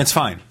TV and it's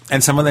fine.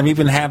 And some of them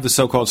even have the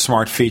so-called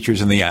smart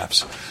features in the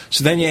apps.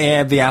 So then you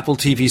add the Apple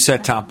TV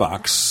set-top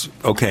box.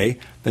 Okay.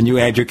 Then you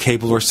add your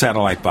cable or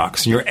satellite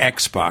box, your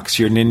Xbox,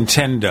 your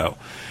Nintendo.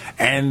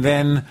 And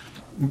then,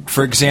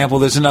 for example,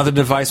 there's another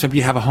device. Maybe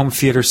you have a home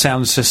theater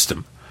sound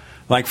system.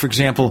 Like, for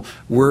example,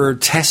 we're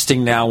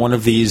testing now one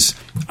of these,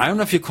 I don't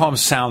know if you call them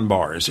sound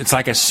bars. It's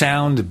like a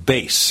sound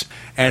base,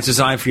 and it's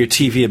designed for your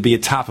TV to be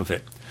atop of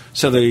it.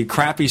 So the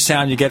crappy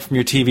sound you get from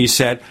your TV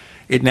set,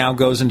 it now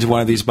goes into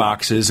one of these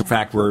boxes. In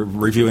fact, we're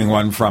reviewing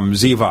one from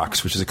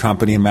Zvox, which is a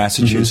company in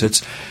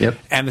Massachusetts. Mm-hmm. Yep.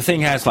 And the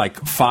thing has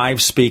like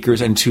 5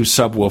 speakers and 2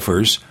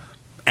 subwoofers,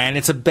 and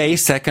it's a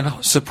base that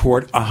can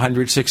support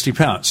 160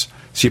 pounds.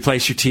 So you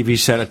place your TV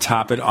set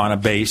atop it on a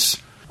base,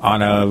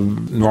 on a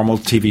normal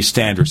TV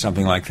stand or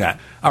something like that.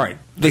 All right.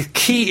 The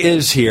key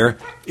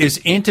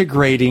is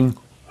integrating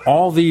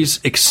all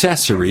these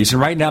accessories.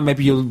 And right now,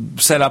 maybe you'll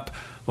set up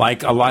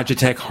like a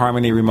Logitech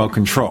Harmony remote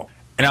control.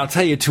 And I'll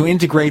tell you, to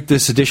integrate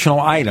this additional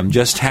item,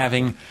 just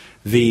having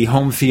the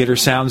home theater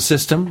sound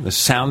system, the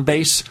sound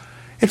base,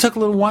 it took a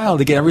little while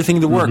to get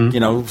everything to work.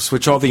 Mm-hmm.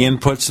 Switch all the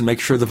inputs and make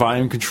sure the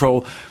volume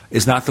control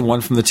is not the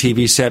one from the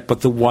TV set,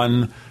 but the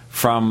one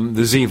from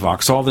the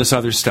Zvox, all this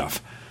other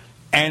stuff.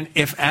 And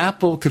if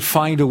Apple could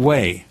find a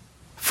way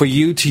for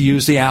you to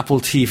use the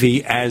Apple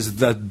TV as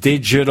the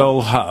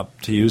digital hub,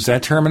 to use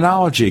that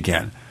terminology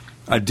again,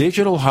 a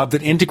digital hub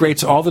that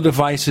integrates all the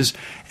devices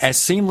as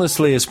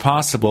seamlessly as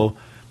possible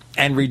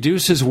and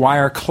reduces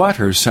wire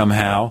clutter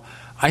somehow,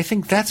 I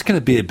think that's going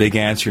to be a big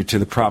answer to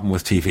the problem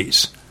with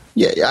TVs.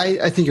 Yeah,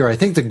 I think you're right. I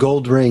think the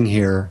gold ring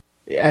here,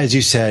 as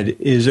you said,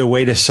 is a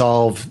way to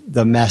solve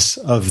the mess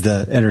of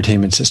the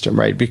entertainment system,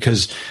 right?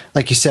 Because,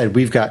 like you said,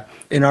 we've got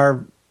in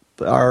our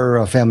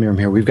family room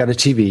here, we've got a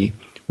TV,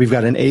 we've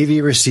got an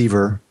AV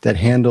receiver that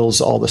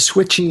handles all the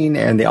switching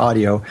and the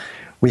audio.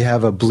 We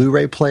have a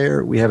Blu-ray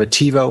player, we have a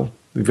TiVo,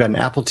 we've got an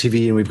Apple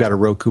TV, and we've got a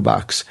Roku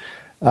box.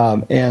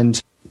 And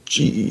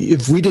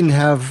if we didn't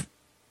have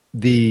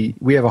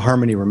we have a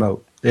Harmony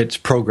remote. It's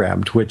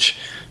programmed, which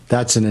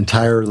that's an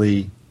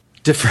entirely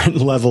different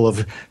level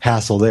of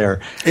hassle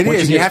there. It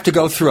is. You have to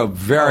go through a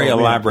very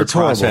elaborate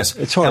process.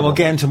 It's horrible. And we'll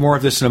get into more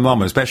of this in a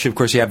moment, especially, of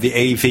course, you have the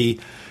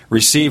AV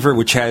receiver,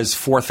 which has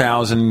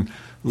 4,000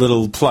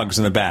 little plugs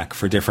in the back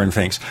for different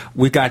things.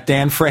 We've got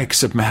Dan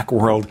Frakes of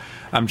Macworld.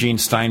 I'm Gene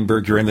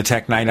Steinberg. You're in the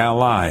Tech Night Owl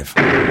Live.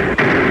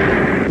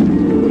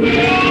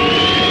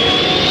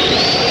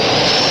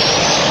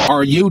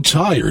 Are you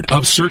tired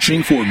of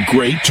searching for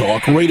great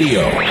talk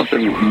radio?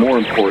 Something more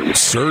important.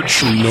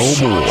 Search no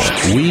more.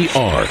 We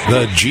are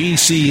the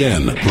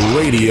GCN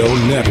Radio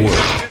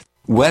Network.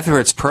 Whether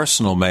it's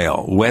personal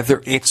mail,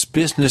 whether it's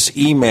business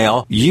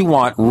email, you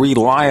want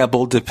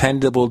reliable,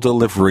 dependable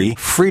delivery,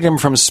 freedom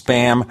from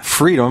spam,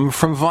 freedom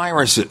from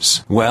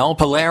viruses. Well,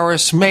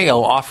 Polaris Mail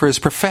offers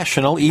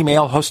professional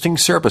email hosting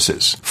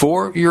services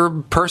for your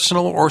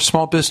personal or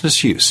small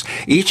business use.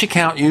 Each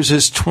account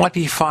uses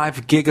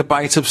 25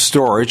 gigabytes of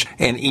storage,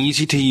 an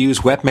easy-to-use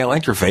webmail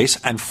interface,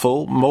 and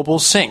full mobile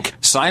sync.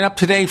 Sign up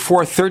today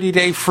for a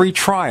 30-day free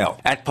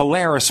trial at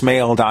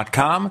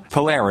polarismail.com,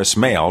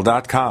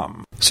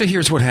 polarismail.com. So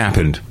here's what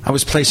happened. I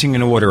was placing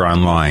an order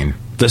online.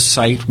 The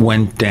site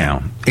went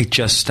down. It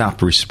just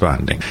stopped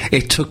responding.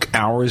 It took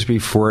hours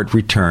before it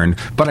returned,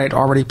 but I'd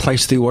already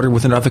placed the order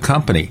with another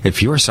company.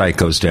 If your site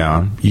goes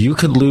down, you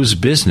could lose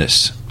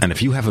business. And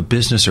if you have a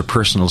business or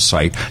personal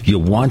site,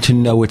 you'll want to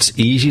know it's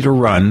easy to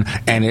run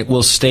and it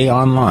will stay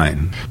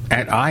online.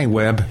 At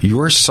iWeb,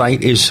 your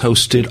site is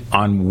hosted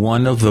on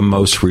one of the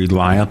most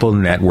reliable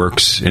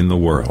networks in the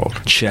world.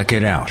 Check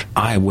it out.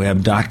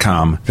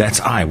 iWeb.com.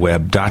 That's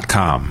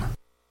iWeb.com.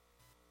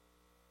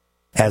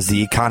 As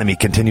the economy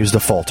continues to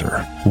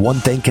falter, one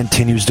thing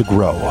continues to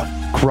grow.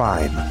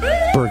 Crime.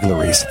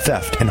 Burglaries,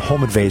 theft, and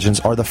home invasions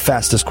are the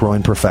fastest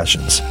growing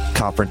professions.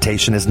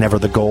 Confrontation is never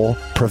the goal.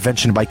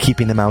 Prevention by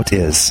keeping them out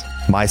is.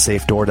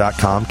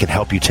 MySafeDoor.com can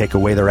help you take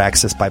away their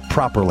access by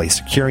properly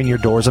securing your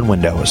doors and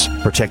windows.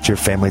 Protect your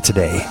family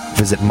today.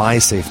 Visit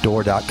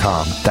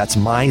MySafeDoor.com. That's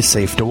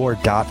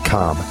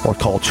MySafeDoor.com. Or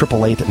call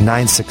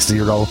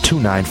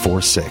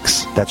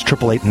 888-960-2946. That's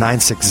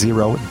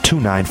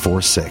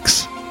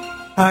 888-960-2946.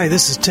 Hi,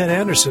 this is Ted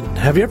Anderson.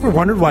 Have you ever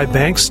wondered why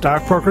banks,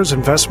 stockbrokers,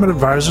 investment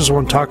advisors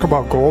won't talk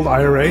about gold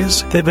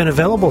IRAs? They've been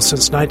available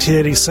since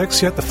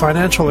 1986, yet the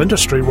financial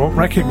industry won't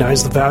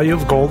recognize the value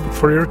of gold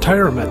for your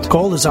retirement.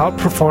 Gold has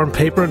outperformed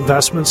paper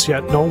investments,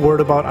 yet no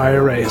word about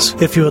IRAs.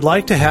 If you would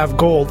like to have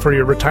gold for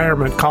your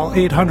retirement, call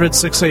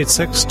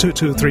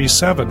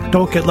 800-686-2237.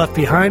 Don't get left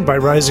behind by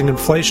rising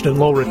inflation and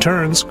low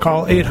returns.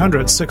 Call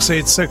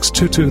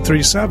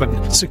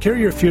 800-686-2237. Secure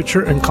your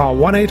future and call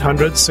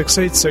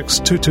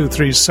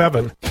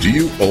 1-800-686-2237. Do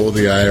you owe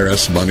the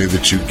IRS money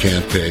that you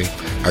can't pay?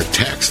 Are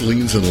tax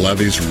liens and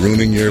levies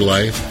ruining your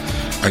life?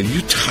 Are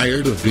you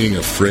tired of being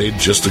afraid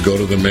just to go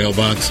to the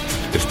mailbox?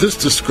 If this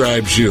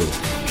describes you,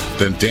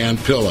 then Dan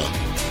Pilla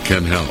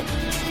can help.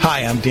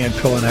 Hi, I'm Dan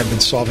Pill, and I've been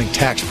solving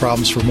tax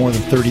problems for more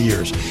than 30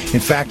 years. In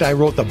fact, I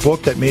wrote the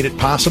book that made it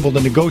possible to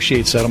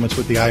negotiate settlements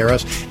with the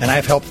IRS, and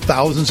I've helped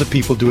thousands of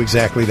people do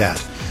exactly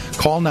that.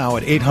 Call now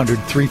at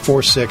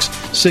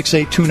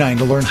 800-346-6829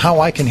 to learn how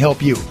I can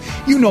help you.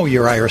 You know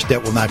your IRS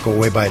debt will not go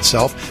away by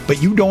itself,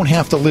 but you don't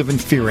have to live in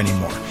fear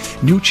anymore.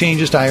 New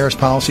changes to IRS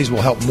policies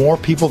will help more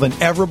people than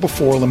ever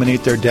before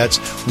eliminate their debts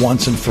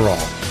once and for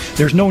all.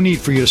 There's no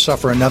need for you to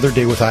suffer another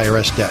day with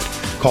IRS debt.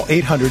 Call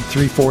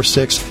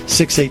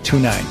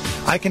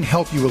 800-346-6829. I can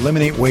help you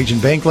eliminate wage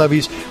and bank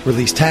levies,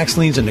 release tax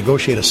liens, and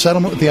negotiate a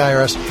settlement with the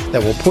IRS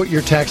that will put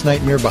your tax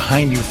nightmare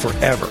behind you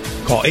forever.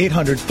 Call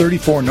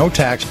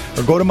 800-34-NO-TAX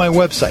or go to my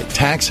website,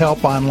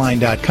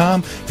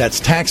 taxhelponline.com. That's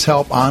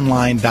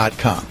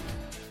taxhelponline.com.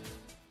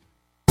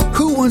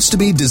 Who wants to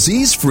be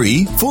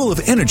disease-free, full of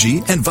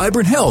energy, and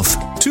vibrant health?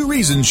 Two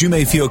reasons you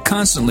may feel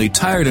constantly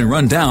tired and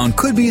run down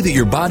could be that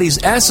your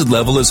body's acid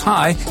level is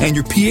high and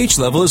your pH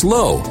level is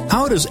low.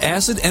 How does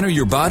acid enter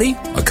your body?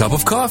 A cup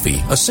of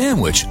coffee, a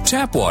sandwich,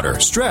 tap water,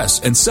 stress,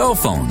 and cell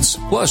phones.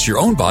 Plus, your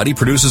own body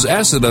produces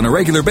acid on a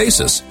regular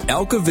basis.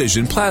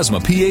 AlkaVision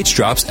Plasma pH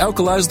drops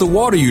alkalize the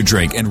water you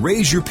drink and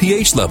raise your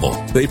pH level.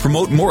 They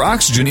promote more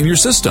oxygen in your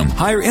system,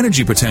 higher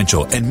energy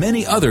potential, and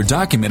many other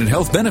documented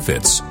health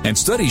benefits. And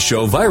studies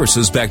show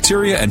viruses,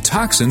 bacteria, and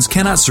toxins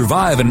cannot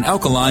survive in an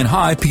alkaline,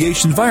 high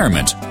pH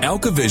environment.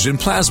 AlkaVision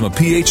Plasma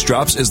pH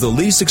Drops is the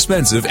least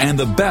expensive and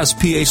the best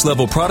pH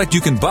level product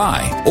you can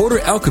buy. Order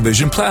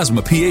AlkaVision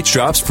Plasma pH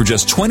Drops for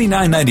just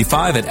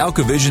 $29.95 at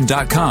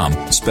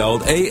alkavision.com,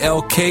 spelled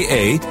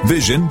A-L-K-A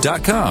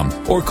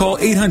vision.com, or call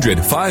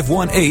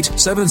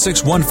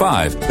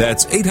 800-518-7615.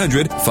 That's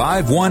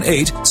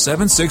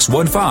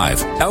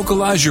 800-518-7615.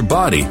 Alkalize your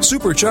body,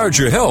 supercharge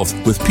your health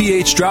with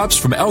pH Drops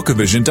from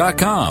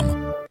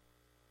alkavision.com.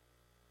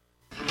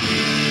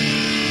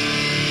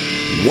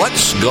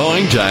 What's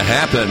going to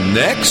happen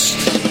next?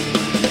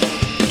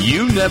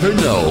 You never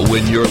know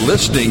when you're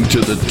listening to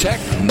the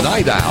Tech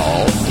Night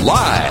Owl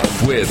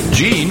live with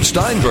Gene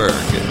Steinberg.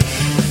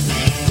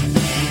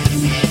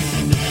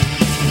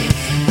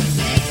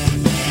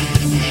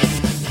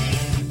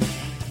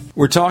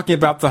 We're talking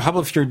about the hub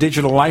of your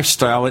digital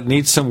lifestyle. It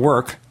needs some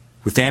work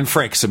with Dan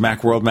Frakes of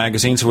Macworld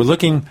Magazine. So we're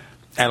looking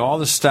at all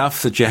the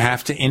stuff that you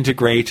have to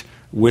integrate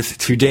with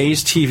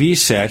today's TV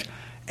set.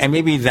 And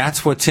maybe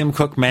that's what Tim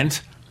Cook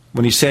meant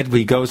when he said when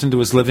he goes into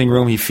his living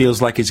room, he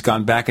feels like he's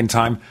gone back in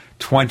time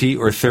 20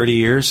 or 30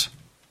 years.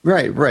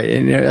 Right.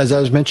 And as I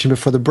was mentioning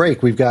before the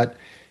break, we've got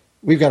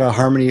a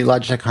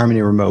Logitech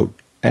Harmony remote,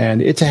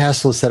 and it's a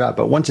hassle to set up.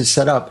 But once it's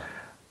set up,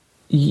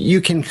 you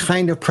can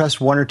kind of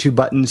press one or two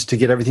buttons to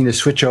get everything to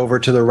switch over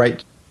to the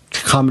right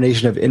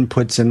combination of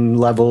inputs and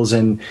levels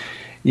and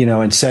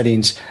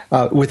settings.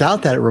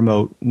 Without that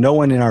remote, no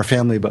one in our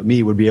family but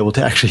me would be able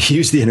to actually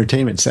use the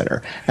entertainment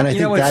center. And I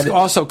think it's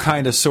also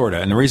kind of, sort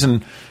of. And the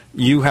reason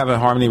you have a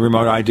Harmony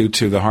remote, I do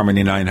too, the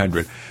Harmony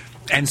 900.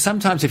 And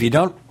sometimes if you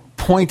don't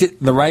point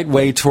it the right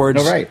way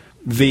towards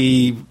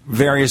the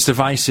various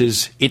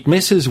devices, it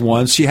misses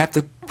once. You have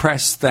to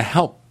press the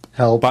help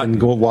button and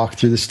go walk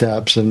through the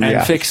steps and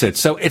fix it.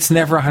 So it's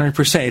never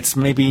 100%. It's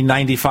maybe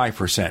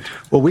 95%.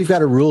 Well, we've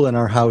got a rule in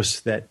our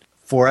house that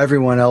for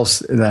everyone else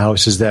in the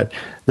house is that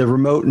the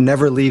remote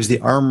never leaves the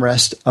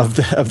armrest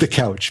of the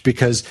couch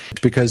because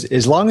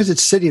as long as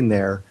it's sitting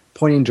there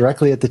pointing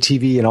directly at the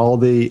TV and all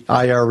the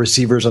IR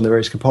receivers on the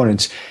various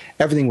components,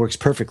 everything works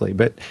perfectly.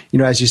 But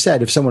as you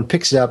said, if someone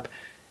picks it up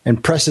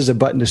and presses a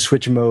button to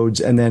switch modes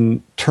and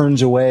then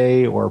turns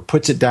away or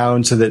puts it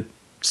down so that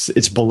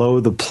it's below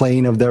the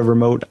plane of the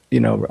remote,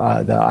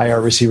 the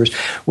IR receivers,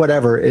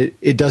 whatever,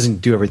 it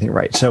doesn't do everything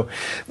right. So,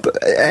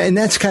 and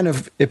that's kind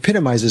of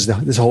epitomizes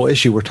this whole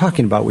issue we're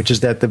talking about, which is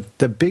that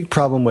the big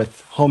problem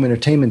with home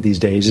entertainment these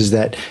days is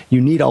that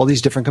you need all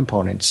these different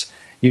components.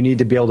 You need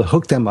to be able to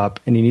hook them up,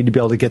 and you need to be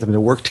able to get them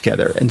to work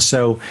together. And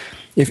so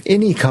if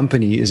any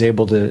company is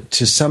able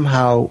to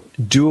somehow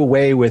do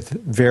away with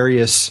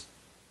various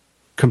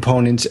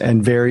components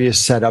and various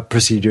setup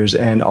procedures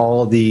and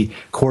all the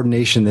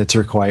coordination that's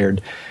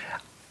required,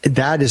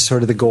 that is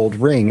sort of the gold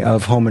ring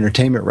of home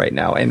entertainment right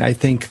now. And I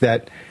think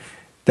that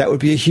would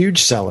be a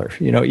huge seller,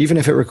 even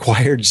if it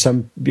required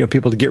some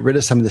people to get rid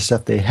of some of the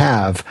stuff they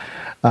have.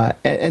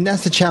 And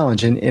that's the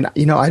challenge. And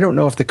I don't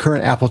know if the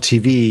current Apple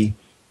TV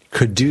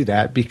could do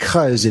that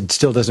because it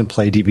still doesn't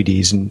play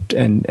DVDs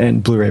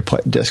and Blu-ray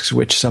discs,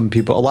 which a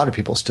lot of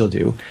people still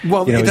do.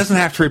 Well, it doesn't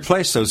have to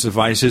replace those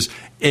devices.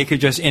 It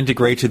could just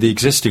integrate to the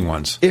existing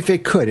ones. If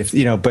it could,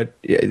 but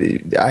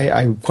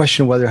I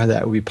question whether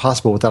that would be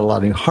possible without a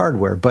lot of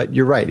hardware. But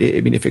you're right.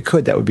 If it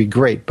could, that would be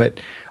great. But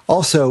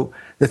also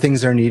the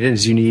things that are needed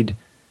is you need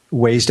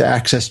ways to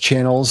access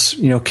channels,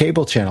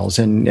 cable channels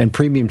and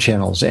premium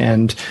channels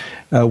and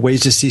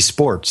ways to see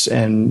sports.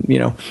 And,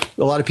 a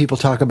lot of people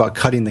talk about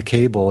cutting the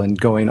cable and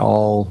going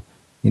all,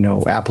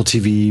 Apple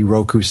TV,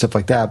 Roku, stuff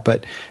like that.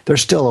 But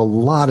there's still a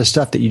lot of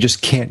stuff that you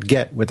just can't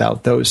get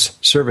without those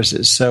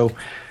services. So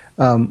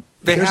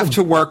They have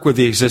to work with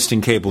the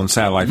existing cable and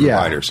satellite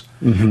providers.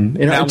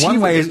 Mm-hmm. Now,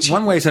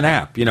 one way is an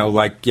app.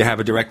 Like you have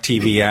a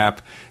DirecTV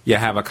app, you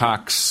have a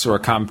Cox or a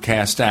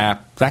Comcast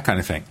app, that kind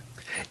of thing.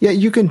 Yeah,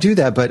 you can do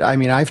that, but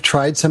I've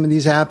tried some of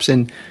these apps,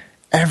 and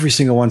every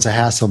single one's a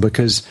hassle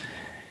because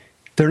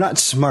they're not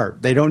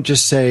smart. They don't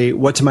just say,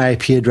 "What's my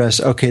IP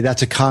address?" Okay,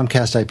 that's a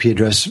Comcast IP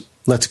address.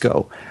 Let's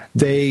go.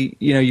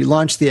 You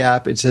launch the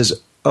app. It says,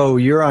 "Oh,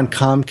 you're on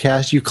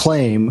Comcast." You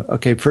claim,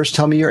 "Okay, first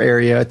tell me your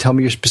area, tell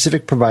me your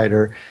specific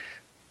provider."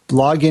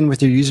 Log in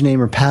with your username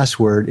or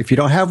password. If you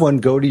don't have one,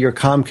 go to your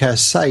Comcast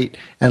site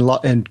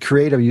and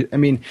create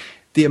a.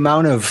 The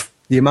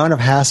amount of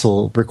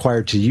hassle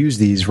required to use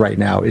these right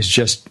now is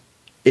just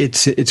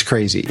it's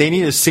crazy. They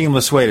need a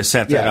seamless way to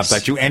set that up.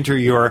 That you enter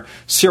your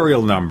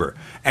serial number,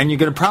 and you're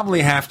going to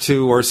probably have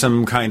to, or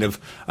some kind of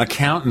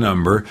account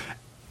number,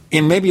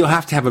 and maybe you'll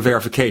have to have a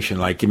verification,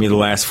 like give me the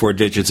last 4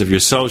 digits of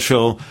your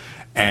social.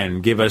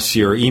 And give us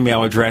your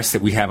email address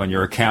that we have on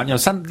your account.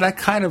 That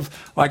kind of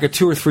like a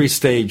 2 or 3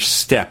 stage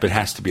step. It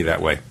has to be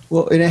that way.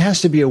 Well, and it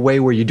has to be a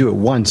way where you do it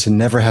once and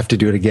never have to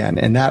do it again.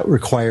 And that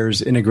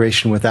requires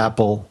integration with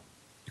Apple,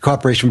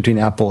 cooperation between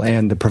Apple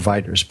and the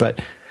providers. But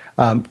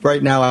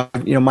right now,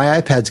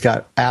 my iPad's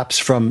got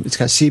apps it's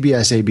got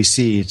CBS,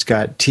 ABC, it's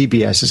got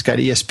TBS, it's got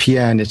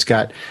ESPN, it's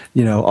got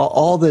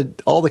all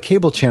the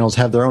cable channels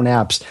have their own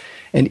apps,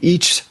 and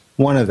each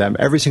one of them,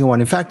 every single one.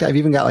 In fact, I've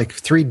even got like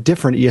 3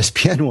 different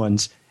ESPN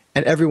ones,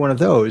 and every one of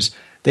those,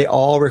 they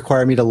all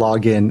require me to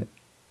log in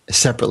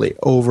separately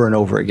over and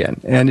over again.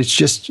 And it's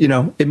just,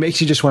 it makes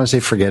you just want to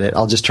say, forget it.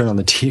 I'll just turn on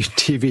the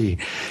TV.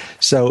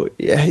 So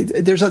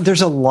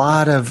there's a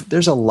lot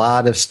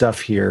of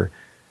stuff here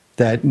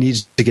that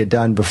needs to get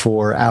done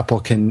before Apple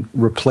can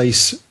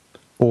replace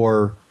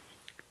or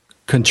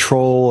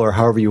control, or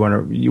however you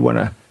want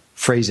to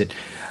phrase it,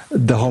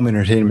 the home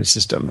entertainment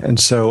system. And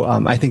so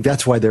I think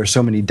that's why there are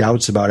so many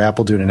doubts about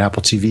Apple doing an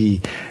Apple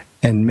TV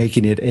and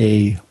making it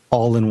a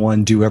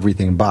all-in-one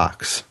do-everything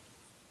box.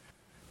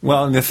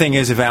 Well, and the thing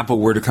is, if Apple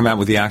were to come out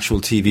with the actual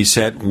TV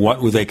set,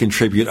 what would they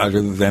contribute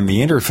other than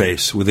the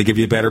interface? Would they give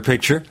you a better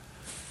picture?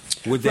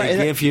 Would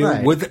they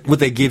would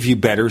they give you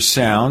better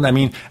sound?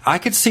 I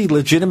could see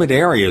legitimate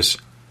areas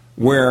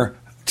where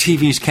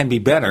TVs can be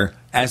better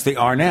as they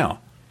are now.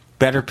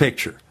 Better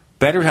picture.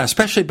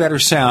 Especially better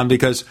sound,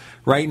 because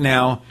right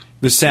now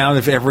the sound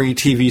of every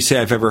TV set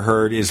I've ever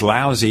heard is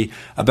lousy.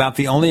 About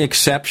the only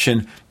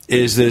exception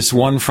is this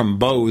one from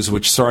Bose,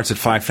 which starts at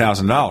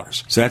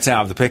 $5,000. So that's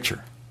out of the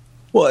picture.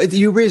 Well,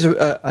 you raise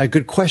a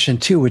good question,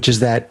 too, which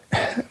is that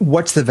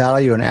what's the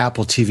value an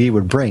Apple TV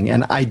would bring?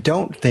 And I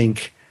don't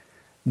think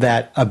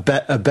that a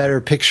better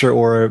picture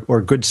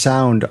or good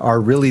sound are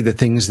really the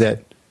things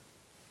that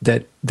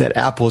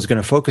Apple is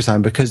going to focus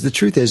on, because the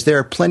truth is there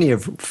are plenty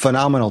of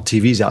phenomenal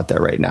TVs out there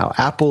right now.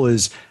 Apple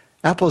is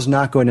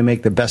not going to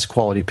make the best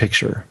quality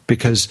picture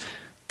because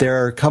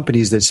there are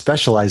companies that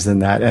specialize in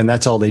that, and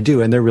that's all they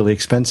do, and they're really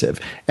expensive.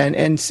 And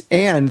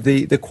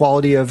the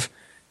quality of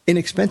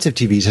inexpensive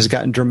TVs has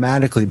gotten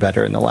dramatically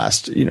better in the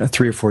last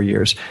 3 or 4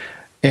 years.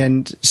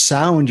 And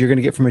sound you're going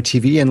to get from a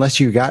TV,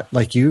 unless you got,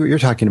 like you're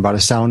talking about, a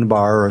sound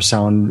bar or a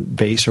sound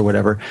base or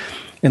whatever.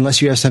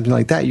 Unless you have something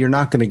like that, you're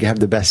not going to have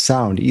the best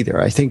sound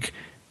either. I think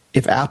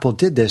if Apple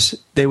did this,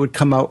 they would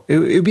come out. It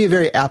would be a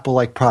very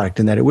Apple-like product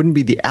in that it wouldn't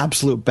be the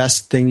absolute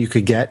best thing you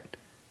could get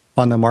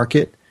on the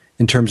market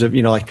in terms of,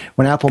 like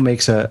when Apple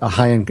makes a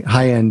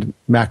high-end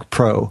Mac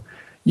Pro,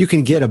 you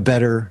can get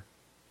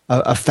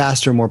a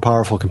faster, more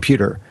powerful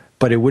computer,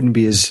 but it wouldn't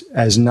be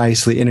as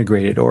nicely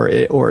integrated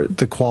or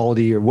the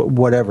quality or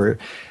whatever.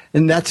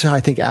 And that's how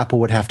I think Apple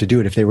would have to do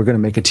it if they were going to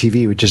make a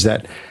TV, which is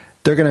that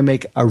they're going to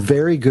make a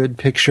very good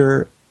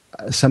picture,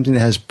 something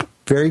that has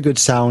very good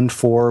sound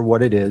for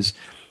what it is,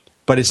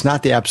 but it's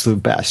not the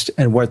absolute best.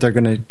 And what they're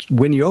going to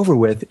win you over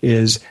with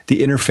is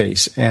the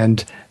interface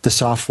and the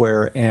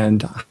software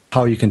and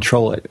how you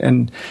control it.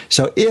 And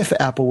so if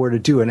Apple were to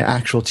do an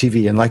actual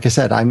TV, and like I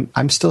said,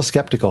 I'm still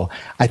skeptical,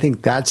 I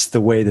think that's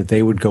the way that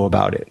they would go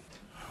about it.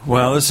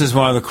 Well, this is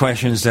one of the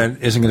questions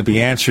that isn't going to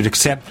be answered,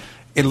 except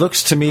it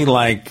looks to me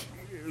like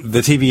the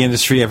TV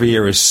industry every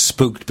year is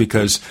spooked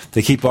because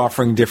they keep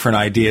offering different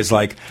ideas.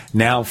 Like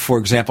now, for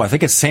example, I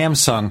think it's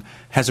Samsung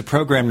has a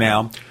program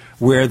now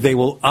where they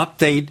will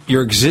update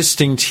your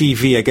existing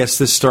TV. I guess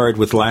this started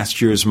with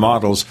last year's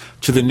models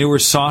to the newer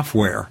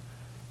software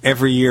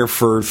every year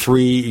for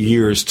 3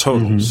 years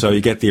total. Mm-hmm. So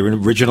you get the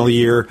original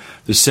year,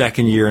 the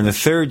second year, and the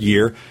third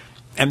year.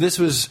 And this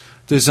was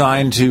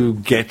designed to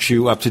get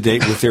you up to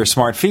date with their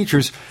smart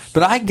features.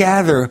 But I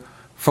gather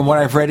from what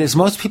I've read is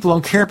most people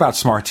don't care about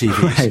smart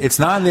TVs. Right. It's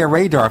not on their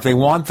radar. If they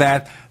want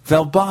that,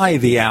 they'll buy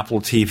the Apple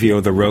TV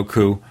or the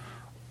Roku.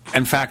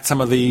 In fact,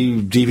 some of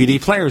the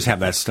DVD players have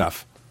that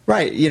stuff.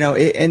 Right.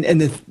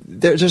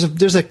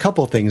 There's a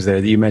couple things there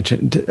that you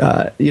mentioned.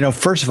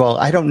 First of all,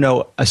 I don't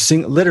know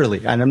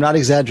literally, and I'm not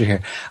exaggerating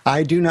here,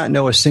 I do not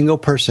know a single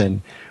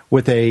person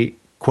with a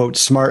quote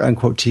smart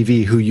unquote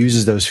TV who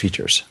uses those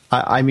features.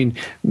 I mean,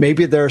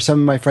 maybe there are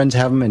some of my friends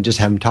have them and just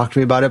haven't talked to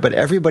me about it, but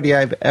everybody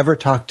I've ever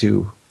talked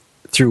to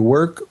through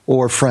work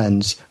or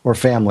friends or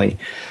family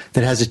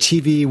that has a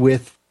TV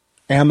with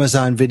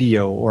Amazon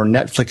Video or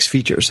Netflix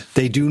features,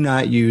 they do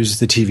not use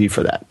the TV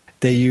for that.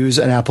 They use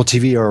an Apple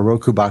TV or a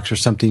Roku box or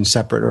something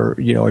separate,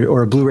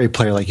 or a Blu-ray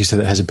player, like you said,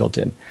 that has it built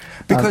in.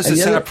 Because the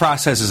setup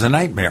process is a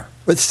nightmare.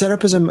 But the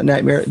setup is a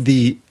nightmare.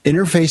 The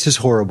interface is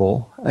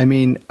horrible. I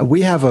mean,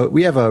 we have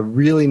a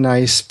really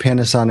nice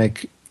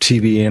Panasonic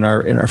TV in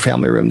our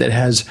family room that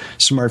has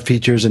smart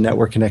features and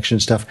network connection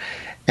stuff,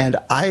 and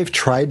I've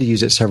tried to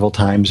use it several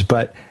times,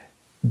 but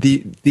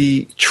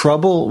the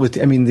trouble with,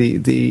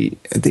 the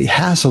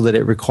hassle that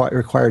it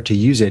required to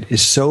use it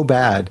is so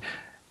bad.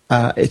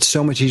 It's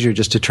so much easier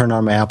just to turn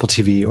on my Apple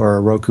TV or a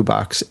Roku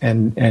box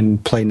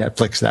and play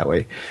Netflix that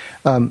way.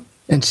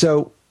 And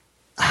so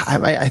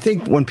I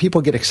think when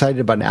people get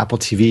excited about an Apple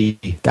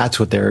TV, that's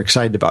what they're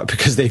excited about,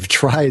 because they've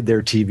tried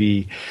their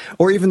TV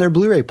or even their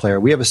Blu-ray player.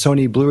 We have a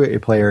Sony Blu-ray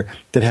player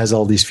that has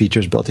all these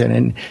features built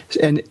in.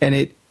 And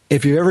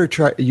if you ever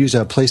use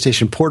a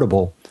PlayStation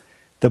Portable,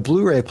 the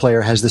Blu-ray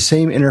player has the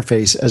same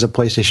interface as a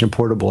PlayStation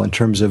Portable in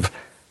terms of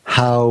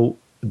how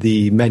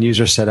the menus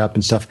are set up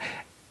and stuff.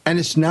 And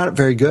it's not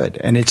very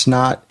good, and it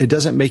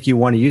doesn't make you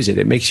want to use it.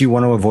 It makes you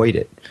want to avoid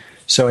it.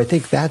 So I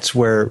think that's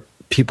where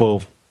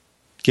people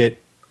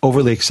get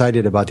overly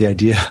excited about the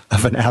idea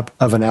of an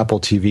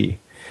Apple TV,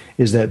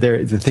 is that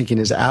the thinking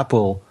is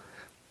Apple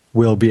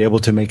will be able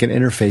to make an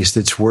interface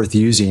that's worth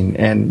using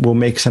and will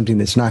make something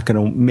that's not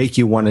going to make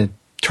you want to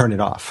turn it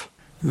off.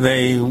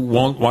 They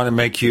won't want to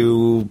make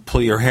you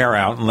pull your hair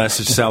out unless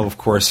it's sell, of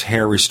course,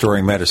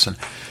 hair-restoring medicine.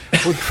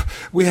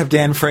 We have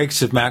Dan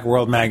Frakes of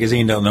Macworld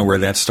Magazine. Don't know where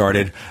that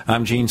started.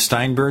 I'm Gene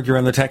Steinberg. You're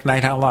on the Tech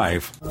Night Owl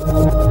Live.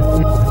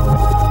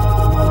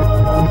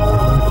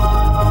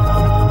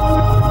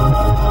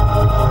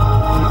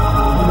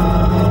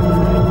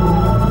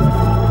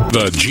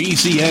 The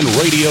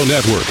GCN Radio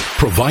Network,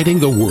 providing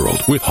the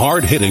world with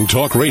hard-hitting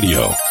talk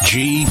radio.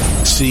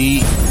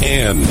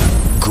 GCN.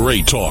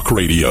 Great talk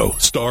radio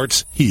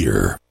starts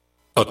here.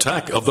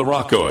 Attack of the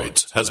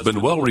Rockoids has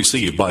been well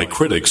received by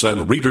critics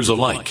and readers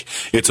alike.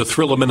 It's a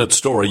thrill-a-minute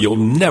story you'll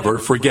never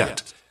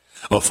forget.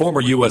 A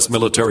former U.S.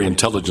 military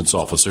intelligence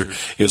officer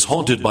is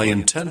haunted by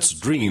intense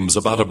dreams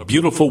about a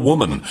beautiful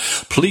woman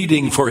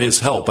pleading for his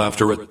help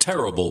after a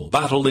terrible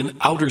battle in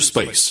outer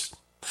space.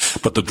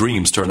 But the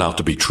dreams turn out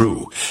to be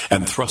true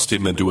and thrust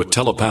him into a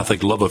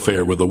telepathic love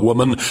affair with a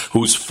woman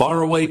whose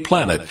faraway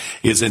planet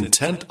is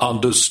intent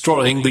on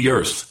destroying the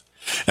Earth.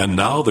 And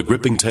now the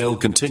gripping tale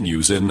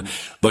continues in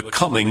The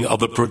Coming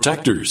of the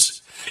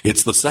Protectors.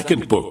 It's the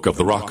second book of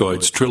the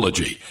Rockoids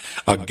trilogy,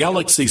 a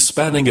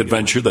galaxy-spanning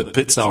adventure that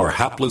pits our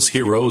hapless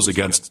heroes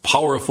against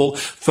powerful,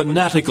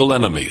 fanatical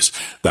enemies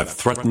that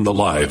threaten the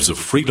lives of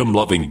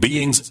freedom-loving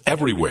beings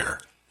everywhere.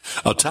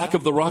 Attack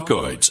of the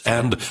Rockoids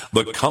and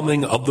The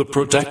Coming of the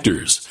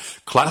Protectors.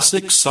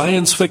 Classic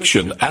science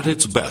fiction at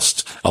its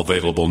best,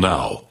 available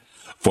now.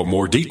 For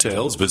more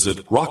details,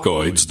 visit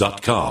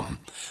rockoids.com.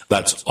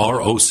 That's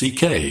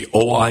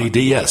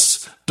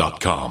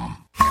ROCKOIDS.com.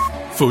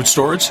 Food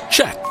storage?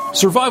 Check.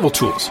 Survival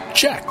tools?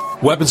 Check.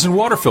 Weapons and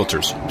water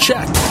filters?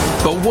 Check.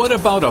 But what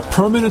about a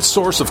permanent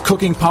source of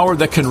cooking power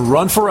that can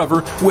run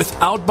forever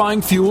without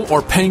buying fuel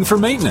or paying for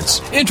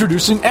maintenance?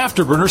 Introducing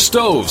Afterburner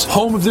Stoves,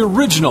 home of the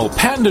original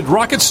patented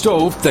rocket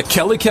stove, the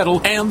Kelly Kettle,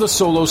 and the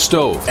Solo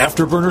Stove.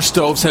 Afterburner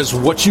Stoves has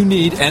what you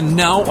need and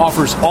now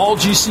offers all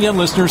GCN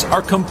listeners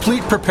our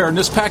complete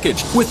preparedness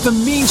package with the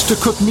means to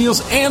cook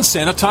meals and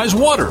sanitize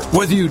water.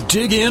 Whether you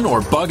dig in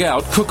or bug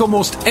out, cook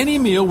almost any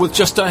meal with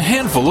just a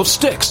handful of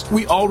sticks.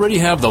 We already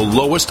have the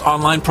lowest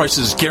online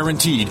prices guaranteed.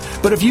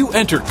 But if you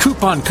enter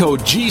coupon code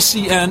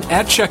GCN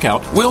at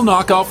checkout, we'll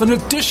knock off an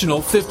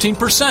additional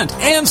 15%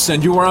 and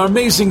send you our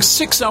amazing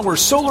 6-hour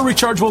solar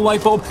rechargeable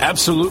light bulb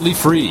absolutely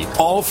free.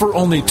 All for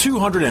only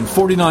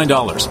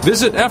 $249.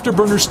 Visit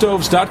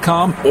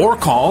AfterburnerStoves.com or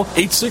call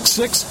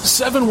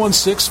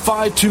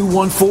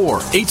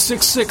 866-716-5214.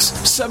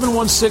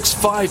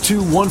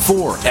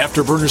 866-716-5214.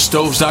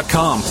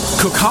 AfterburnerStoves.com.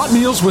 Cook hot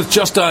meals with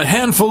just a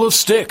handful of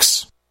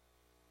sticks.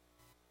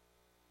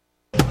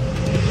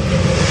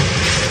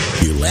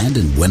 You land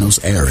in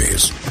Buenos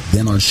Aires,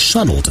 then are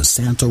shuttled to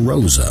Santa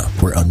Rosa,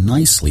 where a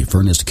nicely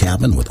furnished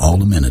cabin with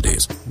all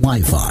amenities,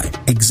 Wi-Fi,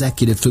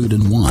 executive food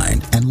and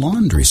wine, and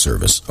laundry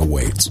service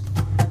awaits.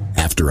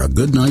 After a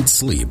good night's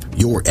sleep,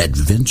 your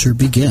adventure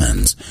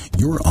begins.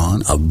 You're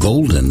on a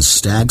golden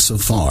stag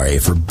safari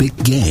for big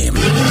game.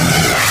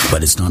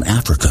 But it's not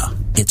Africa,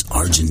 it's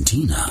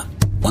Argentina.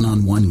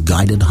 One-on-one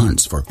guided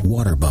hunts for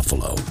water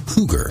buffalo,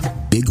 cougar,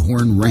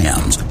 bighorn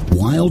rams,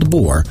 wild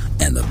boar,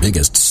 and the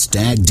biggest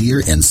stag deer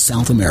in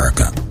South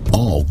America.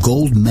 All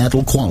gold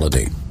medal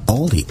quality.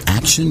 All the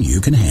action you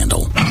can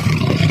handle.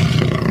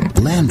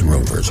 Land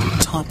Rovers,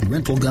 top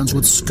rental guns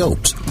with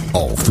scopes.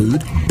 All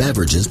food,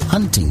 beverages,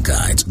 hunting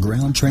guides,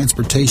 ground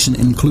transportation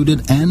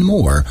included, and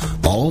more.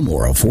 All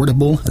more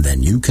affordable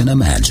than you can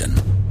imagine.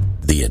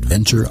 The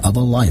adventure of a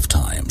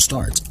lifetime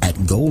starts at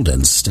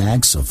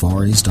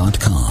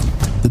GoldenStagSafaris.com.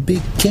 The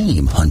big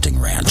game hunting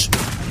ranch.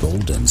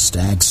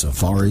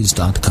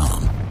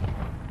 GoldenStagSafaris.com.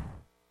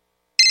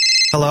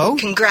 Hello?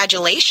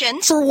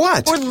 Congratulations. For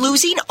what? For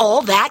losing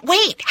all that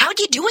weight. How'd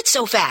you do it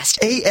so fast?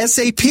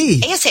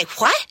 ASAP.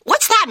 ASAP what?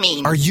 What's that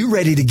mean? Are you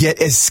ready to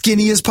get as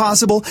skinny as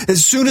possible,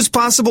 as soon as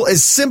possible,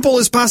 as simple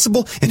as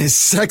possible, and as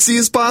sexy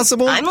as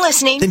possible? I'm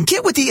listening. Then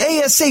get with the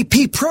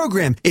ASAP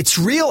program. It's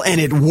real and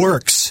it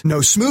works.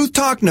 No smooth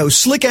talk, no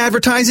slick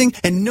advertising,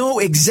 and no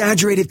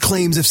exaggerated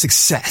claims of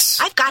success.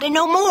 I've got to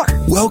know more.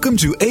 Welcome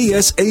to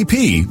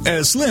ASAP,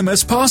 as slim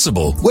as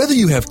possible. Whether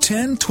you have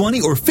 10,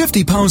 20, or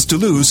 50 pounds to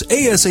lose,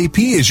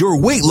 ASAP is your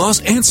weight loss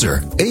answer.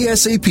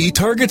 ASAP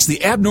targets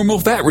the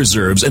abnormal fat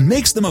reserves and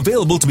makes them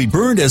available to be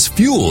burned as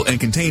fuel and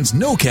contains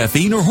no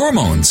caffeine or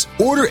hormones.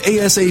 Order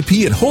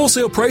ASAP at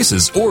wholesale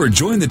prices or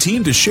join the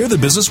team to share the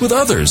business with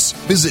others.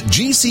 Visit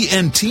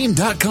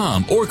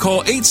GCNteam.com or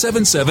call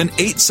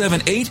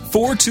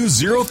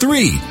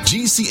 877-878-4203.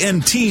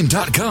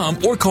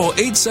 GCNteam.com or call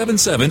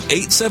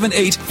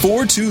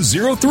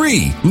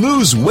 877-878-4203.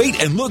 Lose weight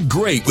and look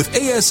great with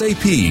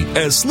ASAP,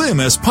 as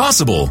slim as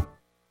possible.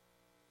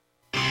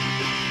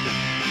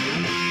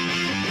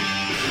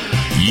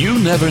 You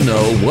never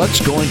know what's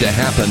going to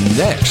happen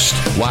next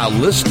while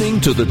listening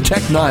to the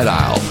Tech Night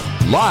Owl,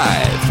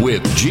 live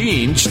with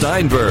Gene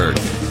Steinberg.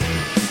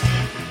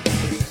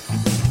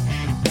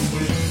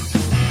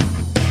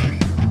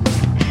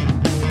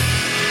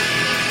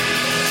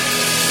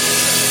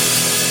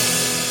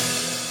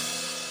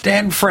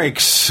 Dan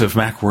Frakes of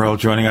Macworld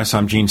joining us.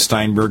 I'm Gene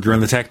Steinberg. You're in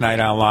the Tech Night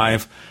Owl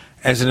Live.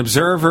 As an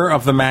observer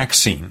of the Mac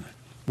scene,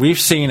 we've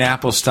seen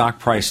Apple's stock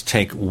price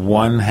take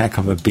one heck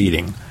of a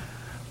beating.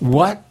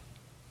 What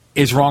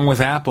is wrong with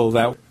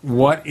Apple?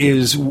 What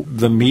is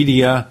the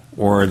media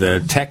or the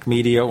tech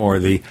media or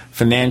the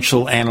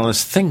financial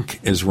analysts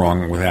think is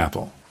wrong with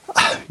Apple?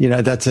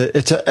 That's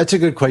a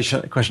good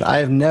question. I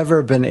have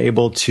never been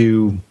able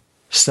to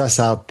suss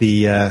out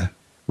the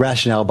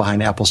rationale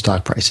behind Apple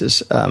stock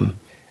prices.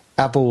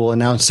 Apple will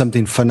announce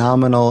something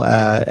phenomenal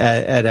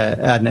at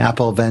an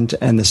Apple event,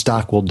 and the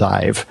stock will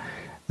dive.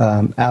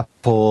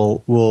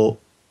 Apple will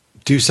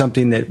do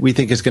something that we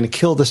think is going to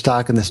kill the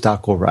stock, and the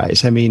stock will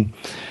rise. I mean,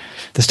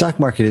 the stock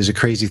market is a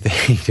crazy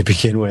thing to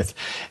begin with,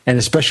 and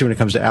especially when it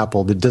comes to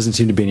Apple, there doesn't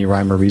seem to be any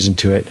rhyme or reason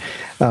to it.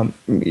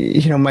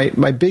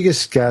 My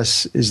biggest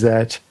guess is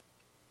that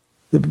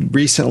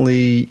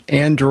recently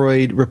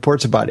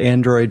reports about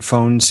Android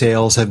phone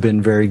sales have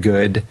been very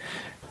good.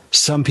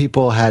 Some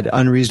people had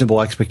unreasonable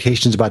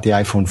expectations about the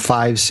iPhone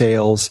 5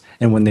 sales,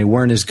 and when they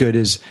weren't as good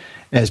as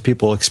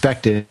people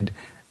expected,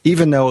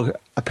 even though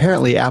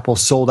apparently Apple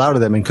sold out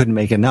of them and couldn't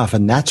make enough,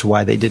 and that's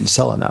why they didn't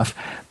sell enough.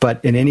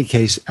 But in any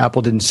case,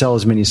 Apple didn't sell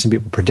as many as some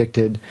people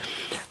predicted.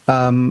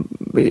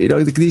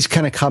 These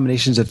kind of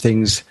combinations of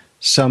things,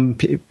 some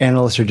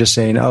analysts are just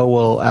saying, oh,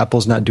 well,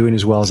 Apple's not doing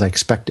as well as I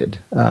expected.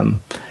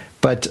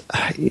 But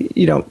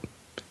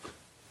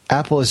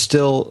Apple is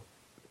still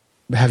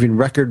having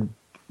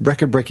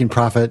record-breaking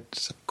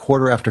profits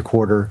quarter after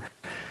quarter.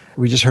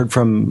 We just heard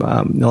from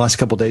the last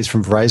couple of days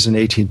from Verizon,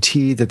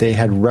 AT&T, that they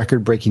had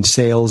record-breaking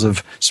sales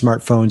of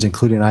smartphones,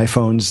 including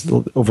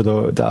iPhones, over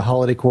the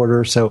holiday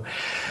quarter. So,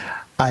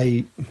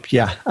 who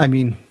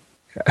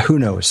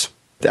knows?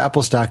 The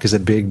Apple stock is a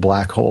big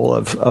black hole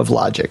of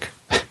logic.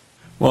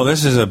 Well,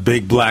 this is a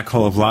big black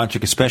hole of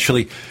logic,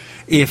 especially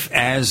if,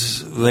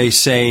 as they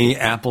say,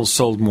 Apple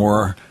sold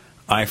more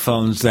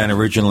iPhones than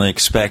originally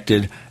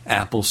expected.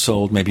 Apple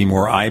sold maybe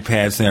more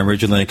iPads than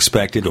originally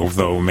expected,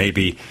 although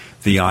maybe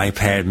the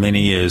iPad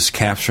mini is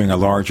capturing a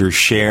larger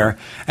share.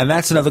 And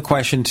that's another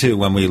question, too,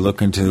 when we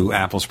look into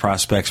Apple's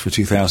prospects for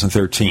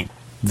 2013.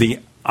 The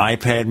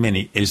iPad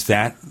mini, is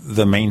that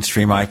the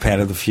mainstream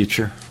iPad of the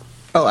future?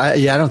 Oh, I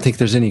don't think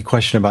there's any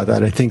question about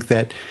that. I think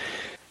that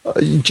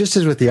just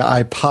as with the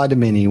iPod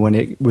mini when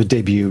it was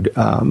debuted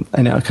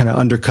and it kind of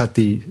undercut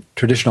the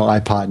traditional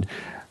iPod,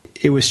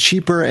 it was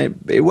cheaper.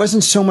 It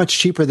wasn't so much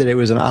cheaper that it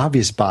was an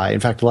obvious buy.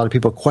 In fact, a lot of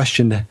people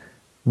questioned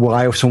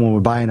why someone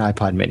would buy an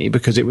iPod mini,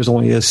 because it was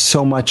only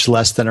so much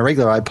less than a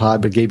regular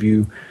iPod, but gave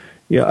you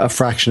a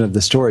fraction of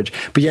the storage.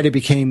 But yet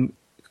it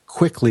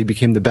quickly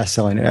became the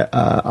best-selling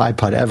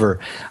iPod ever.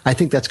 I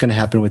think that's going to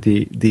happen with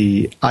the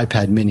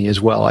iPad mini as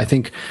well. I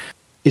think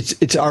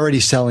it's already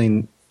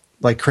selling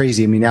like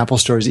crazy. I mean, Apple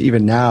stores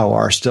even now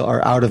are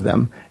out of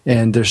them,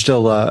 and there's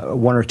still a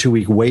 1 or 2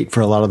 week wait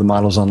for a lot of the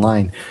models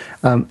online.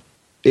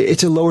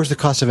 It lowers the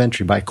cost of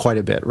entry by quite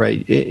a bit,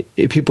 right?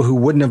 People who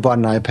wouldn't have bought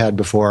an iPad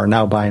before are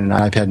now buying an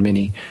iPad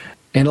mini.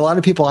 And a lot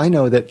of people I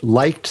know that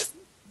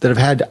have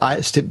had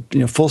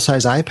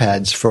full-size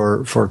iPads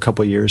for a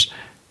couple of years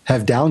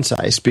have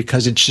downsized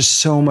because it's just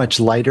so much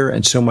lighter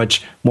and so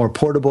much more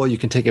portable. You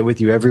can take it with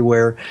you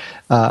everywhere.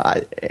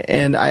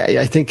 And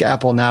I think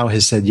Apple now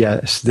has said,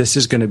 yes, this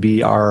is going to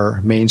be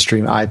our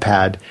mainstream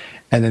iPad.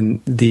 And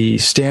then the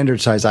standard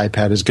size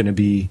iPad is going to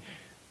be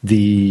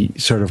the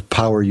sort of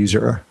power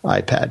user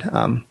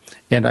iPad.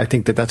 And I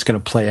think that's going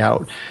to play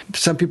out.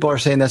 Some people are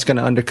saying that's going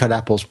to undercut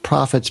Apple's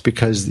profits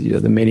because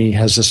the mini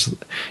has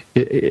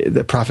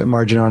the profit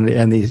margin on it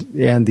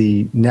and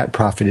the net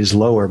profit is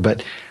lower.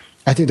 But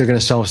I think they're going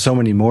to sell so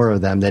many more of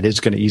them that it's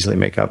going to easily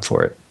make up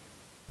for it.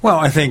 Well,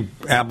 I think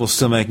Apple's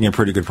still making a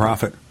pretty good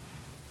profit.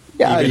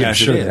 Yeah, even I'm as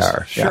sure it is. they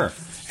are. Yeah. Sure.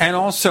 And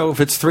also,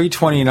 if it's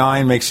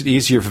 $329, makes it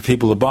easier for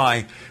people to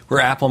buy, where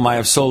Apple might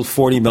have sold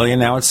 40 million,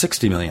 now it's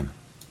 60 million.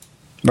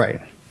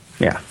 Right.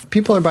 Yeah.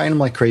 People are buying them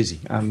like crazy.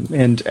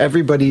 And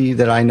everybody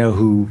that I know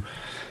who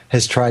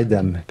has tried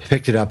them,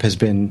 picked it up, has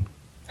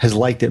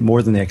liked it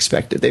more than they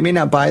expected. They may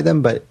not buy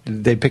them, but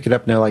they pick it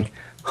up and they're like,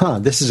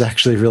 this is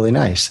actually really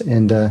nice.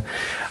 And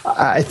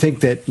I think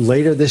that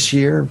later this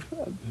year,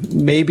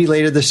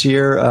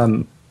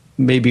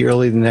 maybe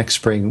early the next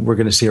spring, we're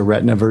going to see a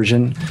Retina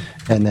version.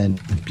 And then,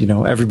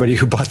 everybody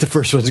who bought the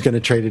first one is going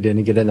to trade it in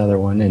and get another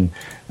one. And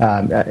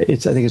I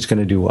think it's going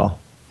to do well.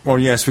 Well,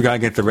 yes, we got to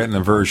get the Retina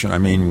version. I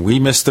mean, we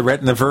missed the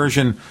Retina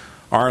version.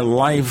 Our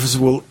lives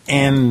will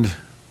end.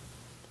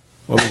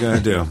 What are we going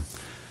to do?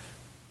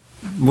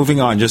 Moving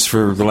on, just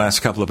for the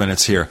last couple of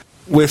minutes here.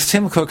 With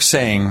Tim Cook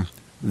saying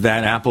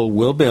that Apple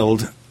will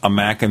build a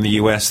Mac in the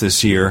U.S.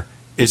 this year,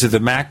 is it the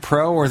Mac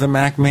Pro or the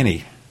Mac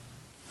Mini?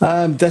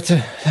 I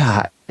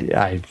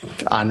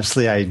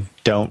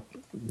don't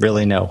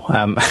really know.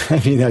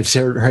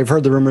 I've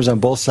heard the rumors on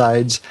both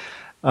sides.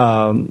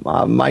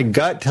 My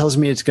gut tells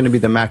me it's going to be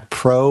the Mac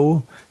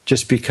Pro,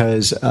 just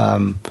because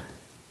with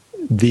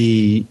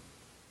the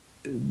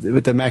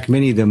Mac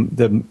Mini,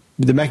 the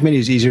Mac Mini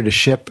is easier to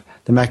ship.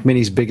 The Mac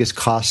Mini's biggest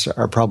costs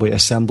are probably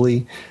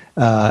assembly,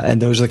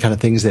 and those are the kind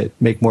of things that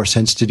make more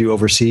sense to do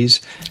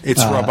overseas.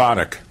 It's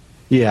robotic.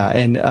 Yeah,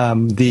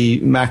 and the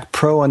Mac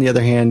Pro, on the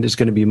other hand, is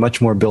going to be much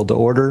more build to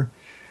order.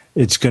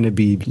 It's going to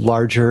be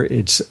larger.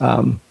 It's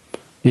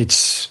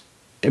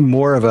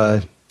more of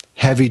a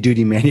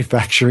heavy-duty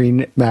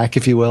manufacturing Mac,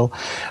 if you will.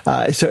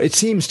 So it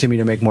seems to me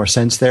to make more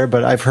sense there,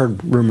 but I've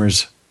heard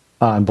rumors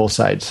on both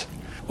sides.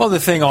 Well,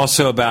 the thing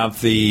also about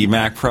the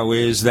Mac Pro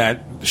is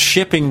that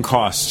shipping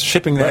costs,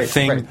 shipping that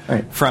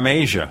from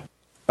Asia.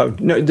 Oh,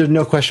 no, there's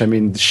no question. I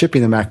mean,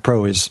 shipping the Mac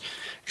Pro is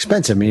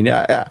expensive. I mean,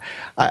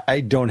 I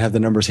don't have the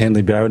numbers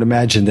handy, but I would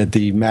imagine that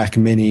the Mac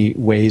Mini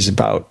weighs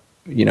about,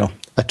 a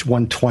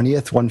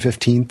 1/20th,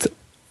 1/15th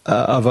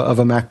of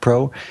a Mac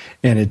Pro,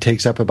 and it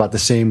takes up about the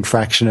same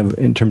fraction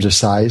in terms of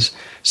size.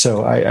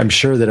 So I'm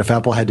sure that if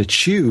Apple had to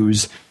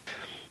choose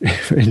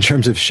in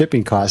terms of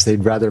shipping costs,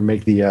 they'd rather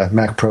make the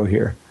Mac Pro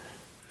here.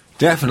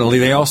 Definitely.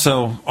 They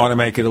also ought to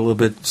make it a little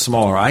bit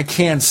smaller. I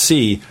can't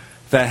see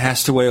that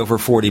has to weigh over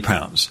 40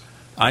 pounds.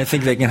 I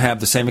think they can have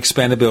the same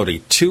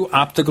expandability. 2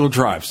 optical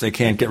drives. They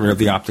can't get rid of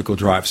the optical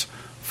drives.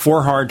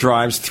 4 hard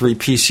drives, 3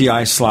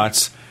 PCI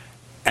slots,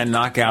 and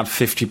knock out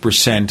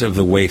 50% of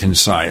the weight and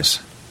size.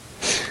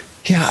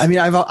 Yeah, I mean,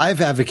 I've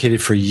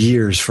advocated for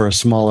years for a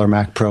smaller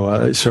Mac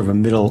Pro, sort of a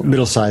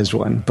middle-sized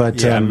one.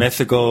 But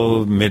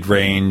mythical,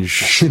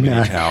 mid-range,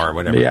 mid-tower,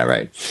 whatever. Yeah,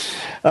 right.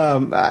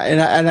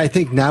 And I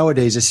think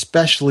nowadays,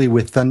 especially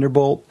with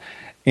Thunderbolt,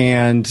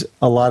 and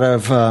a lot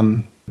of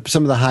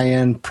some of the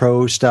high-end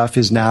Pro stuff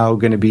is now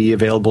going to be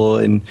available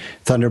in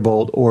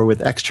Thunderbolt or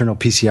with external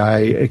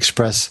PCI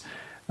Express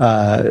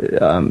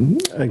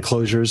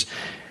enclosures.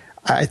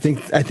 I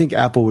think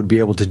Apple would be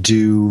able to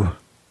do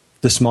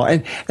the small,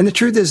 and the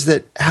truth is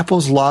that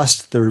Apple's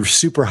lost the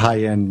super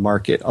high end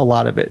market, a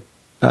lot of it,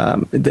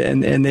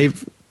 and they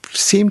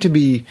seem to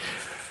be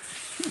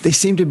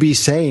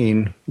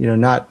saying,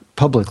 not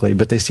publicly,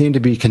 but they seem to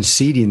be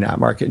conceding that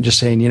market and just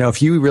saying,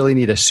 if you really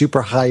need a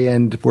super high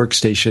end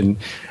workstation,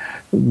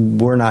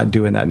 we're not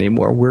doing that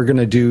anymore. We're going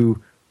to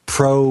do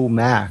Pro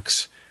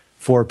Macs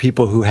for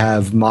people who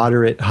have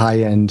moderate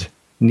high end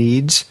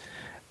needs,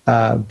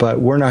 but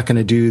we're not going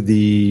to do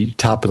the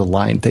top of the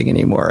line thing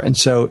anymore. And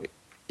so,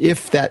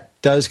 if that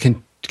does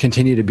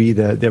continue to be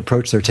the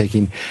approach they're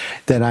taking,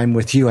 then I'm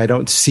with you. I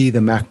don't see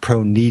the Mac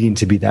Pro needing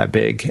to be that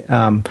big.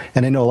 And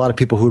I know a lot of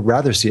people who would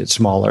rather see it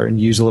smaller and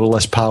use a little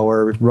less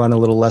power, run a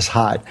little less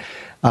hot,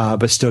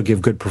 but still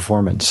give good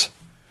performance.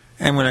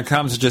 And when it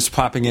comes to just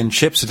popping in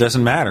chips, it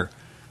doesn't matter.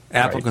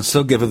 Apple can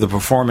still give it the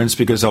performance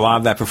because a lot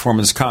of that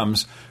performance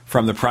comes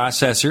from the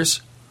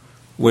processors,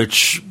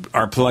 which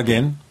are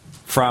plug-in,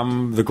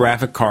 from the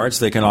graphic cards.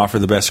 They can offer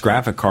the best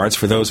graphic cards.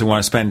 For those who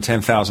want to spend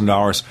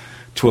 $10,000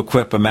 to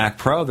equip a Mac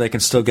Pro, they can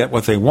still get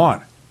what they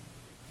want.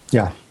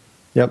 Yeah.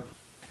 Yep.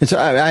 And so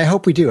I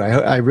hope we do.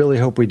 I really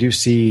hope we do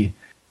see. I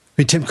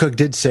mean, Tim Cook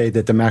did say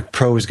that the Mac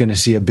Pro is going to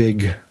see a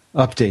big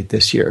update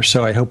this year.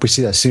 So I hope we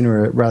see that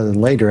sooner rather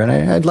than later. And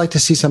I'd like to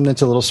see something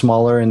that's a little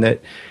smaller and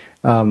that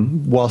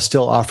while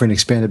still offering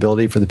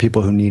expandability for the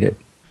people who need it.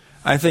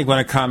 I think when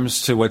it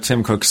comes to what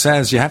Tim Cook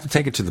says, you have to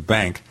take it to the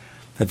bank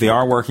that they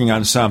are working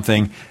on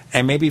something,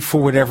 and maybe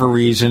for whatever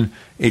reason,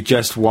 it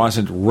just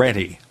wasn't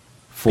ready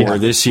for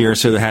this year,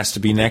 so there has to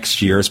be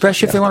next year,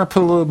 especially if they want to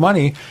put a little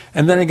money.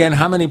 And then again,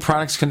 how many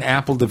products can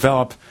Apple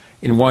develop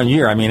in 1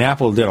 year? I mean,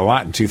 Apple did a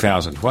lot in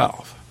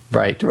 2012.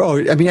 Right. Oh,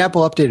 I mean,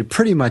 Apple updated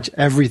pretty much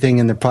everything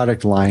in the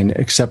product line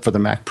except for the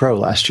Mac Pro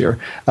last year.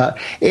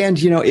 And,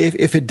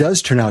 if it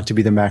does turn out to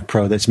be the Mac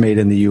Pro that's made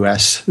in the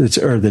U.S., that's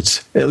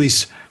at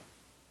least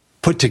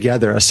put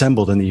together,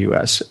 assembled in the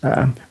U.S.,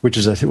 which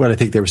is what I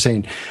think they were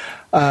saying,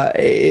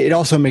 it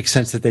also makes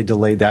sense that they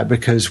delayed that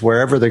because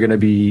wherever they're going to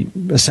be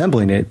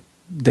assembling it,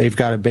 they've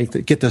got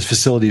to get those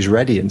facilities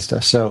ready and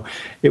stuff. So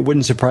it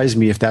wouldn't surprise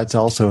me if that's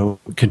also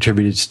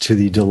contributed to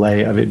the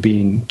delay of it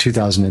being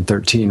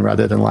 2013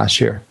 rather than last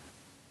year.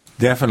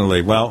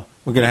 Definitely. Well,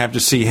 we're going to have to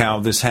see how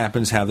this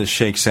happens, how this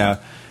shakes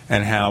out,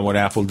 and how what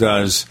Apple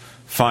does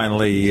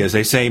finally, as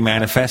they say,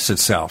 manifests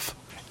itself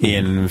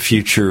in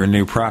future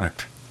new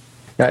product.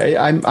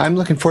 I'm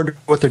looking forward to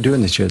what they're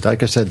doing this year.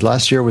 Like I said,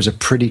 last year was a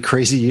pretty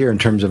crazy year in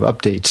terms of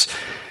updates,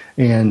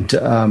 and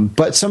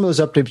but some of those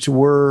updates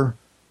were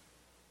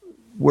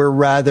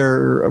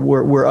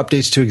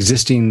updates to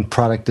existing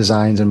product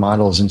designs and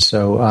models. And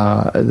so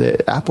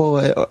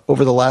Apple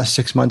over the last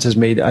 6 months has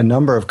made a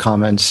number of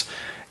comments.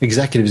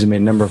 Executives have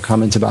made a number of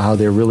comments about how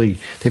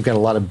they've got a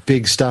lot of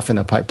big stuff in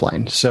the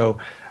pipeline. So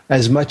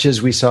as much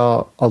as we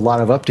saw a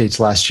lot of updates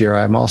last year,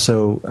 I'm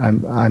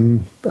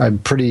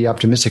pretty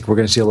optimistic we're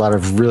going to see a lot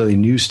of really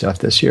new stuff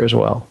this year as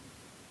well.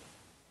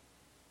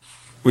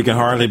 We can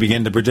hardly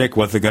begin to predict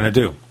what they're going to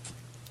do,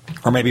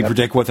 or maybe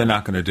predict what they're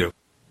not going to do.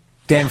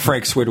 Dan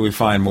Frakes, where do we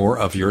find more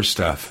of your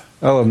stuff?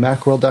 Oh,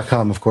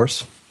 Macworld.com, of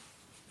course.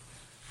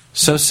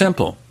 So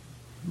simple.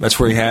 That's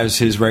where he has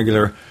his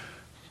regular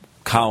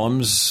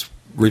columns,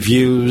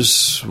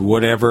 reviews,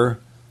 whatever.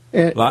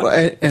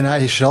 And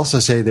I should also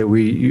say that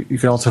you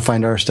can also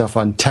find our stuff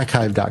on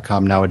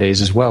TechHive.com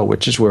nowadays as well,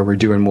 which is where we're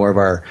doing more of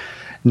our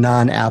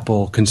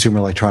non-Apple consumer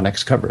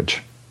electronics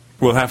coverage.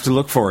 We'll have to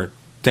look for it.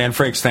 Dan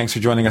Frakes, thanks for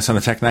joining us on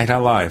the Tech Night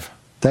Out Live.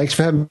 Thanks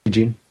for having me,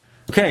 Gene.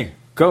 Okay,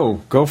 go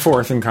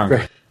forth and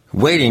conquer.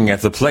 Waiting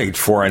at the plate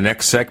for our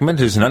next segment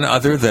is none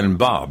other than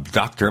Bob,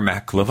 Dr.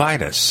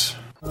 McLevitis.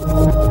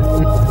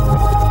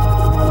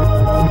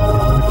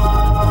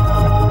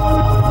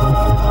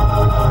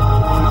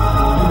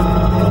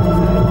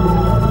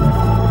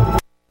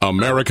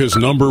 America's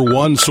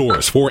 #1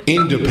 source for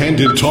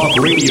independent talk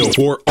radio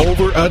for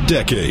over a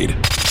decade.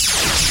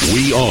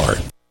 We are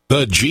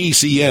the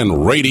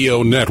GCN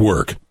Radio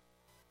Network.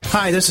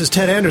 Hi, this is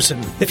Ted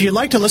Anderson. If you'd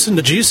like to listen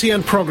to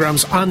GCN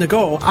programs on the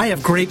go, I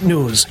have great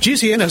news.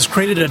 GCN has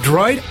created a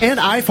Droid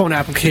and iPhone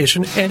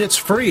application, and it's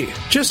free.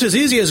 Just as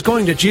easy as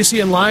going to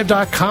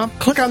GCNlive.com,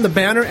 click on the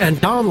banner, and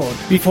download.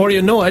 Before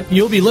you know it,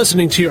 you'll be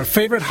listening to your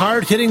favorite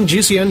hard-hitting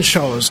GCN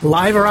shows,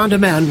 live or on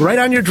demand, right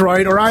on your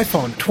Droid or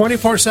iPhone,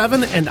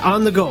 24/7 and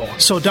on the go.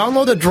 So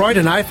download the Droid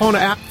and iPhone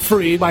app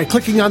free by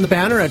clicking on the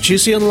banner at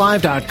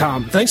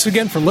GCNlive.com. Thanks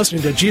again for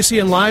listening to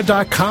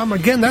GCNlive.com.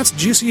 Again, that's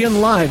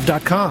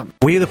GCNlive.com.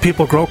 We the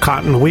people grow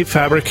cotton, weave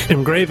fabric,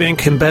 engrave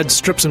ink, embed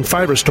strips and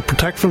fibers to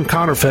protect from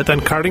counterfeit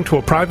and carting to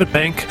a private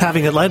bank,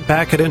 having it led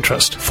back at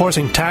interest,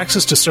 forcing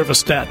taxes to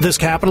service debt. This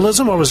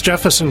capitalism, or was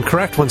Jefferson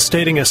correct when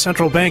stating a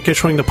central bank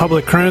issuing the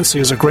public currency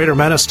is a greater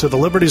menace to the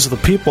liberties of the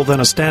people than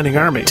a standing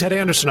army? Ted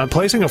Anderson, I'm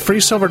placing a free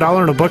silver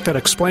dollar in a book that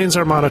explains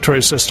our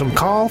monetary system.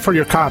 Call for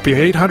your copy,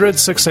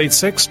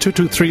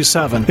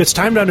 800-686-2237. It's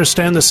time to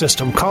understand the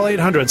system. Call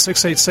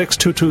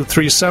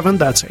 800-686-2237.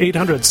 That's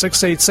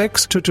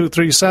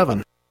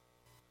 800-686-2237.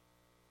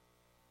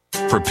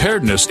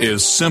 Preparedness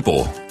is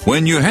simple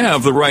when you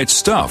have the right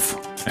stuff.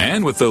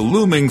 And with the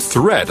looming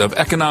threat of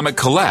economic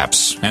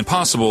collapse and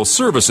possible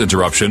service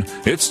interruption,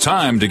 it's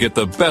time to get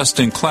the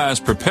best-in-class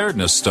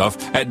preparedness stuff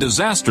at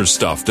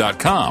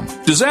DisasterStuff.com.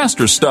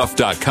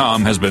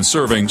 DisasterStuff.com has been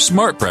serving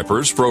smart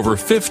preppers for over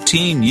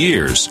 15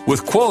 years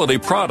with quality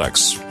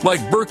products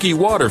like Berkey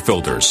water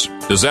filters.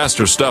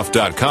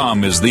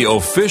 DisasterStuff.com is the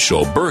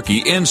official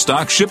Berkey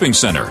in-stock shipping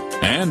center.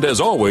 And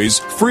as always,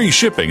 free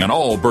shipping on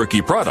all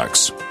Berkey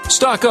products.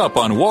 Stock up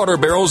on water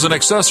barrels and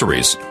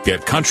accessories.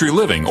 Get Country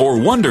Living or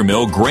Wonder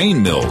Mill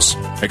grain mills,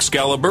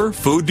 Excalibur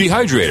food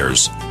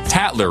dehydrators,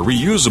 Tatler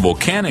reusable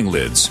canning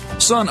lids,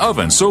 Sun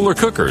Oven solar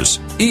cookers,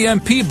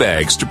 EMP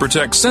bags to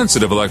protect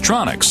sensitive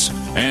electronics.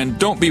 And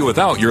don't be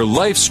without your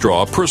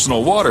LifeStraw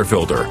personal water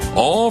filter,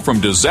 all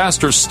from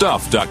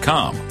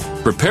DisasterStuff.com.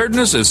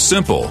 Preparedness is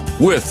simple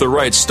with the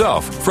right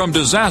stuff from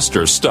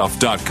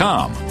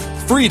DisasterStuff.com.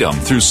 Freedom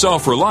through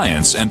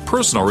self-reliance and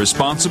personal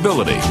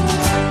responsibility.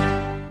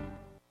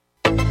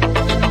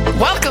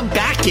 Welcome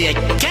back to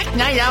Tech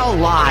Night Owl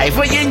Live,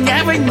 where you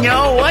never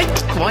know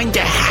what's going to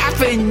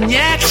happen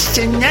next.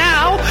 And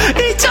now,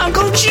 it's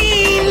Uncle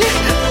Gene.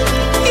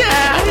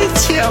 Yeah,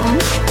 it's him.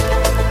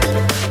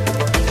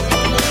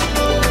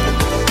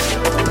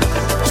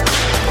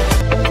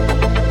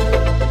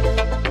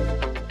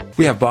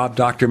 We have Bob,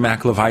 Dr.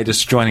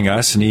 McLevitis, joining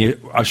us, and he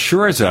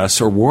assures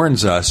us or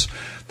warns us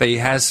that he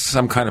has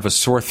some kind of a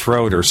sore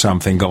throat or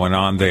something going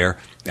on there.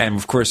 And,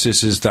 of course,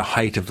 this is the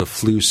height of the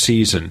flu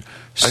season.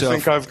 So, I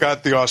think I've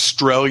got the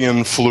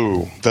Australian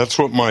flu. That's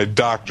what my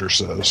doctor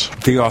says.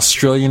 The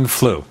Australian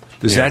flu.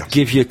 Does that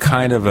give you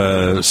kind of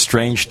a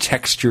strange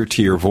texture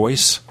to your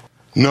voice?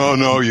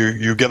 No,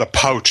 you get a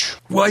pouch.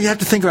 Well, you have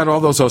to think about all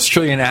those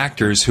Australian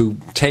actors who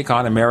take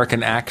on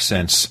American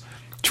accents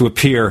to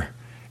appear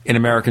in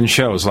American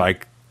shows,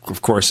 like,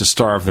 of course, the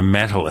star of The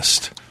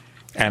Mentalist,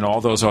 and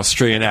all those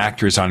Australian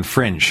actors on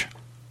Fringe.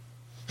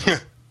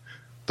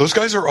 Those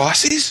guys are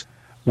Aussies?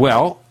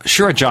 Well,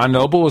 sure, John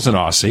Noble is an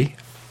Aussie.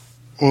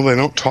 Well, they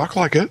don't talk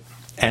like it.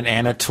 And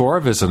Anna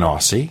Torv is an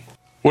Aussie.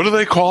 What do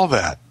they call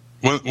that?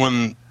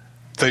 When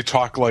they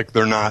talk like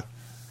they're not,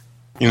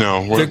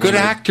 They're good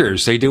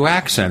actors. They do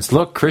accents.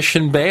 Look,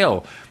 Christian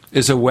Bale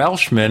is a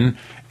Welshman,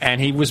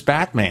 and he was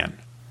Batman.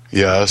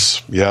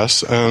 Yes,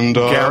 and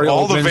Gary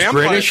all Oldman's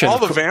British. All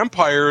the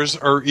vampires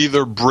are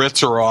either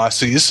Brits or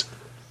Aussies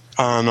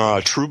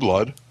on True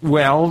Blood.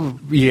 Well,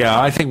 yeah,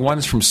 I think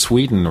one's from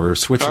Sweden or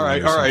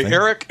Switzerland. All right.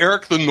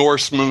 Eric the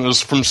Norseman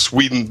is from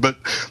Sweden, but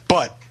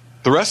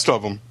the rest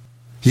of them,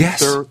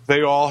 yes,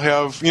 they all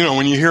have.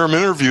 When you hear them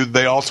interviewed,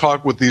 they all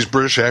talk with these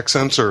British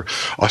accents or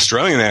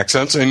Australian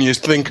accents, and you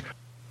think,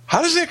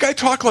 how does that guy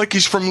talk like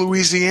he's from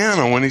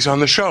Louisiana when he's on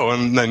the show?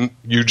 And then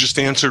you just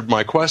answered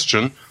my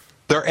question.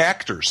 They're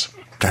actors.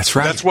 That's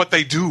right. That's what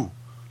they do.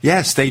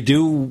 Yes, they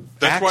do.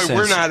 That's accents. why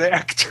we're not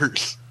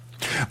actors.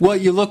 Well,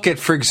 you look at,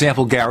 for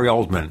example, Gary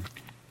Oldman,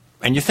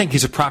 and you think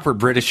he's a proper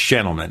British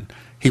gentleman.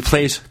 He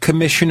plays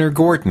Commissioner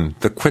Gordon,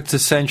 the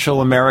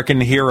quintessential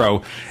American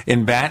hero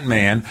in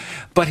Batman,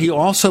 but he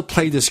also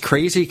played this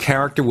crazy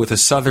character with a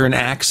Southern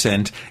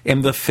accent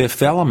in The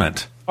Fifth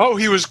Element. Oh,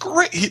 he was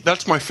great.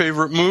 That's my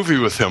favorite movie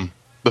with him,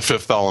 The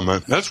Fifth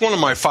Element. That's one of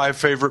my 5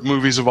 favorite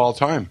movies of all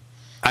time.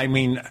 I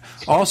mean,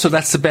 also,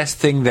 that's the best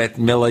thing that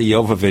Milla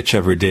Jovovich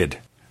ever did.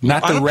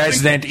 Not the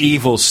Resident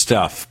Evil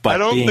stuff, but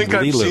being Lilu. I don't think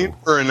I've seen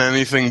her in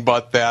anything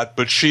but that,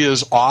 but she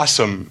is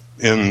awesome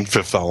in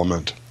Fifth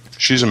Element.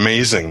 She's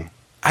amazing.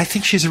 I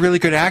think she's a really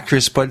good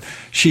actress, but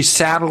she's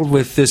saddled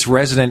with this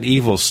Resident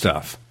Evil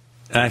stuff,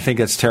 and I think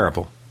that's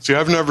terrible. See,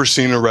 I've never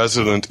seen a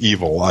Resident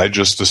Evil. I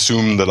just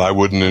assumed that I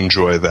wouldn't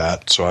enjoy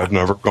that, so I've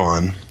never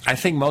gone. I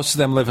think most of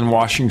them live in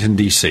Washington,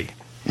 D.C.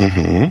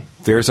 Mm-hmm.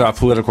 There's our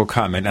political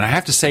comment. And I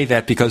have to say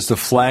that because the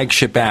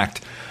flagship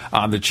act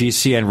on the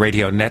GCN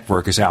radio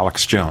network is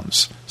Alex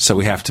Jones. So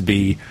we have to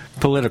be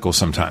political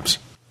sometimes.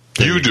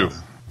 You do.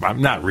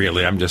 I'm not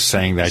really. I'm just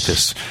saying that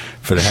just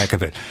for the heck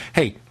of it.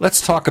 Hey,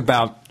 let's talk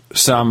about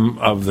some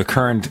of the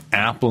current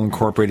Apple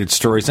Incorporated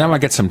stories. Now I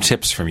get some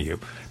tips from you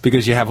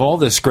because you have all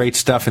this great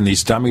stuff in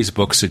these dummies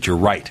books that you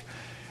write.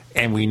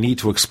 And we need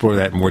to explore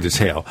that in more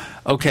detail.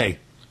 Okay,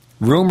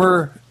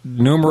 rumor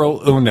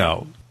numeral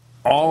uno.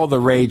 All the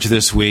rage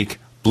this week.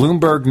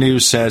 Bloomberg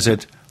News says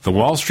it. The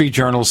Wall Street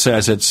Journal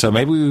says it. So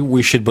maybe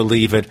we should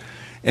believe it.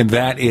 And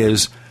that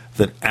is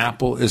that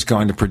Apple is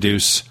going to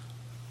produce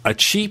a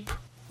cheap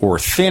or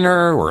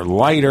thinner or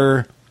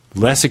lighter,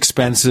 less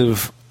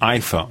expensive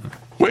iPhone.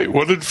 Wait,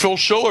 what did Phil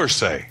Schiller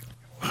say?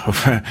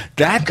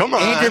 Come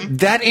on.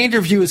 That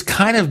interview has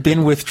kind of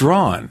been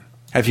withdrawn.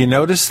 Have you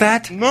noticed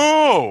that?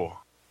 No.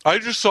 I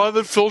just saw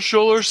that Phil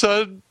Schiller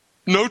said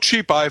no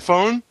cheap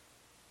iPhone.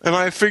 And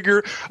I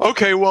figure,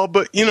 okay, well,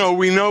 but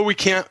we know we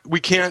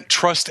can't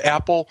trust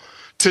Apple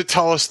to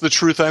tell us the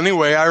truth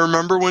anyway. I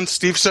remember when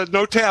Steve said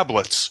no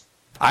tablets.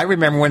 I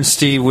remember when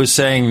Steve was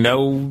saying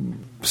no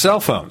cell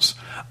phones.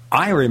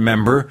 I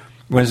remember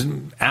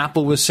when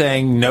Apple was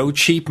saying no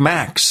cheap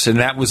Macs, and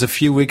that was a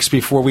few weeks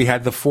before we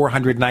had the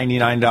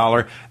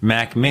 $499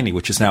 Mac Mini,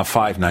 which is now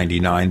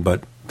 $599,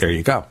 but there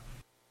you go.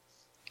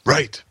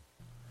 Right.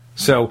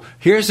 So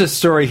here's a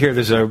story here.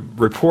 There's a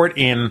report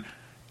in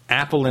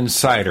Apple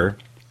Insider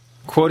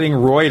quoting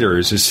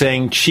Reuters, is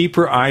saying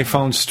cheaper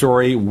iPhone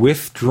story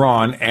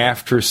withdrawn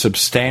after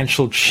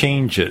substantial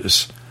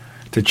changes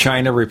to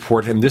China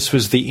report. And this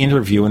was the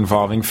interview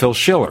involving Phil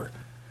Schiller.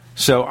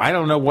 So I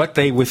don't know what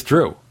they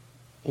withdrew.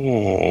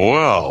 Oh,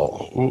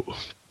 well,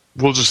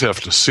 we'll just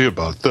have to see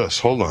about this.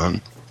 Hold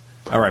on.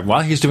 All right.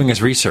 While he's doing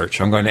his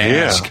research, I'm going to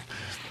ask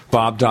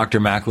Bob Dr.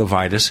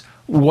 McLevitis,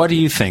 what do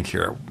you think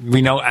here?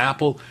 We know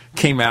Apple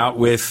came out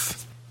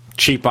with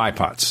cheap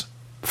iPods.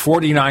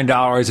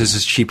 $49 is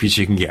as cheap as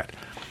you can get.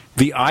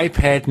 The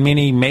iPad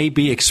mini may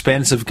be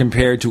expensive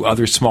compared to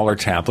other smaller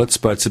tablets,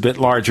 but it's a bit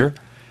larger.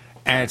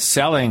 And it's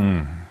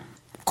selling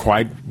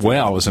quite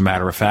well, as a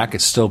matter of fact.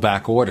 It's still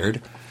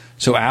back-ordered.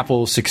 So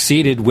Apple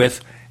succeeded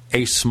with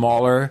a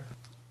smaller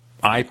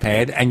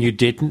iPad, and you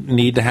didn't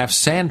need to have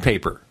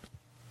sandpaper.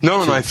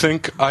 No, and I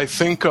think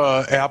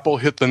Apple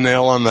hit the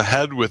nail on the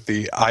head with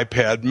the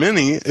iPad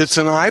mini. It's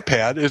an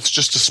iPad. It's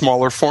just a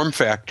smaller form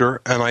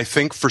factor, and I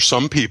think for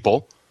some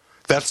people,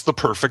 that's the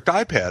perfect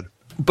iPad.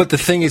 But the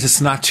thing is,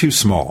 it's not too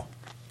small.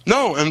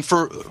 No, and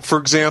for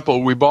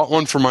example, we bought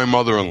one for my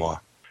mother-in-law,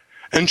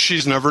 and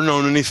she's never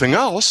known anything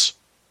else,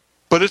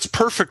 but it's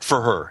perfect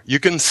for her. You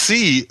can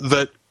see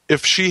that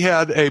if she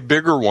had a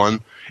bigger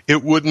one,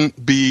 it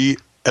wouldn't be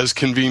as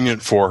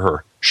convenient for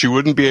her. She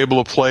wouldn't be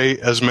able to play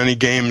as many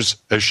games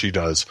as she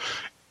does,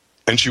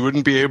 and she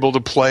wouldn't be able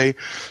to play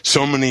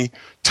so many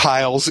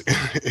tiles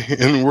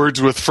in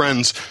Words with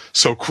Friends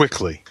so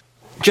quickly.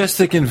 Just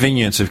the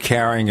convenience of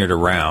carrying it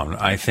around,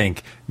 I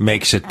think,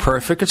 makes it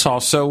perfect. It's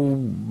also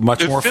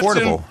much more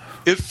affordable.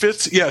 It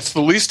fits, it's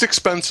the least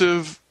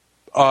expensive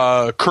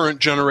current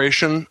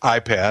generation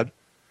iPad,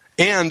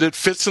 and it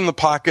fits in the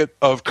pocket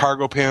of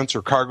cargo pants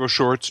or cargo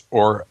shorts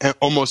or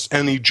almost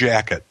any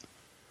jacket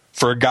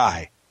for a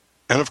guy.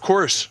 And, of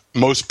course,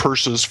 most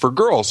purses for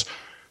girls.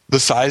 The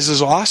size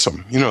is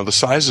awesome. The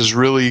size is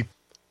really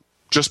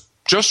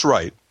just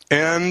right.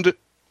 And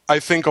I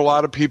think a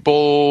lot of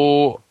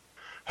people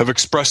have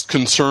expressed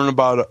concern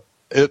about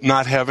it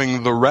not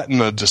having the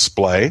Retina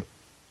display,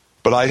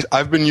 but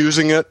I've been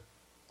using it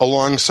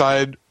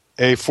alongside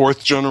a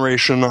 4th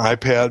generation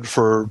iPad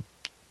for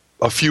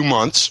a few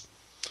months,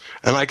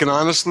 and I can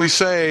honestly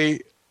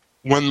say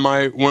when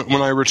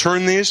I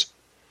return these,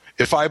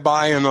 if I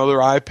buy another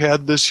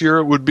iPad this year,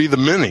 it would be the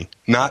Mini,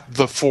 not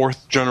the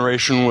 4th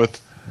generation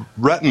with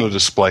Retina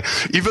display.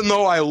 Even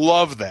though I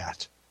love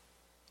that,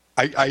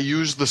 I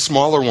use the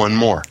smaller one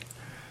more.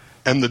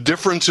 And the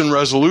difference in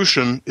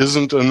resolution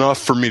isn't enough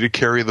for me to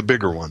carry the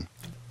bigger one.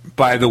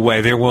 By the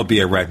way, there will be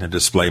a Retina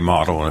display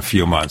model in a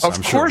few months.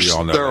 I'm sure we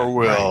all know there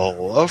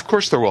will. Of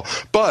course there will.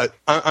 But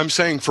I'm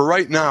saying for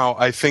right now,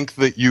 I think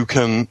that you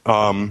can,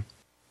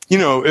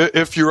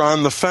 if you're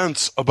on the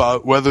fence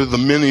about whether the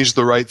Mini's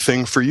the right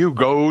thing for you,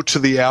 go to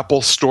the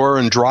Apple store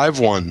and drive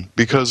one.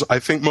 Because I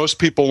think most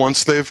people,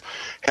 once they've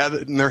had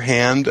it in their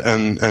hand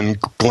and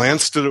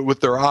glanced at it with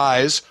their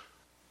eyes,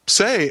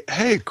 say,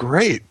 hey,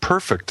 great,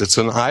 perfect. It's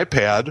an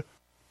iPad,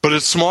 but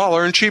it's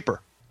smaller and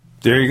cheaper.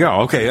 There you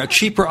go. Okay, a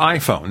cheaper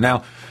iPhone.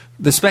 Now,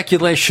 the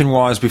speculation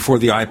was before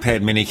the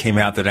iPad Mini came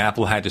out that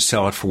Apple had to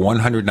sell it for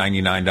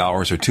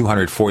 $199 or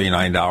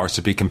 $249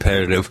 to be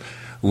competitive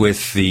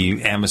with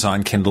the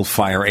Amazon Kindle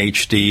Fire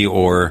HD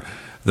or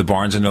the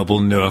Barnes & Noble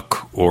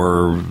Nook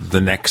or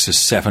the Nexus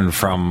 7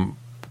 from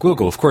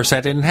Google. Of course,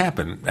 that didn't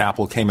happen.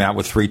 Apple came out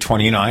with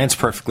 $329. It's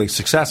perfectly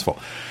successful.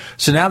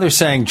 So now they're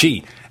saying,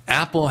 gee,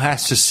 Apple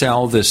has to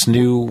sell this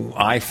new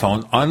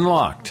iPhone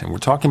unlocked. And we're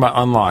talking about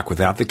unlocked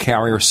without the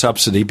carrier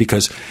subsidy,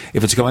 because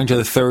if it's going to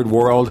the third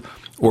world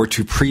or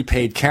to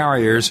prepaid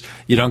carriers,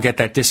 you don't get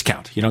that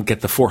discount. You don't get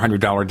the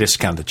 $400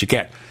 discount that you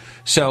get.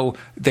 So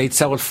they'd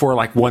sell it for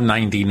like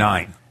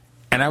 $199.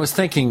 And I was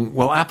thinking,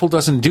 well, Apple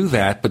doesn't do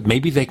that, but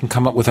maybe they can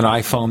come up with an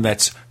iPhone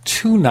that's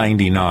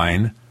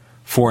 $299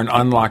 for an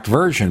unlocked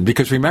version.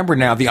 Because remember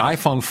now, the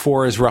iPhone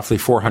 4 is roughly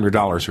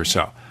 $400 or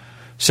so.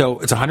 So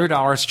it's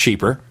 $100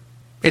 cheaper.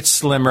 It's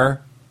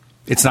slimmer.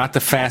 It's not the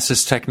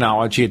fastest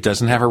technology. It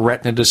doesn't have a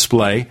Retina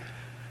display.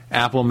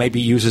 Apple maybe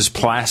uses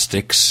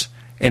plastics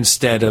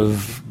instead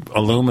of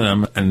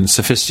aluminum and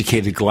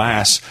sophisticated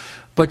glass.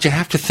 But you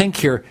have to think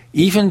here,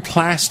 even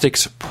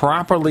plastics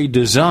properly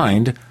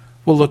designed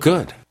will look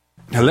good.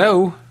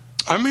 Hello?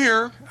 I'm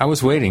here. I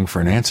was waiting for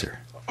an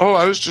answer. Oh,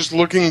 I was just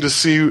looking to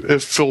see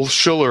if Phil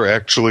Schiller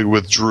actually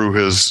withdrew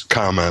his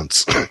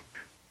comments.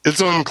 It's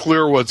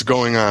unclear what's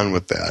going on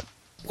with that.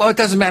 Well, it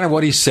doesn't matter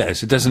what he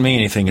says. It doesn't mean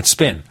anything. It's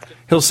spin.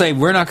 He'll say,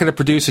 we're not going to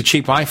produce a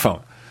cheap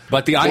iPhone.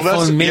 But the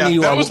iPhone Mini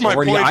or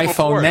the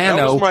iPhone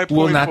Nano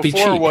will not be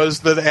cheap. Was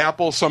that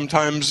Apple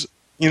sometimes,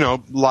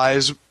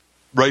 lies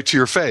right to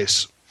your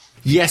face.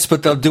 Yes,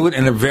 but they'll do it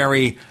in a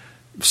very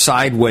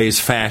sideways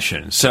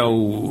fashion.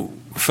 So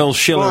Phil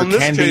Schiller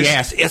can be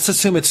asked. Let's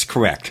assume it's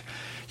correct.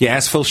 You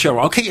ask Phil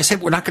Schiller, okay, you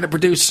said we're not going to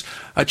produce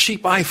a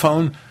cheap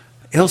iPhone.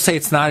 He'll say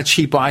it's not a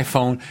cheap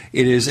iPhone.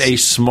 It is a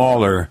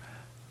smaller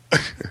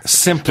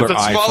simpler it's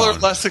a smaller,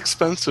 iPhone. less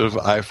expensive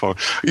iPhone.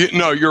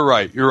 No, you're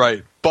right. You're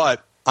right.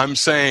 But I'm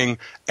saying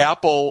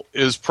Apple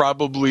is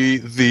probably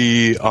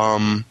the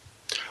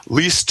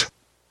least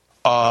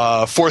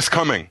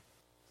forthcoming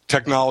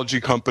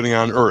technology company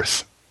on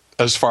Earth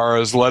as far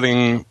as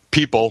letting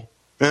people,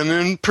 and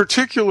in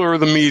particular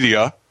the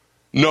media,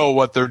 know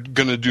what they're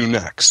going to do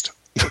next.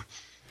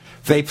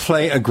 They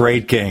play a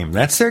great game.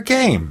 That's their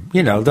game.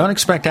 Don't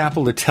expect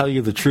Apple to tell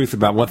you the truth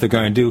about what they're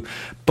going to do,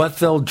 but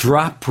they'll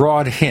drop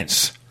broad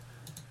hints.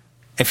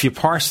 If you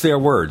parse their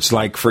words,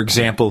 like, for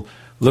example,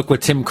 look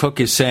what Tim Cook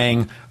is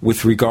saying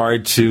with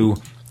regard to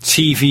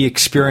TV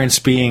experience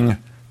being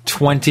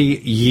 20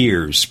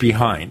 years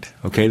behind.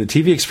 Okay, the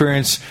TV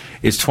experience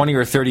is 20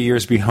 or 30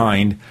 years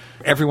behind.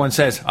 Everyone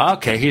says,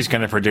 okay, he's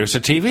going to produce a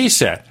TV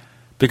set,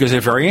 because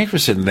they're very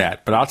interested in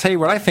that. But I'll tell you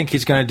what I think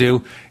he's going to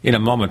do in a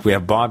moment. We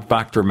have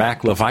Dr.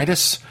 Mac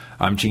Levitis.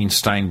 I'm Gene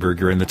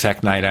Steinberger in the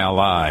Tech Night Owl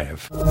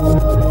Live.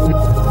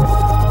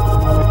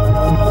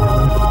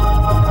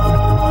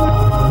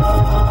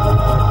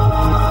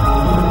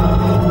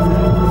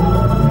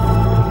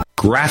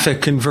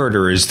 Graphic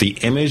Converter is the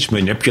image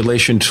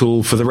manipulation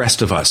tool for the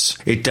rest of us.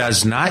 It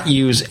does not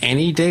use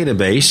any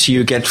database.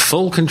 You get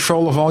full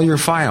control of all your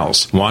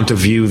files. Want to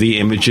view the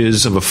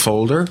images of a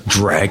folder?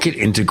 Drag it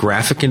into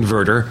Graphic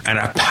Converter, and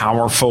a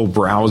powerful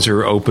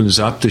browser opens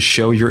up to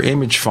show your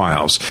image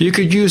files. You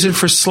could use it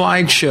for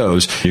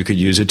slideshows. You could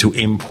use it to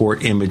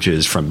import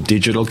images from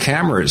digital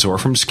cameras or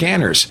from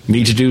scanners.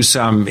 Need to do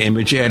some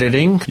image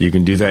editing? You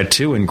can do that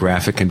too in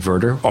Graphic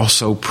Converter.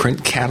 Also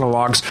print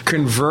catalogs.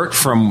 Convert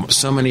from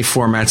so many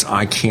formats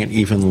I can't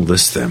even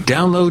list them.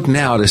 Download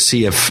now to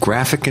see if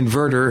Graphic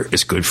Converter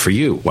is good for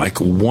you, like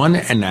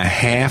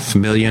 1.5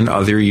 million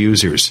other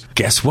users.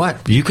 Guess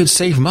what? You could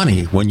save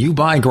money when you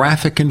buy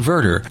Graphic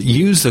Converter.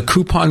 Use the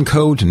coupon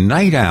code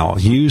Night Owl.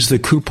 Use the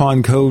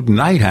coupon code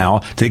Night Owl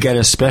to get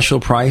a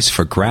special price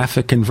for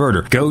Graphic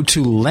Converter. Go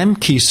to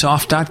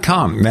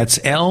lemkesoft.com. That's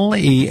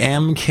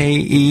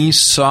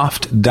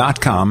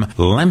LEMKEsoft.com.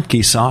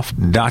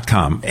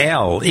 Lemkesoft.com.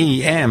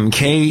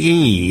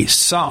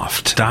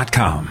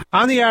 LEMKEsoft.com.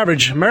 On the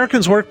average,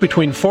 Americans work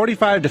between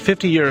 45 to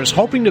 50 years,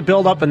 hoping to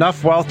build up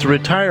enough wealth to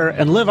retire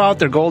and live out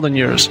their golden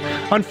years.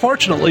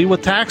 Unfortunately,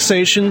 with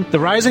taxation, the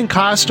rising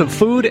cost of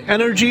food,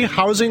 energy,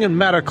 housing, and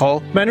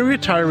medical, many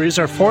retirees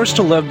are forced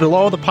to live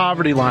below the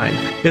poverty line.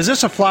 Is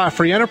this a flaw of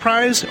free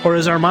enterprise, or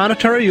is our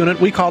monetary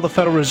unit we call the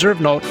Federal Reserve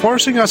Note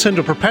forcing us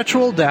into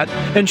perpetual debt,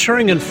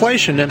 ensuring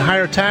inflation and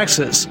higher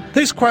taxes?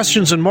 These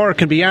questions and more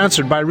can be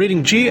answered by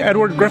reading G.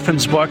 Edward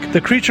Griffin's book,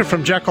 The Creature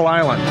from Jekyll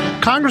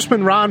Island.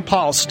 Congressman Ron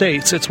Paul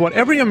states it's what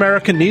every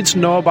American needs to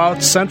know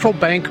about central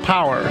bank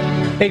power.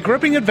 A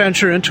gripping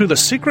adventure into the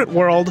secret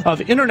world of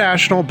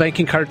international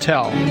banking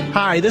cartel.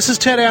 Hi, this is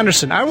Ted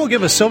Anderson. I will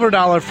give a silver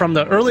dollar from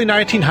the early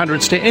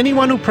 1900s to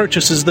anyone who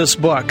purchases this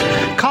book.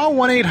 Call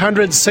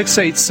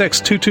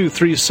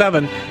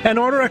 1-800-686-2237 and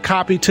order a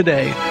copy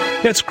today.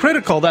 It's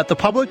critical that the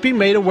public be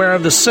made aware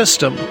of the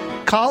system.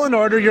 Call and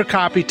order your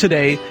copy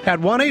today at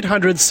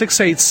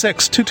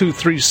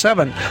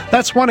 1-800-686-2237.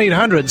 That's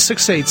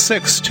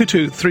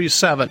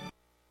 1-800-686-2237.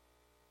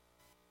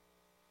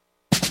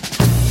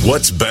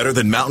 What's better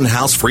than Mountain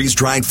House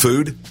freeze-dried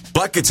food?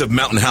 Buckets of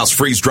Mountain House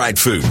freeze-dried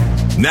food.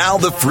 Now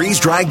the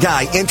freeze-dried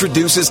guy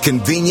introduces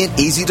convenient,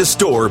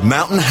 easy-to-store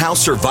Mountain House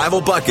survival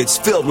buckets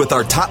filled with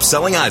our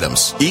top-selling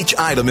items. Each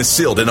item is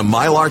sealed in a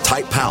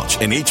Mylar-type pouch,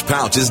 and each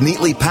pouch is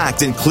neatly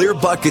packed in clear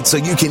buckets so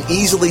you can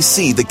easily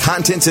see the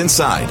contents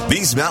inside.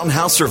 These Mountain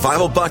House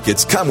survival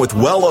buckets come with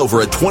well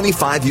over a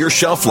 25-year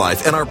shelf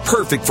life and are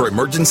perfect for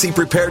emergency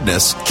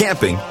preparedness,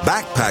 camping,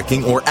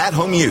 backpacking, or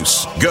at-home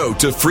use. Go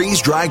to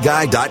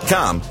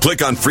freezedryguy.com,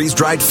 click on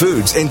freeze-dried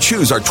foods, and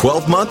choose our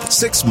 12-month,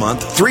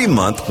 6-month,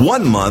 3-month,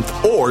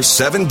 1-month, or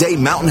 7-day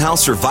Mountain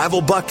House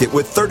survival bucket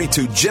with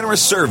 32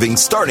 generous servings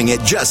starting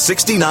at just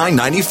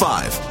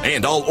 $69.95.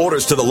 And all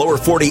orders to the lower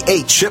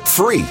 48 ship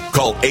free.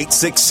 Call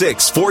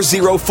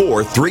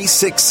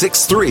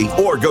 866-404-3663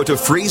 or go to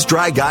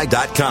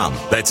freezedryguy.com.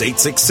 That's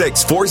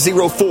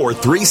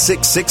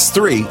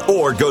 866-404-3663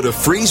 or go to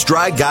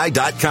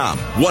freezedryguy.com.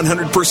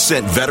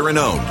 100% veteran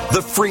owned.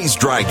 The Freeze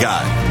Dry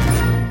Guy.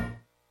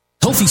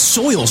 Healthy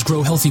soils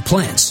grow healthy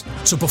plants.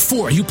 So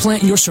before you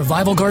plant your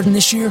survival garden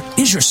this year,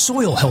 is your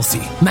soil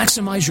healthy?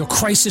 Maximize your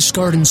crisis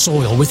garden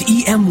soil with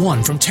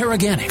EM1 from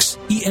Terraganics.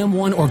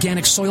 EM1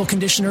 organic soil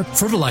conditioner,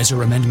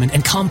 fertilizer amendment,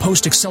 and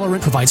compost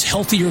accelerant provides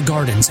healthier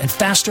gardens and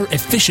faster,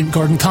 efficient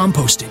garden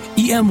composting.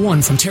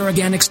 EM1 from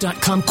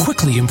Terraganics.com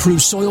quickly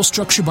improves soil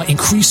structure by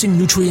increasing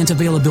nutrient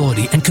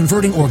availability and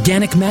converting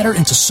organic matter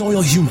into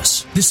soil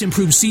humus. This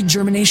improves seed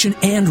germination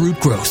and root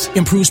growth,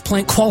 improves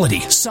plant quality,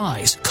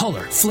 size,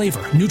 color,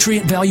 flavor, nutrient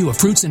value of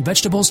fruits and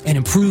vegetables, and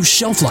improves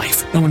shelf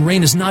life. And when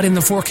rain is not in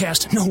the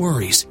forecast, no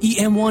worries.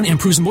 EM1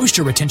 improves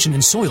moisture retention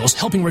in soils,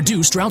 helping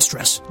reduce drought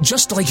stress.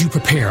 Just like you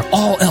prepare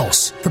all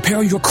else,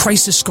 prepare your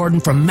crisis garden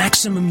for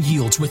maximum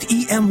yields with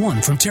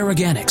EM1 from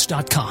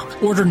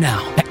Terraganics.com. Order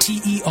now at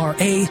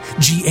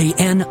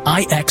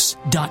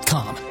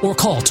Terraganix.com or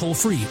call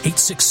toll-free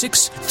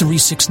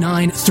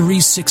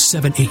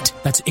 866-369-3678.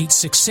 That's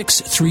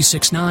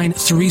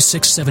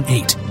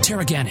 866-369-3678.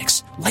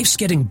 Terraganics. Life's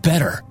getting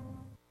better.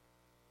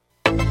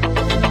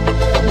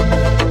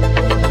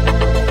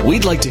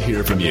 We'd like to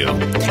hear from you.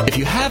 If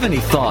you have any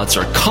thoughts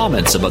or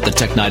comments about the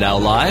Tech Night Owl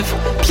Live,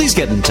 please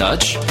get in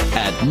touch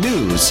at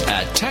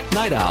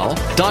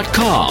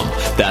news@technightowl.com.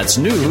 That's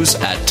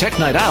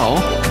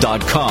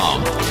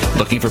news@technightowl.com.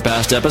 Looking for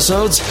past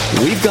episodes?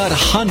 We've got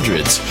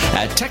hundreds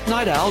at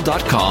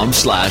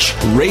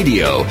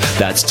technightowl.com/radio.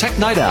 That's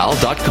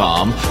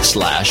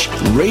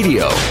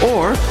technightowl.com/radio.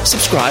 Or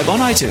subscribe on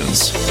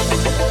iTunes.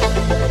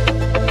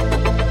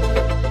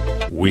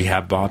 We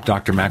have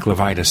Dr. Mac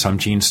Levitas. I'm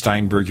Gene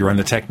Steinberg. You're on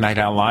the Tech Night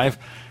Owl Live.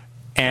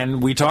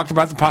 And we talked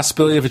about the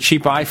possibility of a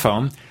cheap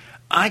iPhone.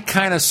 I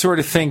kind of sort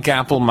of think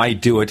Apple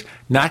might do it,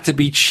 not to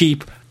be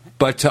cheap,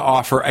 but to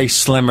offer a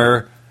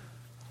slimmer,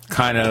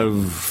 kind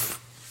of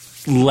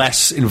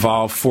less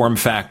involved form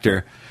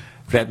factor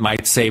that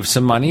might save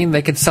some money. And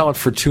they could sell it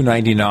for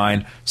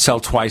 $299, sell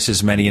twice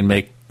as many, and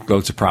make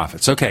loads of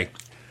profits. Okay.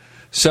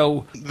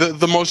 So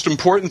the most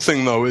important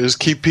thing, though, is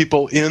keep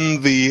people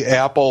in the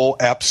Apple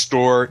App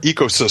Store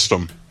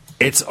ecosystem.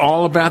 It's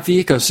all about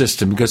the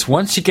ecosystem, because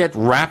once you get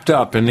wrapped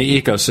up in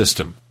the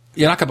ecosystem,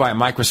 you're not going to buy a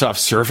Microsoft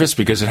Surface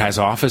because it has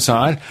Office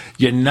on.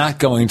 You're not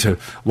going to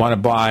want to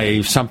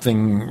buy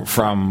something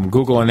from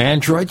Google and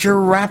Android.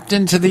 You're wrapped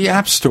into the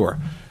App Store.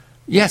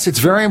 Yes, it's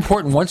very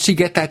important. Once you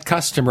get that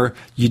customer,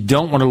 you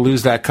don't want to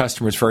lose that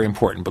customer. It's very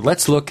important. But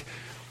let's look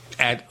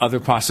at other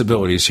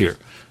possibilities here.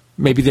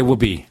 Maybe there will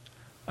be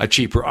a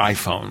cheaper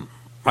iPhone.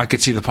 I could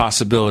see the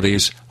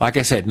possibilities. Like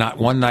I said, not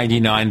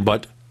 $199,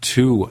 but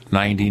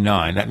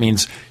 $299. That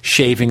means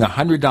shaving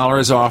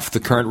 $100 off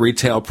the current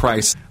retail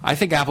price. I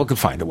think Apple could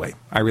find a way.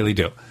 I really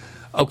do.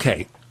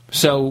 Okay,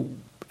 so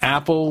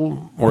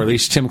Apple, or at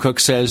least Tim Cook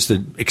says,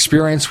 the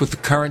experience with the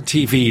current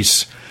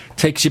TVs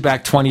takes you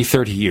back 20,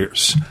 30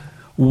 years.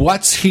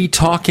 What's he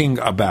talking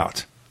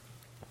about?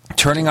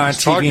 Turning on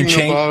TV and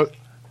change?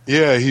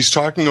 He's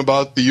talking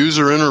about the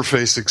user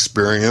interface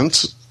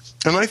experience.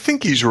 And I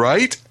think he's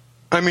right.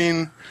 I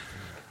mean,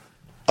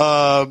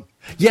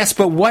 Yes,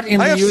 but what in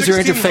the user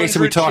interface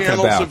are we talking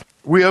about?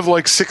 We have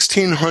like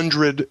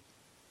 1,600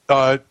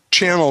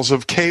 channels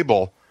of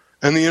cable,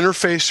 and the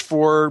interface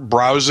for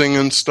browsing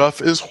and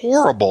stuff is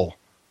horrible.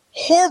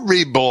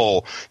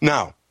 Horrible.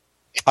 Now,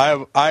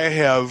 I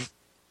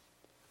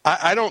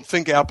don't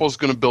think Apple's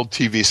going to build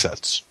TV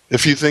sets.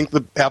 If you think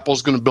that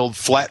Apple's going to build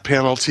flat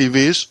panel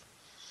TVs,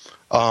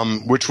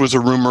 which was a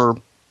rumor,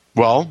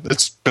 well,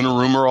 it's been a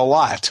rumor a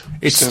lot.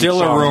 It's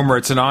still a rumor.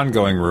 It's an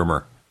ongoing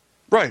rumor.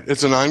 Right.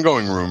 It's an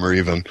ongoing rumor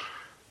even.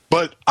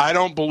 But I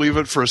don't believe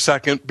it for a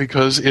second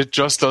because it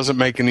just doesn't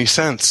make any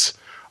sense.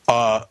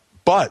 But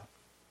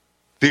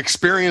the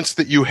experience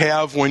that you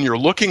have when you're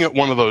looking at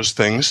one of those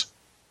things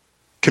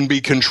can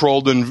be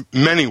controlled in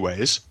many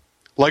ways.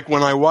 Like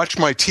when I watch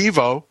my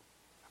TiVo,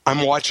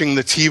 I'm watching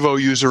the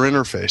TiVo user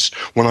interface.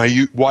 When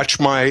I watch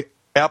my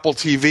Apple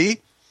TV,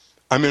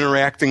 I'm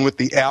interacting with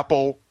the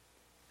Apple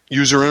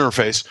user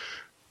interface.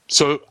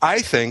 So I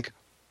think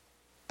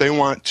they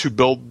want to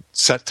build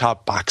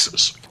set-top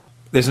boxes.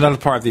 There's another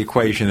part of the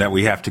equation that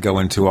we have to go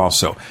into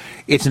also.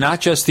 It's not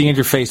just the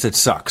interface that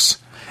sucks,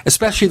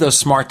 especially those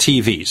smart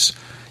TVs.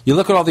 You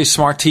look at all these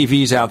smart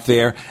TVs out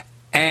there,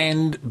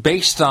 and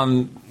based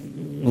on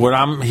what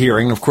I'm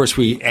hearing, of course,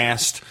 we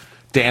asked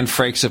Dan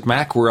Frakes of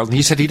Macworld, and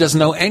he said he doesn't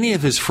know any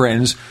of his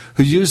friends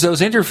who use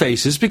those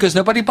interfaces because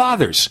nobody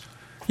bothers.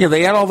 You know,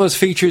 they add all those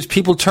features.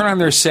 People turn on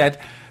their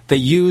set. They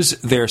use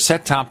their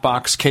set-top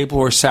box, cable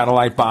or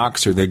satellite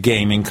box, or their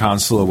gaming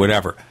console or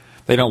whatever.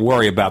 They don't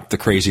worry about the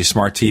crazy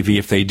smart TV.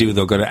 If they do,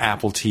 they'll go to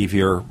Apple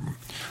TV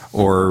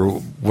or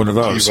one of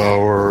those.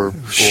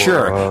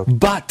 Sure.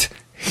 But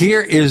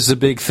here is the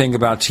big thing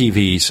about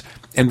TVs,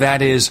 and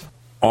that is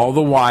all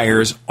the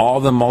wires, all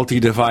the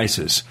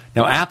multi-devices.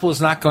 Now, Apple is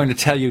not going to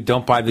tell you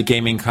don't buy the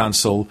gaming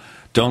console,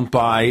 don't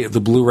buy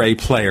the Blu-ray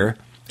player,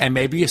 and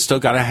maybe you still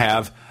got to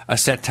have a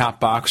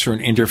set-top box or an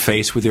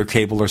interface with your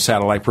cable or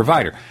satellite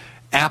provider.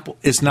 Apple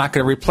is not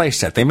going to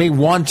replace that. They may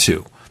want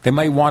to. They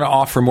may want to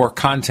offer more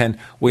content.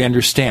 We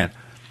understand.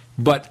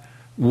 But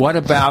what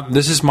about,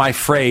 this is my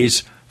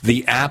phrase,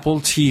 the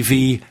Apple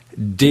TV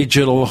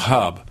Digital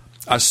Hub,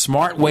 a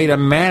smart way to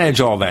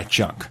manage all that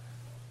junk?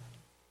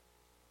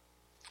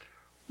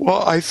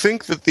 Well, I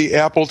think that the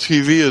Apple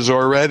TV is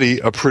already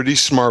a pretty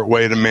smart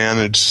way to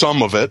manage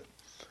some of it.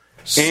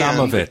 Some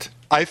of it.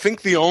 I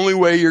think the only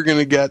way you're going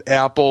to get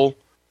Apple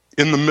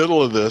in the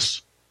middle of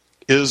this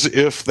is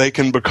if they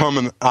can become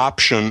an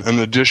option, an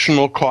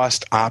additional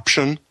cost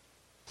option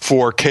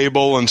for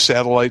cable and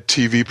satellite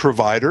TV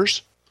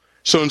providers.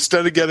 So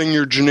instead of getting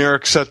your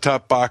generic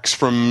set-top box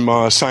from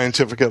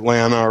Scientific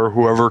Atlanta or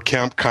whoever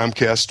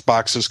Comcast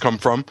boxes come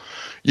from,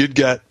 you'd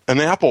get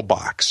an Apple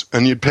box,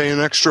 and you'd pay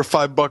an extra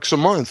 $5 a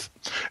month,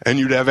 and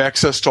you'd have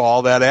access to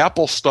all that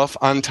Apple stuff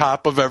on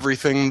top of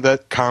everything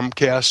that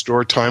Comcast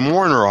or Time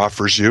Warner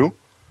offers you,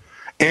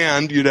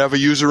 and you'd have a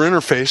user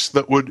interface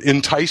that would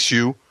entice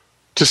you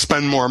to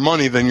spend more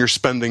money than you're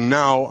spending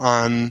now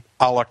on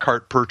a la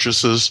carte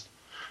purchases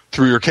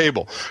through your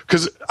cable.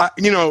 Because,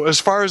 as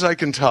far as I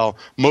can tell,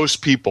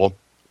 most people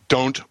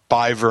don't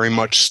buy very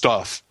much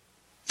stuff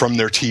from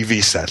their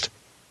TV set.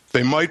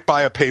 They might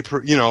buy a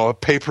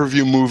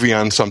pay-per-view movie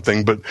on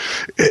something, but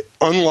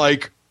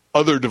unlike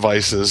other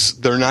devices,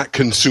 they're not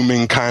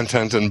consuming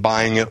content and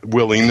buying it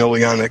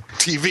willy-nilly on a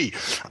TV.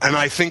 And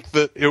I think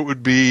that it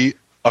would be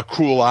a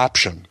cool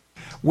option.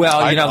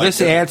 Well,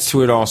 this adds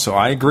to it also.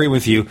 I agree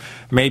with you.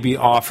 Maybe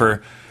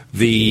offer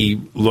the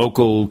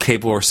local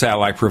cable or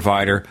satellite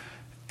provider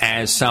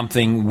as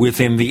something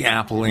within the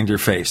Apple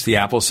interface, the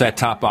Apple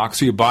set-top box.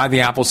 So you buy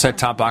the Apple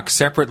set-top box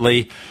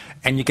separately,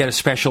 and you get a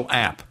special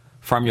app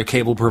from your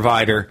cable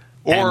provider,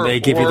 and they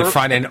give you the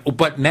front end.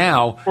 But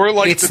now,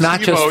 it's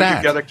not just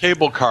that. You get a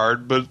cable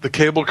card, but the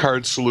cable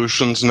card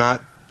solution's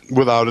not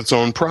without its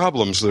own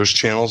problems. There's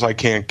channels I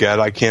can't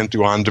get. I can't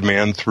do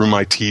on-demand through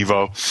my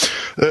TiVo.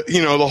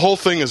 The whole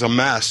thing is a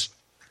mess.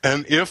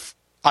 And if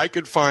I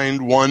could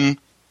find one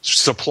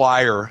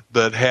supplier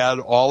that had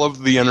all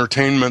of the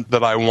entertainment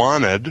that I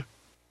wanted,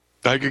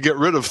 I could get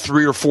rid of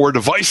 3 or 4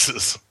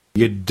 devices.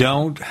 You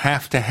don't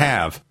have to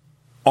have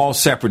all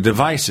separate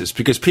devices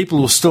because people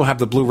will still have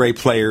the Blu-ray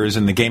players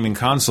and the gaming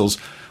consoles.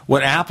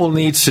 What Apple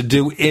needs to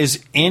do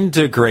is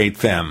integrate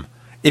them.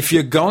 If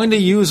you're going to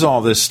use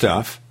all this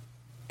stuff,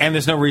 and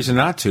there's no reason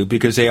not to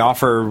because they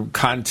offer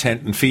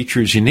content and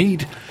features you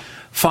need,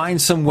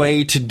 find some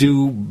way to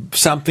do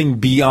something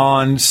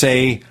beyond,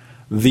 say,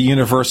 the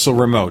universal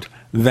remote.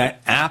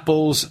 That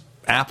Apple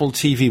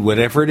TV,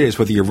 whatever it is,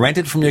 whether you rent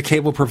it from your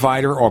cable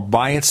provider or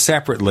buy it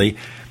separately,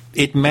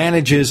 it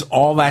manages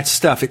all that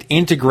stuff. It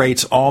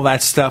integrates all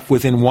that stuff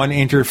within one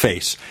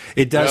interface.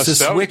 It does the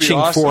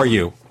switching for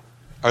you.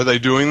 Are they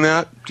doing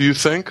that, do you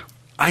think?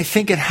 I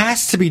think it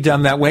has to be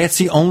done that way. It's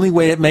the only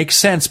way it makes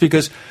sense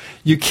because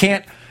you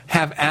can't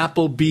have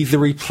Apple be the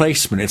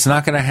replacement. It's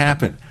not going to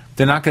happen.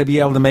 They're not going to be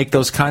able to make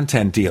those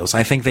content deals.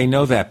 I think they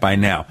know that by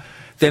now.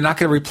 They're not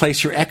going to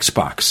replace your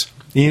Xbox.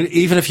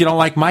 Even if you don't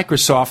like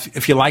Microsoft,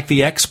 if you like the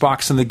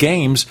Xbox and the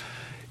games,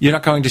 You're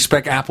not going to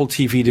expect Apple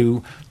TV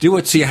to do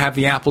it, so you have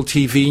the Apple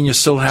TV and you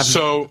still have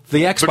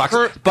the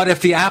Xbox. But if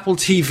the Apple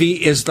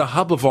TV is the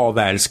hub of all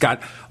that, it's got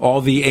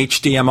all the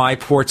HDMI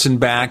ports in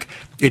back,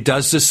 it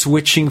does the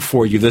switching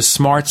for you, the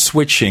smart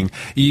switching.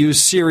 You use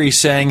Siri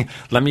saying,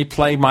 let me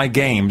play my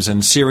games,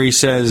 and Siri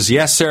says,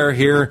 yes, sir,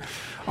 here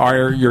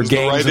are your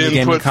games in the gaming console. The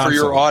right input for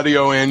your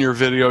audio and your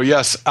video.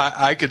 Yes,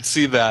 I could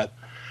see that.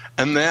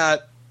 And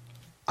that,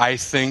 I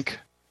think,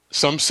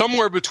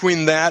 somewhere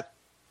between that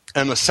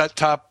and a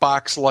set-top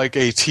box like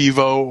a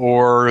TiVo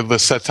or the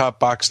set-top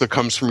box that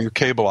comes from your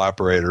cable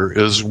operator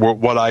is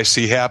what I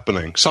see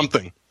happening.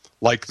 Something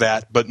like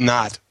that, but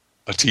not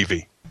a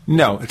TV.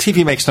 No, a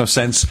TV makes no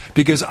sense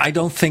because I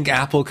don't think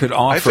Apple could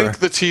offer... I think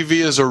the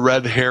TV is a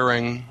red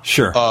herring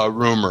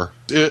rumor.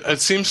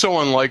 It seems so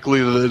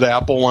unlikely that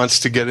Apple wants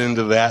to get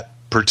into that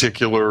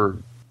particular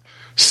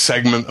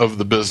segment of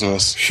the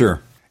business.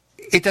 Sure.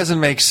 It doesn't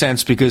make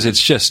sense because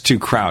it's just too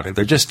crowded.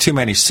 There are just too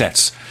many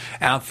sets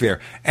out there.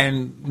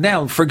 And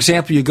now, for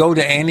example, you go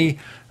to any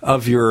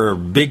of your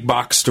big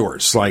box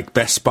stores like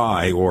Best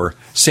Buy or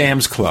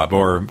Sam's Club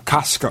or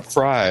Costco,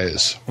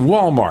 Fry's,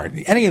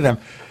 Walmart, any of them,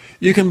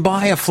 you can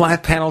buy a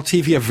flat panel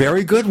TV, a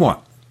very good one.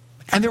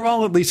 And they're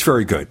all at least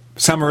very good.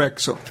 Some are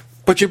excellent.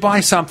 But you buy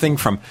something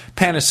from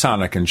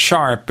Panasonic and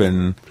Sharp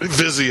and...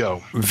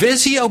 Vizio.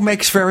 Vizio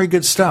makes very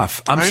good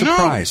stuff. I'm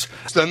surprised.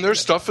 Then their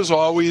stuff is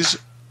always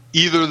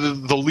either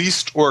the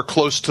least or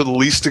close to the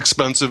least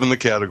expensive in the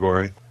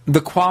category. The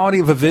quality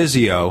of a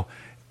Vizio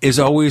is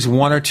always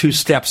one or two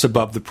steps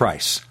above the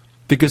price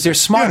because they're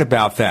smart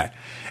about that.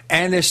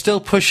 And they're still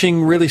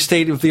pushing really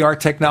state-of-the-art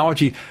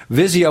technology.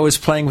 Vizio is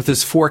playing with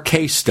this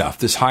 4K stuff,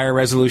 this higher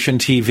resolution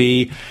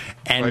TV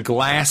and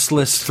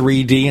glassless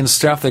 3D and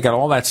stuff. They got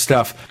all that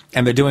stuff,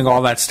 and they're doing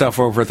all that stuff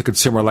over at the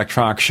Consumer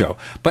Electronics Show.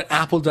 But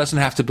Apple doesn't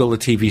have to build a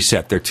TV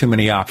set. There are too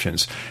many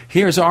options.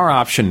 Here's our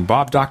option.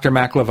 Dr.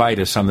 Mac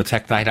Levitis on the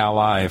Tech Night Owl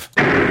Live.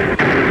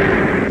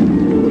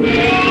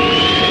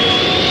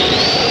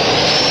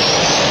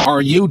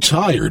 Are you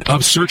tired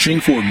of searching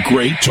for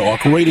great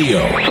talk radio?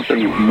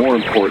 Something more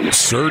important.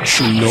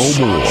 Search no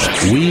more.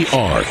 We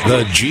are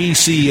the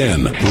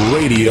GCN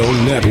Radio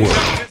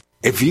Network.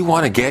 If you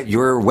want to get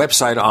your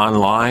website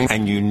online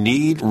and you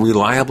need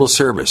reliable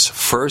service,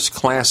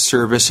 first-class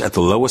service at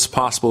the lowest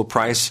possible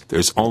price,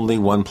 there's only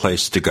one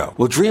place to go.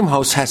 Well,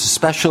 DreamHost has a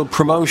special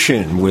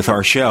promotion with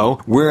our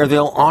show where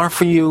they'll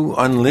offer you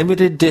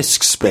unlimited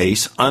disk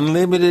space,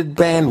 unlimited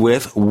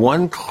bandwidth,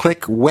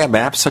 one-click web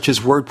apps such as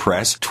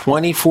WordPress,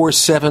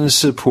 24/7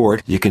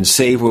 support. You can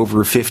save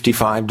over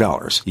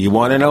 $55. You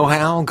want to know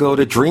how? Go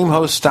to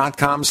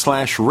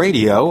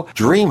DreamHost.com/radio,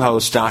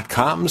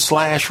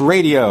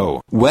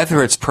 DreamHost.com/radio. Whether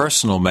it's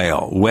personal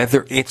mail,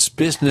 whether it's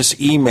business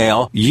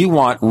email, you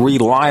want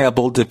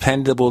reliable,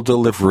 dependable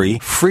delivery,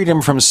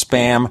 freedom from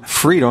spam,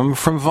 freedom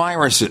from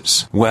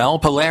viruses. Well,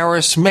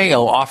 Polaris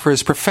Mail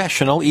offers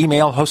professional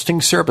email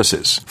hosting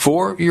services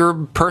for your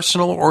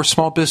personal or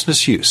small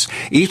business use.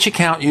 Each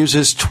account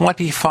uses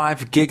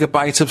 25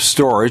 gigabytes of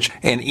storage,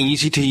 an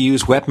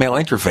easy-to-use webmail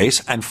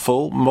interface, and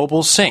full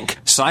mobile sync.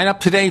 Sign up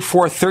today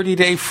for a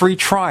 30-day free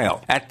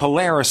trial at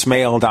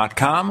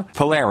PolarisMail.com,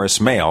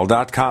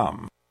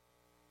 PolarisMail.com.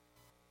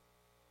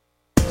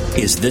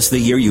 Is this the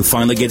year you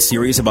finally get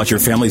serious about your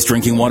family's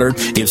drinking water?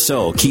 If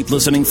so, keep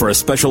listening for a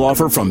special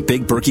offer from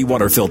Big Berkey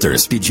Water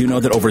Filters. Did you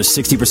know that over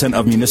 60%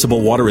 of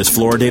municipal water is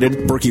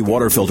fluoridated? Berkey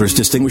Water Filters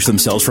distinguish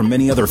themselves from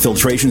many other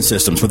filtration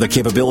systems with the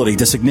capability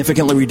to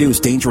significantly reduce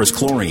dangerous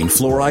chlorine,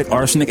 fluoride,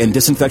 arsenic, and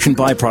disinfection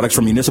byproducts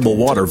from municipal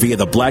water via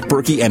the Black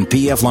Berkey and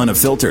PF line of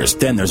filters.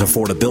 Then there's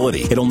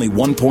affordability. At only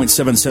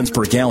 1.7 cents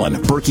per gallon,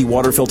 Berkey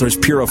Water Filters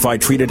purify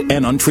treated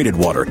and untreated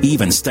water,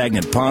 even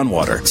stagnant pond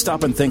water.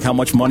 Stop and think how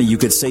much money you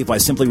could save by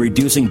simply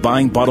reducing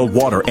buying bottled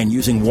water and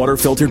using water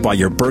filtered by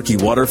your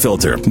Berkey water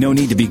filter. No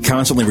need to be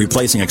constantly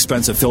replacing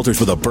expensive filters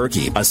with a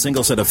Berkey. A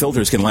single set of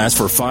filters can last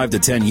for 5 to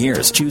 10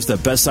 years. Choose the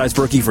best size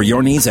Berkey for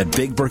your needs at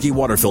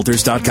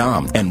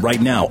BigBerkeyWaterFilters.com. And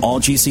right now, all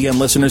GCN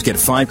listeners get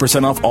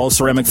 5% off all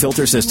ceramic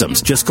filter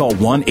systems. Just call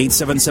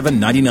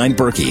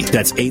 1-877-99-BERKEY.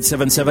 That's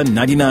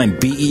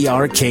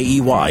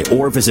 877-99-BERKEY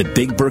or visit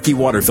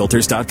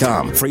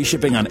BigBerkeyWaterFilters.com. Free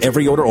shipping on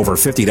every order over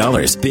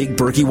 $50. Big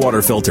Berkey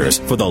Water Filters,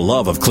 for the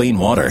love of clean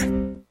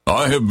water.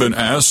 I have been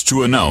asked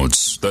to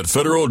announce that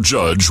federal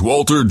judge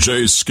Walter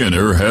J.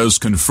 Skinner has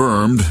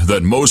confirmed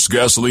that most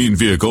gasoline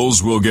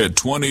vehicles will get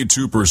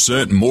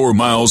 22% more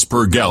miles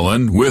per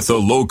gallon with a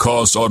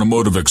low-cost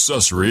automotive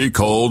accessory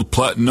called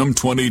Platinum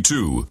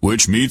 22,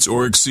 which meets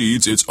or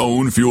exceeds its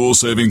own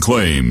fuel-saving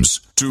claims.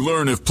 To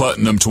learn if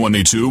Platinum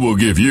 22 will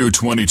give you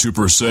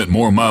 22%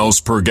 more miles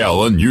per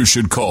gallon, you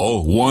should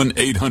call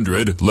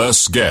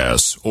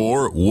 1-800-LESS-GAS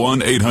or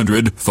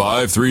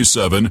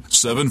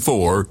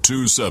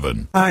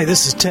 1-800-537-7427. Hi,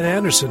 this is Ted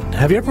Anderson.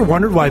 Have you ever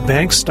wondered why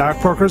banks,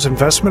 stockbrokers,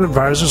 investment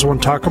advisors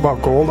won't talk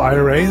about gold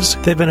IRAs?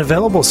 They've been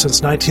available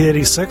since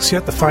 1986,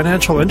 yet the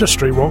financial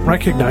industry won't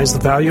recognize the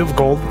value of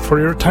gold for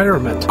your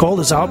retirement. Gold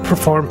has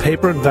outperformed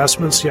paper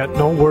investments, yet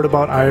no word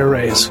about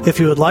IRAs. If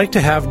you would like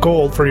to have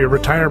gold for your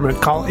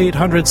retirement, call 800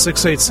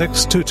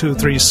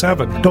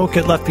 800-686-2237. Don't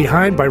get left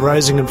behind by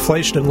rising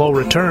inflation and low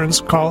returns.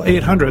 Call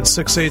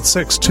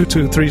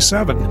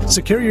 800-686-2237.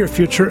 Secure your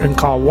future and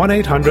call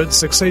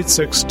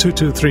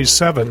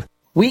 1-800-686-2237.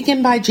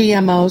 Weakened by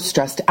GMOs,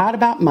 stressed out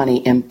about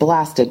money, and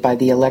blasted by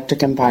the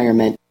electric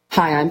environment.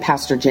 Hi, I'm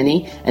Pastor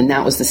Jenny, and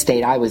that was the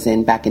state I was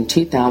in back in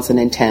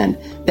 2010.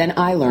 Then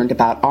I learned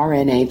about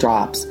RNA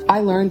drops.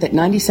 I learned that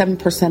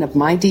 97% of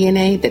my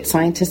DNA that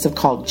scientists have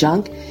called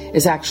junk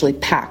is actually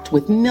packed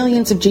with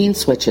millions of gene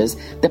switches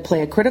that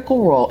play a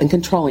critical role in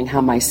controlling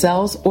how my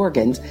cells,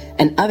 organs,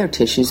 and other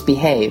tissues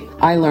behave.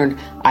 I learned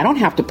I don't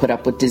have to put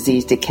up with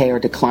disease, decay, or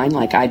decline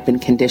like I'd been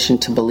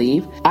conditioned to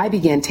believe. I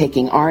began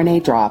taking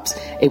RNA drops,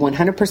 a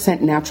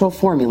 100% natural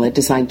formula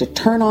designed to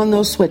turn on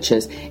those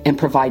switches and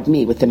provide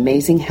me with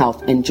amazing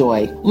health and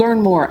joy.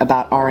 Learn more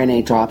about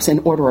RNA drops and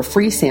order a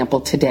free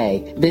sample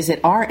today. Visit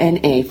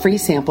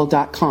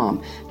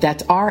rnafreesample.com.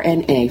 That's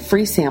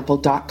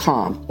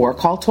rnafreesample.com or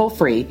call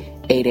toll-free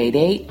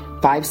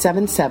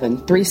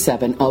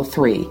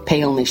 888-577-3703.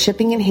 Pay only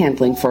shipping and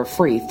handling for a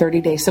free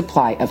 30-day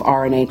supply of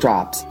RNA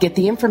drops. Get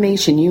the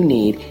information you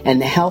need and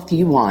the health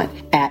you want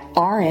at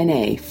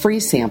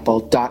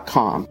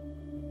rnafreesample.com.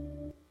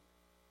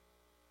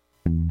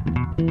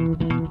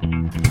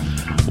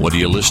 What are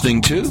you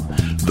listening to?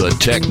 The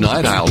Tech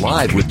Night Owl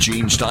Live with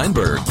Gene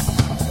Steinberg.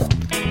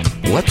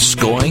 What's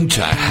going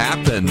to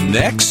happen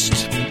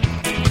next?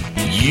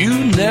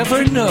 You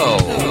never know.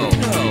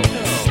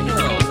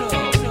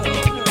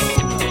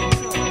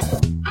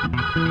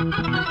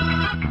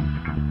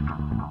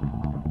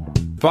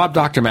 Bob,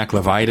 Dr.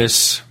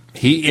 McLevitis,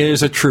 he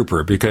is a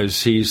trooper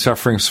because he's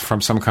suffering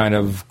from some kind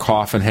of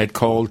cough and head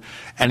cold,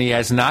 and he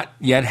has not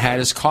yet had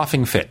his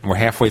coughing fit. We're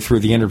halfway through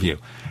the interview.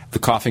 The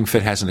coughing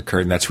fit hasn't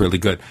occurred, and that's really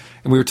good.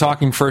 And we were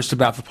talking first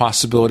about the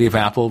possibility of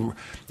Apple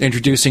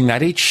introducing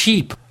not a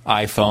cheap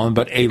iPhone,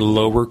 but a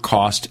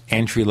lower-cost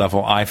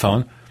entry-level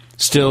iPhone.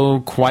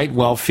 Still quite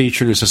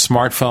well-featured as a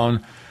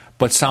smartphone,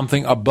 but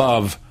something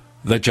above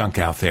the junk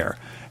out there.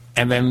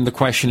 And then the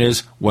question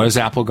is, what is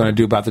Apple going to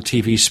do about the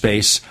TV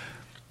space?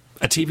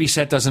 A TV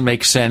set doesn't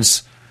make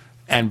sense,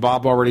 and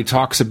Bob already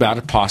talks about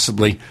it,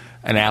 possibly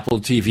an Apple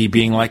TV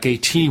being like a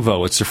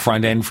TiVo. It's the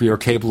front end for your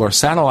cable or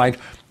satellite.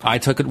 I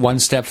took it one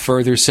step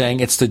further, saying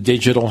it's the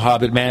digital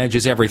hub. It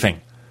manages everything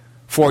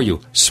for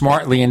you,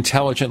 smartly,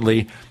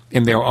 intelligently,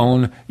 in their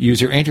own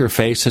user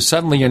interface. So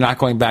suddenly you're not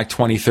going back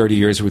 20, 30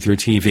 years with your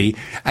TV,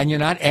 and you're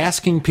not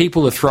asking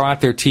people to throw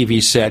out their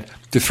TV set,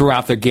 to throw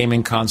out their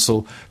gaming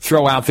console,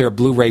 throw out their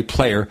Blu-ray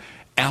player.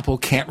 Apple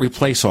can't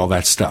replace all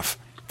that stuff.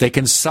 They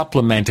can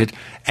supplement it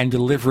and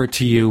deliver it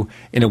to you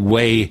in a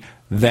way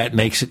that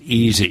makes it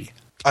easy.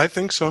 I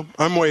think so.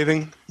 I'm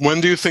waiting.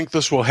 When do you think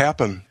this will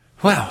happen?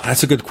 Well,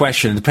 that's a good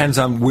question. It depends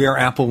on where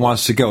Apple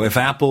wants to go. If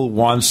Apple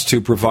wants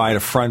to provide a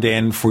front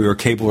end for your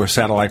cable or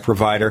satellite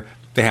provider,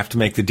 they have to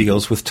make the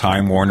deals with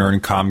Time Warner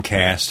and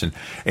Comcast and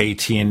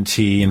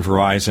AT&T and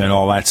Verizon and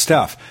all that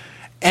stuff.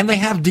 And they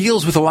have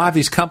deals with a lot of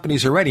these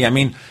companies already. I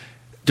mean,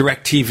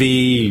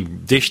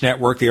 DirecTV, Dish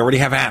Network, they already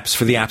have apps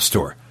for the App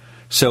Store.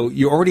 So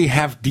you already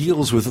have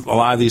deals with a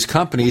lot of these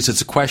companies.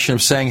 It's a question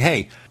of saying,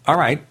 hey, all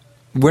right,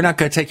 we're not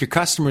going to take your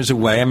customers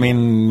away. I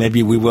mean,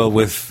 maybe we will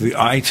with the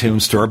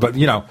iTunes Store, but,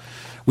 you know,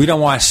 we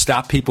don't want to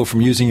stop people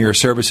from using your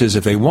services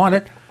if they want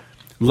it.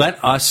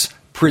 Let us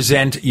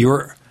present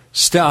your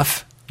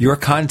stuff, your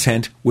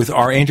content with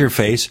our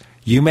interface.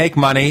 You make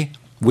money,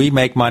 we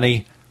make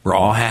money, we're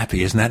all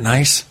happy. Isn't that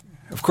nice?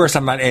 Of course,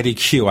 I'm not Eddie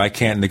Q. I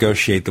can't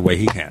negotiate the way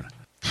he can.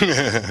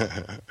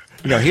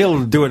 You know,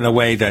 he'll do it in a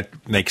way that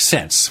makes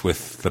sense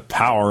with the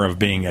power of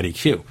being Eddie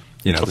Q.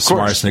 You know, the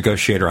smartest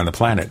negotiator on the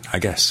planet, I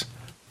guess.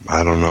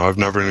 I don't know. I've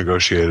never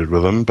negotiated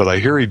with him, but I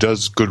hear he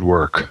does good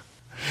work.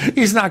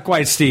 He's not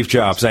quite Steve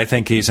Jobs. I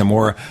think he's a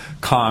more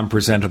calm,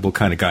 presentable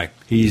kind of guy.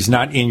 He's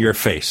not in your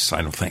face,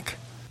 I don't think.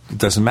 It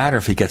doesn't matter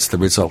if he gets the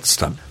results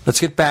done. Let's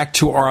get back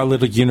to our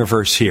little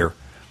universe here.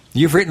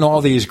 You've written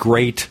all these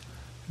great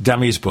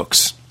dummies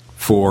books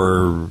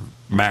for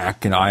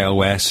Mac and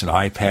iOS and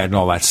iPad and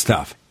all that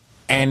stuff.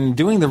 And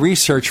doing the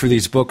research for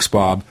these books,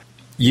 Bob,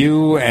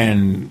 you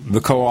and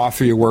the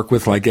co-author you work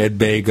with, like Ed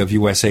Baig of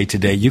USA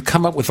Today, you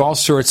come up with all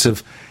sorts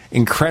of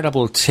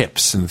incredible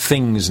tips and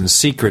things and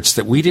secrets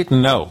that we didn't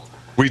know.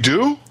 We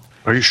do?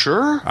 Are you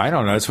sure? I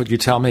don't know. That's what you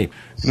tell me.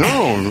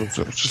 No,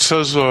 it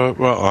says,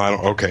 well, I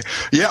don't, okay.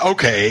 Yeah,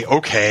 okay.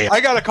 I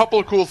got a couple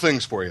of cool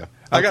things for you.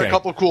 I got a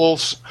couple of cool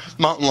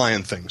mountain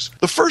lion things.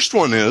 The first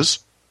one is,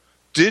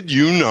 did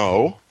you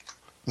know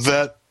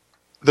that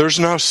there's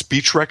now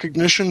speech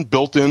recognition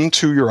built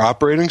into your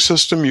operating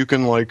system? You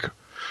can, like,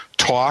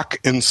 talk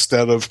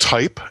instead of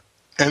type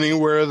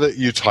anywhere that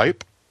you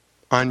type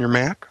on your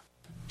Mac.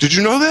 Did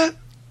you know that?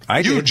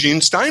 I did.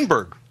 Gene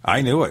Steinberg.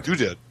 I knew it. You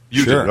did.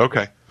 You did.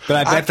 Okay.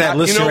 But I bet that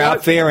listener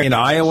out there in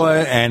Iowa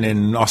and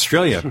in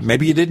Australia,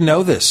 maybe you didn't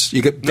know this.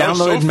 You could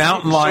download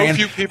Mountain Lion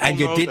and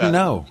you didn't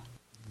know.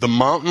 The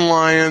Mountain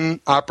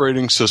Lion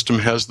operating system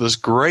has this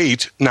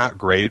not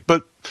great,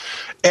 but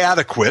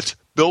adequate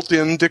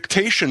built-in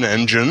dictation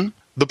engine.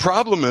 The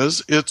problem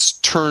is it's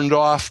turned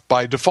off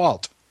by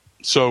default.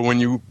 So when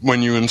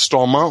you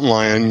install Mountain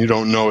Lion, you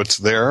don't know it's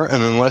there,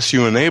 and unless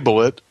you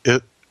enable it,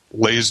 it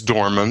lays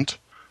dormant.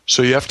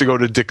 So you have to go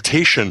to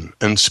dictation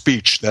and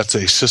speech. That's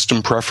a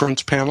system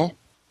preference panel,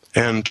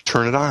 and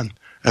turn it on.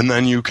 And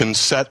then you can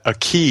set a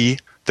key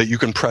that you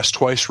can press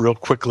twice real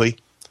quickly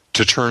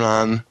to turn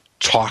on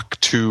talk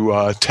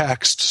to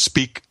text,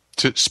 speech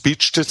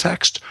to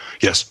text.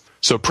 Yes.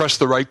 So press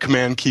the right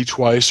command key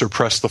twice, or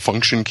press the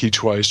function key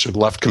twice, or the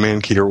left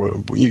command key, or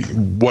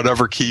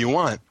whatever key you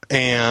want.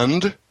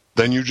 And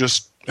then you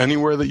just,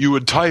 anywhere that you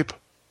would type,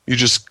 you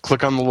just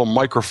click on the little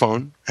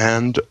microphone,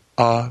 and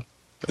no,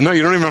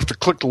 you don't even have to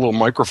click the little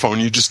microphone.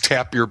 You just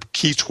tap your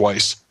key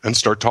twice and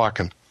start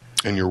talking.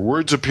 And your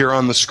words appear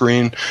on the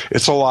screen.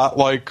 It's a lot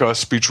like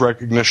speech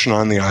recognition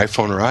on the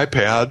iPhone or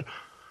iPad.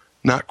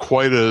 Not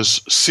quite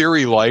as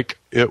Siri-like.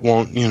 It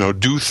won't,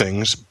 do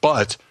things.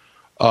 But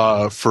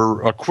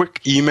for a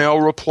quick email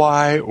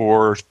reply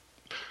or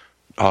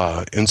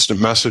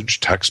instant message,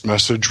 text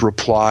message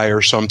reply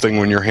or something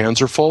when your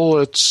hands are full,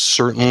 it's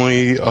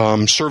certainly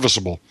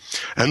serviceable.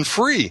 And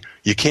free.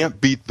 You can't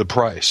beat the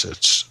price.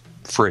 It's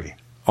free.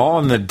 All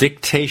in the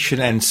dictation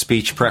and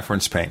speech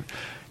preference pane.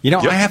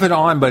 Yep. I have it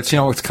on, but,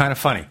 it's kind of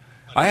funny.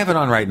 I have it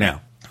on right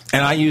now.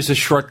 And I use the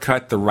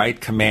shortcut, the right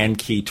command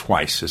key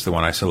twice is the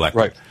one I select.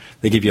 Right.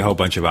 They give you a whole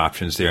bunch of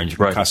options there, and you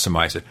can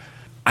customize it.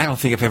 I don't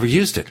think I've ever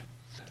used it.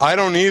 I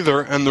don't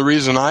either, and the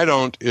reason I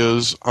don't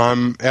is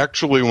I'm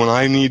actually, when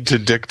I need to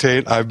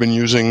dictate, I've been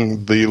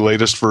using the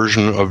latest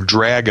version of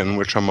Dragon,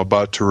 which I'm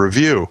about to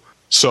review.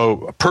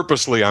 So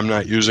purposely I'm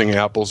not using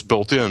Apple's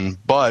built-in,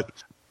 but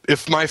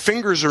if my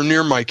fingers are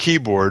near my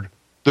keyboard,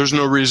 there's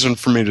no reason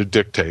for me to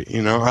dictate.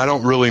 I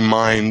don't really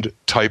mind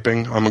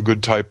typing. I'm a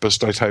good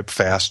typist. I type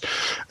fast.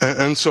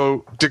 And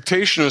so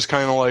dictation is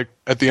kind of like,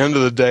 at the end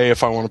of the day,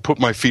 if I want to put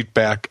my feet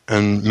back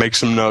and make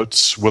some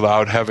notes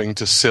without having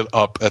to sit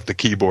up at the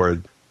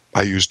keyboard,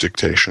 I use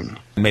dictation.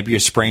 Maybe you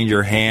sprained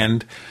your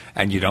hand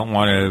and you don't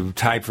want to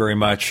type very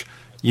much.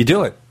 You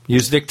do it.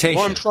 Use dictation.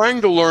 Well, I'm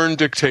trying to learn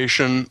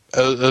dictation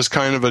as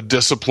kind of a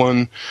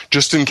discipline,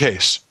 just in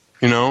case.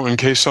 In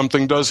case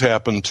something does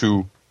happen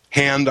to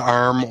hand,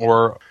 arm,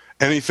 or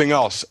anything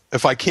else.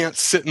 If I can't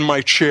sit in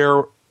my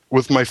chair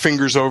with my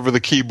fingers over the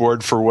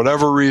keyboard for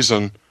whatever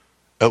reason,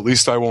 at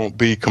least I won't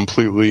be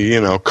completely,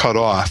 cut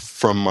off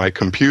from my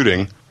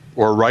computing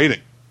or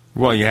writing.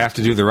 Well, you have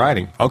to do the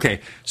writing.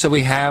 Okay, so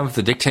we have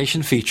the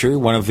dictation feature,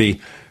 one of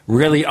the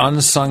really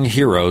unsung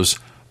heroes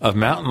of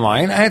Mountain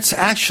Lion. It's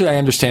actually, I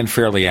understand,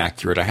 fairly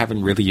accurate. I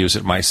haven't really used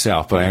it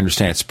myself, but I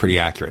understand it's pretty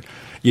accurate.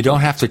 You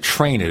don't have to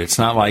train it. It's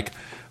not like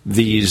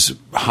these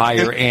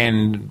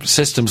higher-end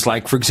systems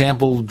like, for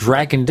example,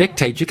 Dragon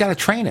Dictate. You got to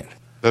train it.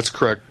 That's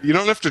correct. You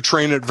don't have to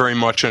train it very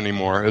much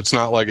anymore. It's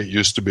not like it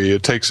used to be.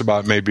 It takes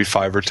about maybe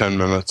 5 or 10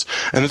 minutes.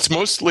 And it's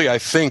mostly, I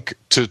think,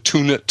 to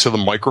tune it to the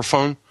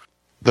microphone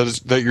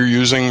that you're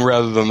using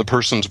rather than the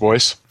person's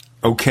voice.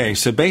 Okay,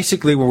 so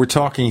basically when we're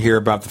talking here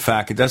about the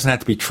fact it doesn't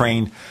have to be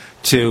trained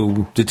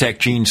to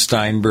detect Gene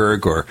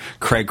Steinberg or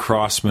Craig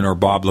Crossman or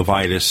Bob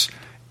Levitas,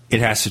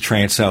 it has to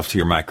train itself to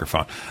your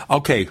microphone.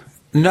 Okay,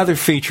 another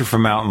feature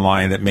from Mountain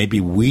Lion that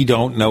maybe we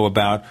don't know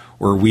about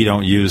or we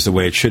don't use the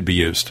way it should be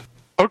used.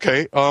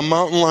 Okay,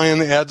 Mountain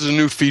Lion adds a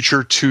new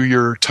feature to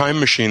your Time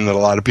Machine that a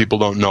lot of people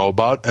don't know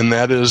about, and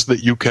that is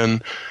that you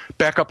can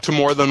back up to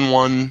more than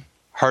one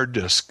hard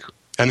disk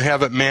and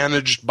have it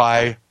managed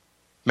by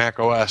Mac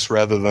OS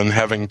rather than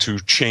having to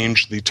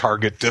change the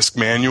target disk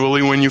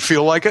manually when you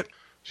feel like it.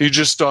 So you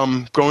just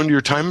go into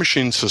your Time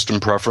Machine system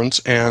preference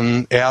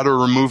and add or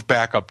remove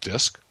backup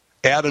disk.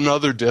 Add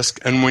another disk,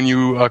 and when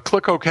you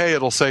click OK,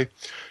 it'll say,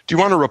 do you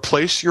want to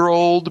replace your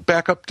old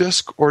backup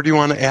disk, or do you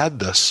want to add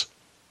this?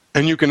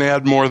 And you can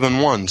add more than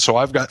one. So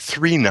I've got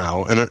 3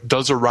 now, and it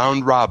does a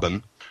round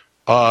robin.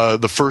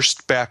 The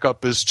first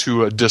backup is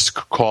to a disk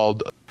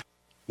called,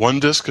 one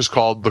disk is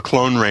called the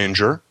Clone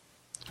Ranger.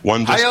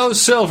 One disk, I.O.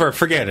 Silver,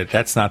 forget it.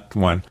 That's not the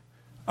one.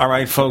 All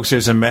right, folks,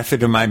 there's a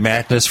method in my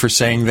madness for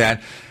saying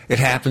that. It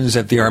happens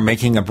that they are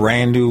making a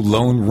brand new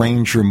Lone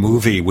Ranger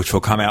movie, which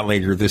will come out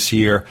later this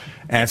year,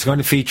 and it's going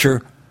to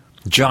feature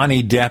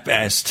Johnny Depp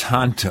as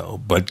Tonto,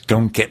 but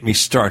don't get me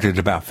started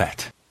about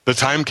that. The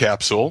time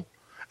capsule,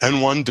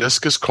 and one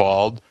disc is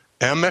called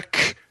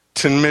Emic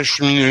Time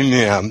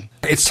Machine.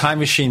 It's Time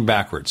Machine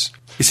backwards.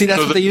 You see,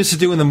 that's what they used to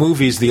do in the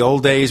movies, the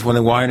old days, when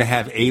they wanted to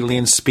have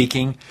aliens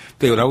speaking.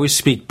 They would always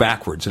speak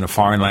backwards in a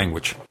foreign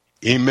language.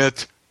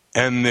 Emit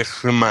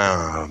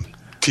Enichma.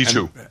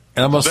 T2. It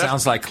almost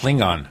sounds like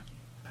Klingon.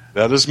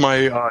 That is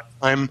my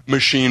Time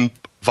Machine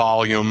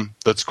volume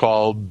that's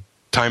called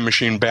Time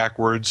Machine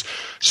Backwards.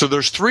 So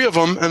there's 3 of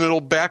them, and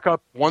it'll back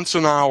up once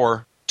an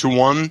hour to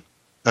one,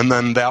 and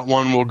then that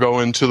one will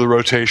go into the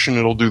rotation.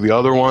 It'll do the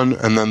other one,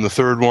 and then the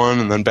third one,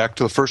 and then back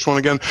to the first one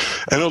again.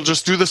 And it'll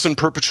just do this in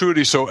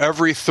perpetuity, so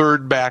every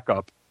third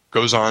backup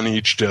goes on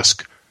each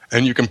disk.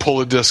 And you can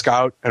pull a disk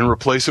out and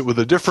replace it with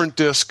a different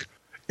disk.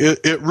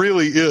 It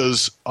really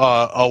is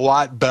a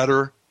lot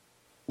better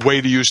way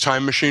to use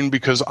Time Machine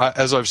because,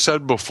 as I've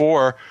said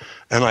before,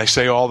 and I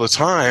say all the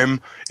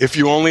time, if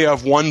you only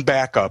have one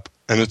backup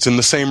and it's in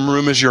the same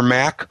room as your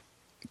Mac,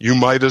 you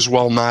might as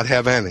well not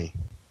have any.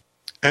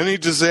 Any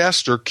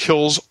disaster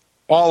kills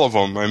all of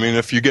them. I mean,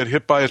 if you get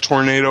hit by a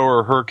tornado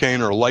or a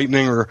hurricane or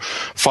lightning or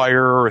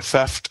fire or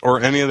theft or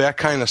any of that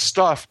kind of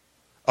stuff,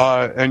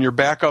 and your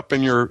backup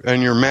and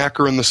your Mac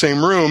are in the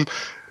same room,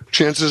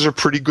 chances are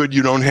pretty good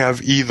you don't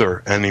have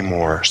either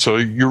anymore. So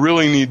you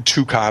really need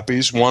 2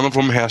 copies. One of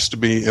them has to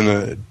be in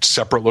a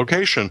separate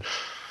location.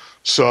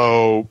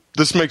 So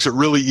this makes it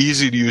really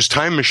easy to use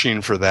Time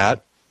Machine for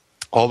that,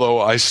 although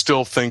I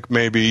still think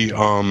maybe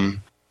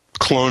cloning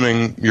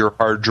your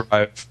hard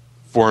drive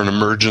for an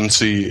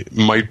emergency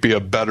might be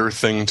a better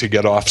thing to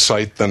get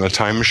off-site than a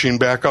Time Machine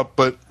backup,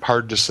 but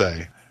hard to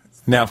say.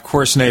 Now, of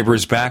course,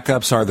 neighbors,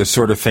 backups are the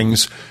sort of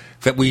things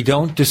that we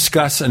don't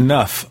discuss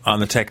enough on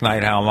the Tech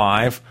Night Owl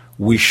Live.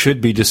 We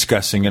should be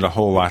discussing it a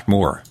whole lot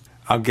more.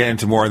 I'll get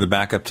into more of the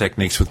backup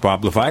techniques with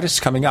Bob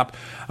Levitas coming up.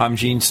 I'm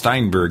Gene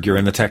Steinberg. You're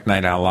in the Tech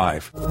Night Owl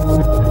Live.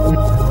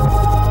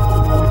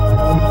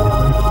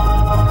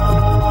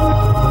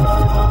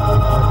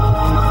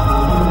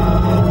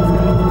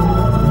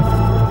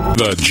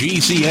 The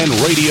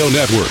GCN Radio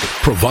Network,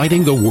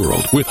 providing the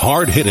world with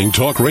hard-hitting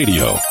talk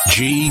radio.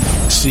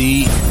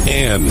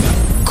 GCN.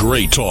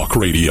 Great talk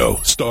radio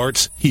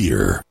starts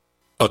here.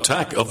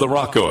 Attack of the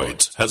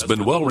Rockoids has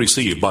been well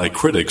received by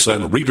critics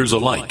and readers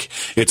alike.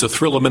 It's a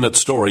thrill-a-minute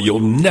story you'll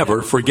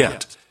never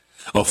forget.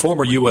 A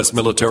former U.S.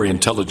 military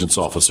intelligence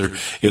officer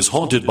is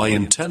haunted by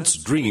intense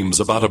dreams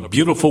about a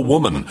beautiful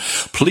woman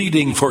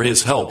pleading for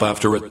his help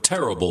after a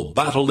terrible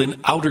battle in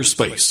outer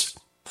space.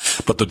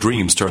 But the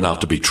dreams turn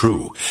out to be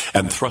true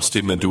and thrust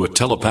him into a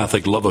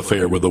telepathic love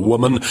affair with a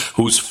woman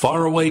whose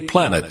faraway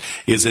planet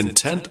is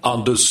intent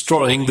on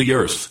destroying the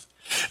Earth.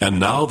 And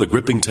now the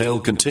gripping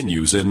tale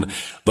continues in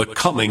The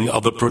Coming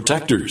of the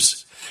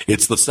Protectors.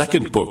 It's the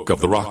second book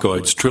of the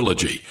Rockoids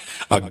trilogy,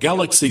 a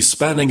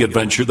galaxy-spanning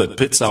adventure that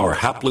pits our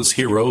hapless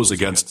heroes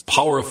against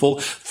powerful,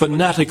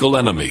 fanatical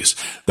enemies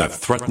that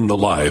threaten the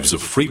lives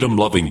of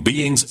freedom-loving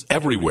beings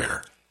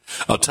everywhere.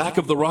 Attack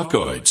of the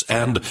Rockoids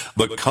and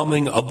The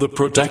Coming of the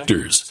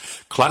Protectors.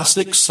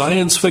 Classic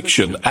science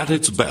fiction at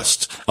its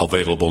best.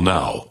 Available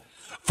now.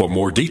 For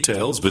more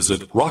details,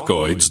 visit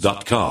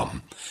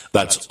rockoids.com.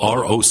 That's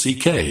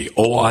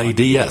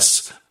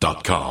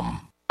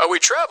ROCKOIDS.com. We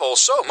travel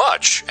so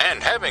much,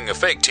 and having a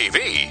fake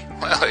TV,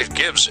 well, it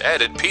gives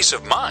added peace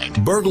of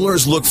mind.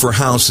 Burglars look for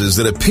houses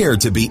that appear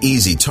to be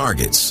easy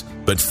targets.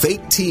 But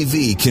fake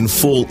TV can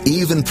fool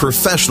even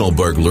professional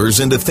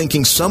burglars into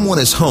thinking someone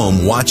is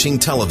home watching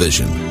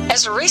television.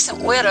 As a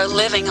recent widow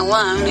living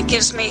alone, it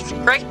gives me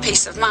great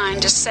peace of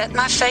mind to set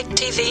my fake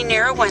TV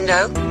near a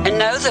window and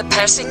know that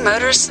passing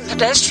motorists and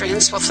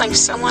pedestrians will think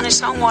someone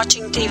is home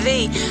watching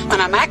TV when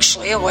I'm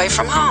actually away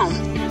from home.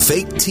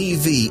 Fake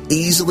TV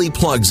easily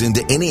plugs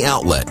into any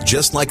outlet,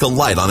 just like a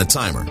light on a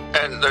timer.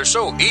 And they're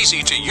so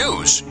easy to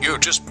use. You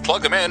just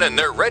plug them in and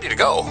they're ready to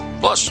go.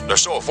 Plus, they're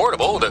so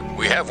affordable that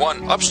we have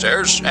one upstairs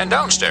and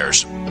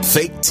downstairs.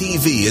 Fake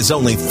TV is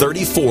only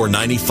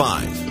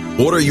 $34.95.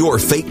 Order your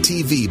fake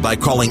TV by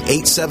calling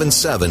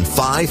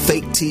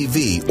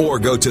 877-5-FAKE-TV or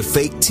go to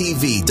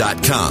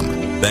faketv.com.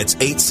 That's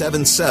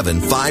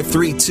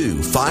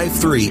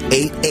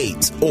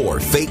 877-532-5388 or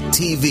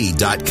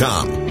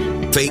faketv.com.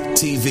 Fake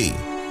TV,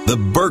 the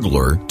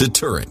burglar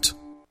deterrent.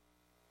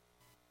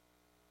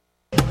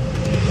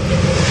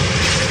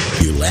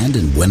 You land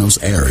in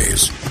Buenos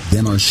Aires,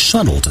 then are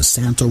shuttled to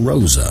Santa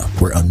Rosa,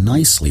 where a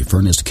nicely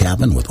furnished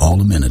cabin with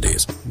all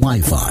amenities,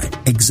 Wi-Fi,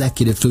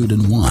 executive food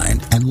and wine,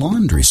 and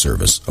laundry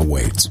service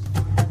awaits.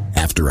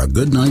 After a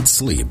good night's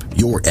sleep,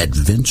 your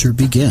adventure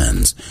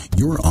begins.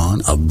 You're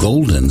on a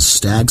golden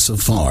stag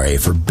safari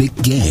for big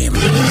game.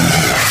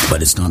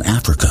 But it's not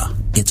Africa,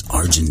 it's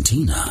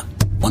Argentina.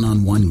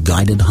 One-on-one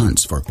guided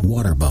hunts for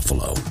water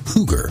buffalo,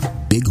 cougar,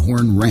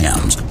 bighorn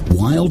rams,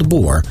 wild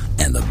boar,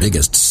 and the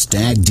biggest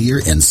stag deer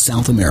in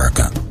South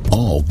America.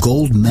 All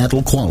gold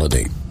medal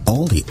quality.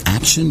 All the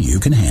action you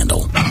can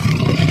handle.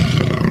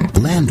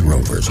 Land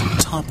Rovers,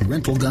 top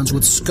rental guns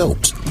with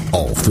scopes.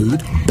 All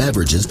food,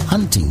 beverages,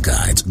 hunting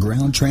guides,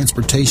 ground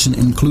transportation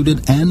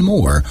included, and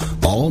more.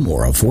 All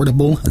more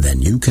affordable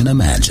than you can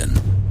imagine.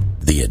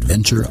 The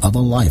adventure of a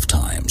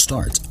lifetime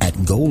starts at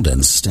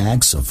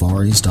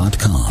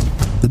GoldenStagSafaris.com.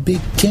 The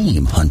big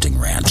game hunting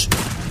ranch.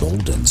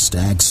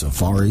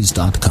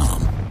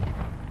 GoldenStagSafaris.com.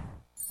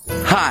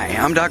 Hi,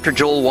 I'm Dr.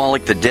 Joel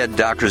Wallach, the Dead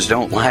Doctors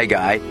Don't Lie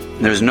guy.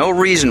 There's no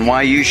reason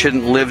why you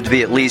shouldn't live to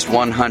be at least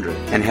 100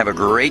 and have a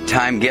great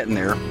time getting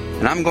there.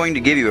 And I'm going to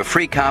give you a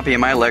free copy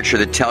of my lecture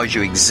that tells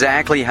you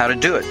exactly how to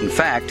do it. In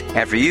fact,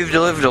 after you've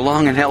lived a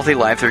long and healthy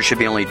life, there should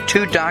be only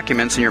 2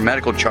 documents in your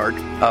medical chart,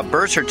 a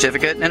birth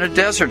certificate and a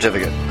death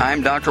certificate.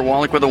 I'm Dr.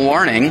 Wallach with a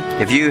warning.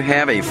 If you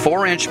have a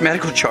 4-inch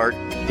medical chart,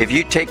 if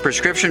you take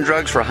prescription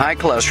drugs for high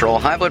cholesterol,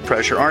 high blood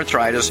pressure,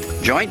 arthritis,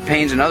 joint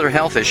pains, and other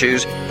health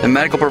issues, the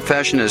medical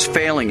profession is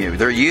failing you.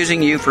 They're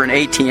using you for an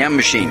ATM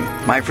machine.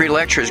 My free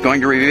lecture is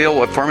going to reveal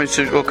what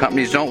pharmaceutical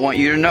companies don't want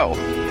you to know.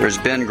 There's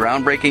been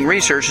groundbreaking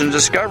research and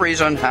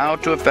discoveries on how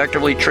to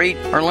effectively treat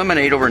or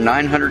eliminate over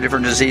 900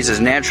 different diseases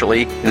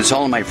naturally, and it's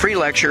all in my free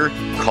lecture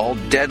called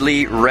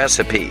Deadly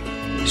Recipe.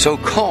 So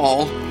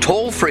call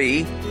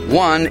toll-free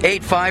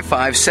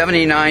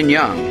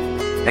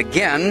 1-855-79-YOUNG.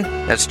 Again,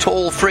 that's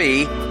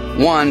toll-free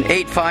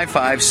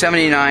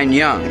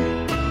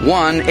 1-855-79-YOUNG.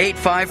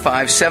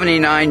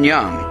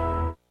 1-855-79-YOUNG.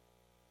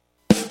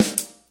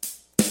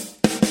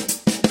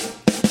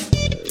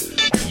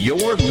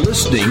 You're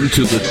listening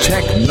to the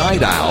Tech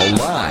Night Owl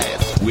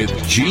Live with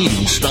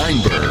Gene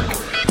Steinberg.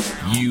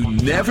 You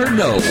never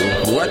know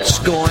what's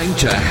going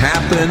to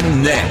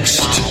happen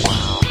next.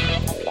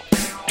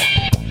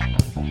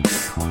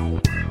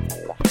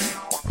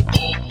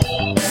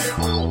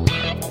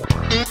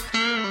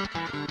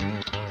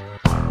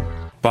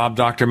 Bob,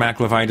 Dr. Mac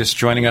Levitis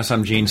joining us.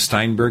 I'm Gene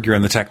Steinberg. You're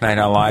on the Tech Night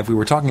Owl Live. We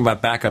were talking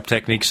about backup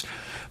techniques.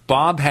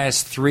 Bob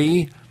has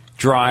 3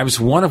 drives,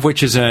 one of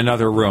which is in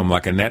another room,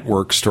 like a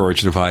network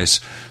storage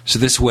device. So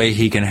this way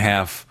he can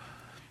have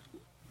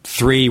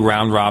 3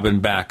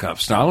 round-robin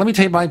backups. Now, let me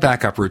tell you my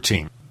backup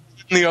routine.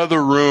 In the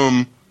other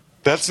room,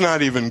 that's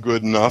not even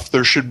good enough.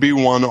 There should be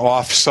one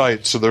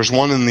off-site. So there's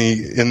one in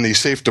the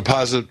safe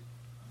deposit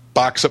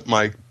box at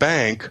my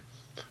bank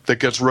that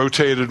gets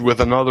rotated with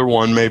another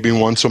one maybe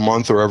once a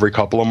month or every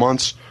couple of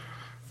months.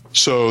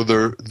 So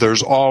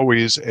there's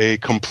always a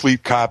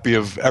complete copy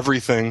of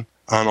everything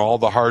on all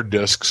the hard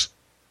disks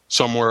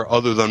somewhere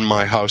other than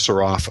my house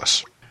or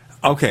office.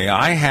 Okay,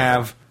 I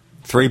have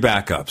 3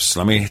 backups.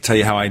 Let me tell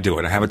you how I do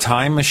it. I have a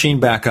Time Machine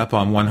backup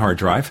on one hard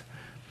drive.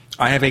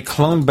 I have a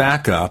clone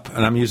backup,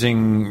 and I'm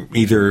using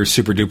either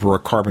SuperDuper or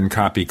Carbon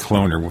Copy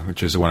Cloner,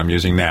 which is the one I'm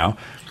using now.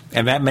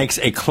 And that makes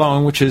a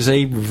clone, which is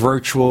a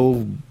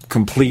virtual,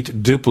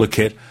 complete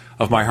duplicate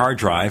of my hard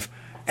drive.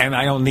 And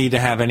I don't need to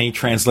have any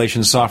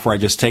translation software. I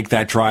just take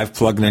that drive,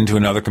 plug it into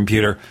another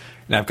computer,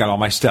 and I've got all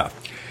my stuff.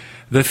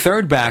 The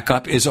third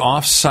backup is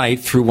off-site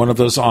through one of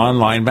those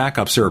online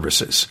backup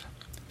services.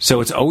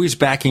 So it's always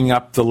backing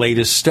up the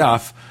latest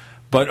stuff,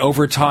 but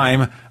over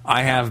time,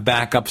 I have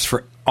backups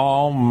for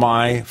all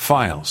my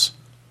files.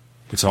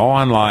 It's all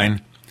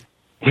online.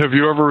 Have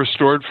you ever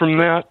restored from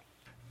that?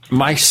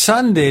 My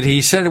son did.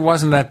 He said it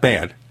wasn't that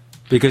bad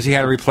because he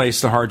had to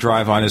replace the hard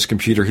drive on his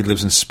computer. He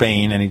lives in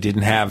Spain, and he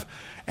didn't have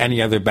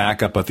any other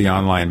backup but the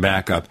online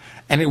backup,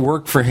 and it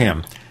worked for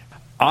him.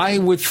 I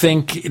would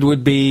think it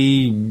would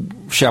be,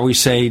 shall we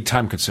say,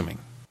 time-consuming.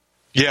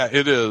 Yeah,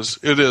 it is.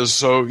 It is.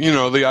 So,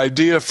 the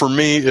idea for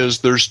me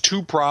is there's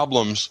 2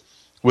 problems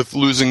with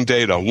losing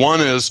data.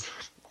 One is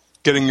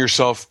getting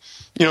yourself,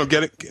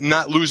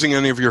 not losing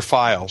any of your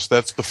files.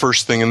 That's the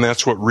first thing, and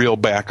that's what real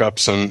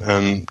backups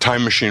and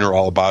Time Machine are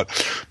all about.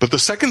 But the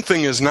second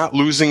thing is not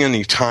losing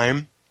any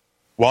time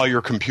while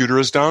your computer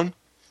is down,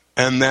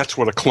 and that's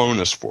what a clone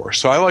is for.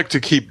 So I like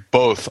to keep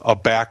both a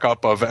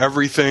backup of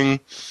everything,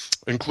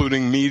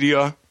 including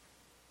media,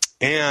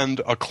 and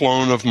a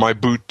clone of my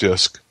boot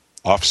disk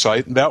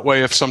off-site. That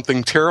way, if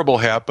something terrible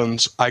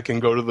happens, I can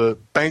go to the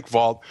bank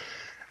vault,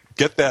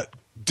 get that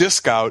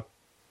disk out,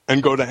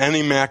 and go to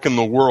any Mac in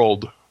the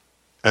world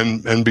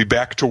and be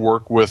back to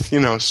work with,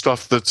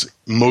 stuff that's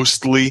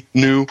mostly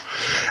new.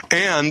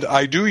 And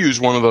I do use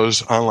one of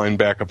those online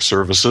backup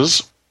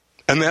services,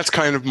 and that's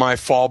kind of my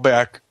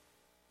fallback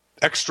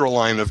extra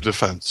line of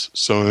defense.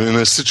 So in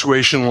a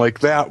situation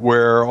like that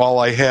where all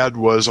I had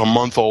was a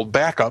month-old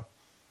backup,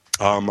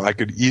 I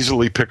could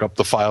easily pick up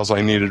the files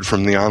I needed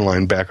from the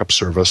online backup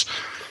service.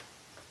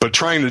 But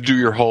trying to do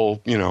your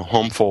whole,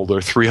 home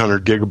folder,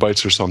 300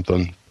 gigabytes or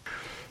something,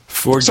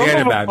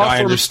 forget about it. I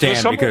understand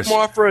some because of them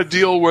offer a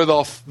deal where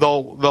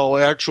they'll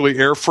actually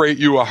air freight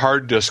you a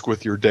hard disk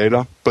with your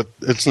data, but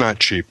it's not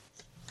cheap.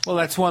 Well,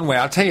 that's one way.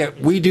 I'll tell you,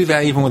 we do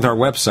that even with our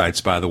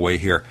websites. By the way,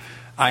 here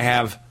I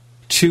have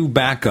 2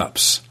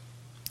 backups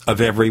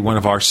of every one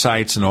of our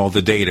sites and all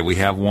the data. We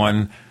have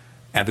one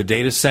at the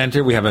data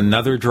center. We have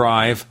another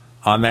drive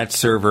on that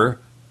server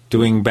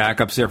doing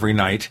backups every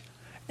night.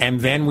 And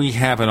then we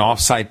have an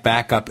off-site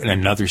backup in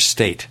another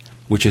state,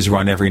 which is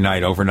run every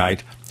night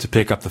overnight to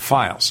pick up the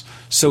files.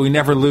 So we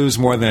never lose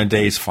more than a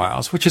day's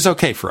files, which is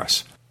okay for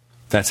us.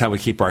 That's how we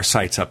keep our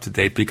sites up to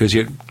date because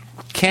you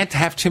can't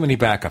have too many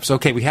backups.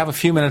 Okay, we have a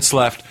few minutes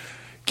left.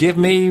 Give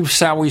me,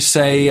 shall we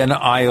say, an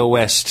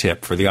iOS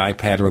tip for the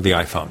iPad or the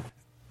iPhone.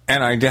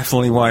 And I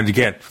definitely wanted to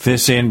get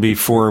this in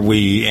before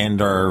we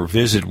end our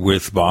visit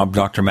with Bob,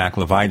 Dr. Mac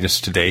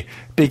Levitis today,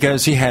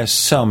 because he has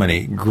so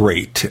many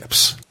great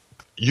tips.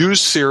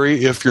 Use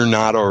Siri if you're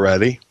not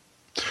already.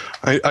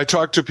 I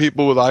talk to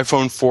people with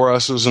iPhone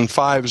 4S's and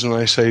 5s, and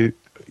I say,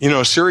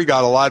 Siri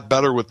got a lot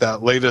better with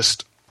that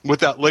latest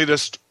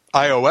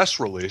iOS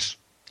release.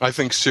 I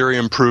think Siri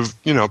improved,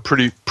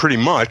 pretty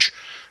much.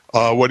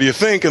 What do you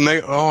think? And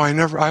I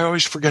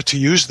always forget to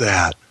use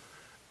that.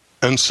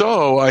 And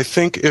so I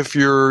think if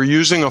you're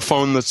using a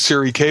phone that's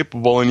Siri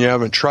capable and you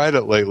haven't tried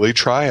it lately,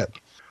 try it.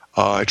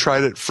 I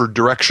tried it for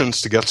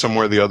directions to get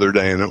somewhere the other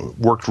day, and it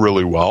worked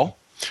really well.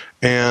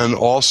 And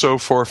also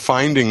for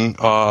finding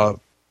a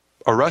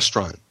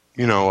restaurant.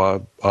 I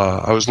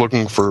was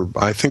looking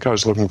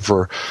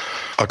for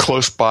a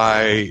close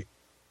by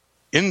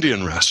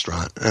Indian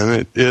restaurant,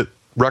 and it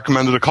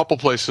recommended a couple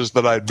places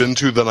that I'd been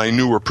to that I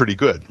knew were pretty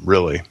good,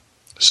 really.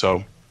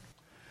 So,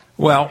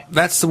 Well,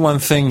 that's the one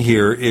thing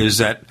here is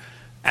that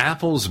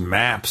Apple's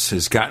Maps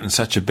has gotten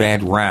such a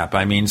bad rap.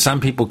 I mean, some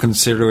people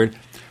consider it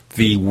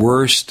the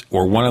worst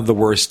or one of the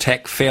worst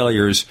tech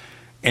failures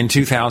in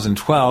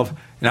 2012,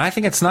 and I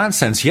think it's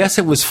nonsense. Yes,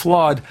 it was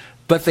flawed,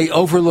 but they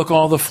overlook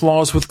all the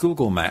flaws with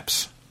Google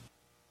Maps.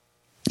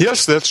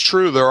 Yes, that's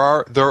true. There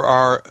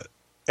are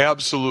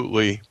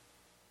absolutely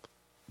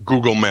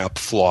Google Map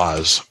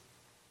flaws.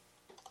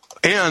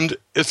 And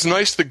it's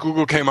nice that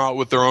Google came out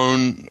with their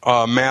own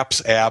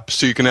Maps app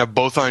so you can have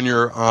both on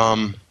your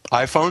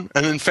iPhone.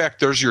 And in fact,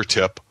 there's your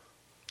tip.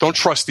 Don't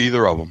trust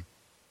either of them.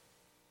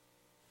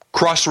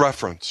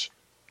 Cross-reference.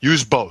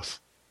 Use both.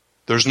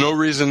 There's no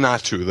reason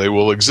not to. They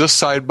will exist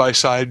side by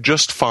side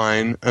just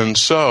fine. And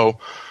so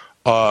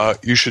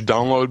you should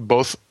download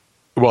both.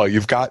 Well,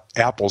 you've got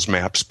Apple's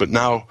Maps, but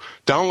now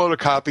download a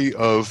copy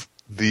of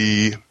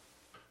the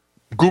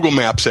Google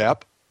Maps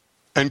app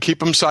and keep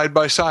them side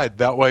by side.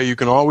 That way you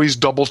can always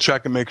double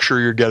check and make sure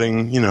you're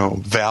getting,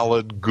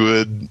 valid,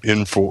 good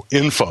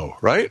info,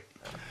 right?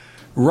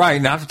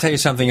 Right. Now, I have to tell you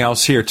something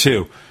else here,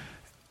 too.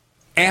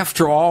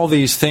 After all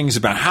these things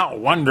about how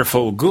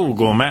wonderful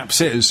Google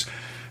Maps is,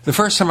 the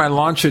first time I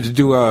launched it to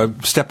do a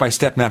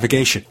step-by-step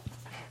navigation,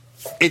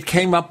 it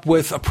came up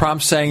with a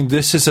prompt saying,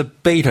 this is a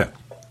beta.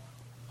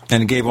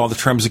 And it gave all the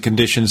terms and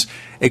conditions,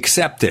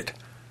 accept it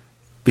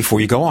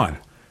before you go on.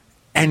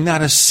 And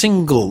not a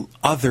single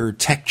other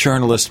tech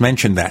journalist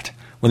mentioned that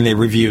when they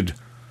reviewed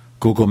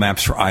Google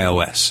Maps for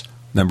iOS.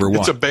 Number one.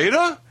 It's a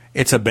beta?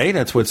 It's a beta.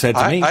 That's what it said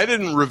to me. I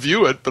didn't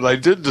review it, but I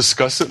did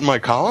discuss it in my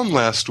column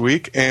last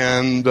week,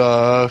 and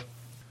I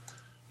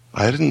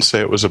didn't say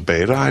it was a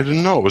beta. I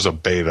didn't know it was a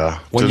beta.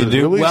 When did you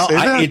do,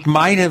 really it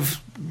might have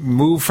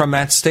moved from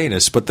that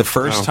status, but the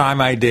first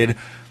time I did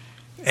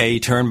a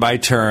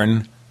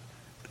turn-by-turn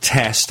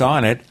test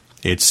on it,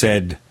 it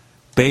said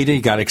beta.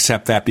 You got to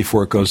accept that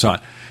before it goes on.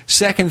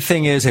 Second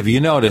thing is, have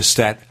you noticed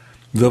that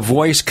the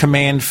voice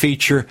command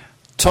feature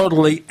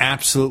totally,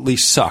 absolutely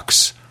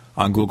sucks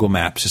on Google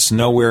Maps? It's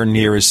nowhere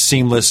near as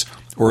seamless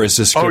or as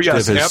descriptive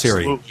as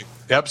absolutely. Siri.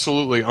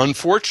 Absolutely.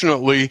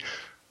 Unfortunately,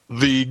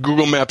 the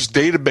Google Maps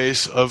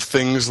database of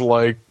things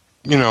like,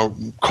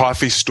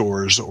 coffee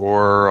stores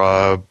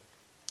or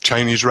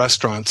Chinese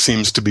restaurants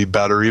seems to be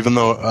better, even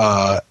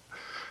though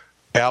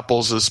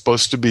Apple's is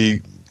supposed to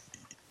be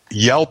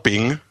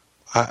Yelping,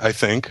 I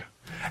think.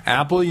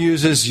 Apple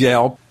uses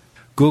Yelp.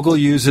 Google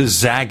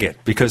uses Zagat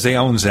because they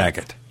own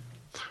Zagat.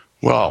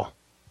 Well,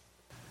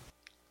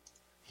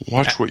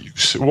 watch what you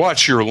say.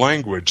 Watch your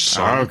language,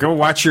 son. Go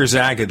watch your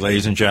Zagat,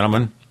 ladies and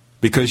gentlemen,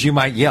 because you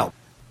might Yelp.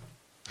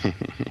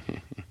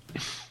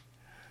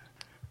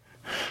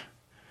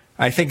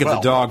 I think of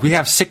the dog. We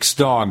have 6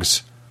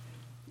 dogs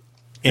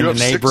in the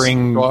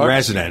neighboring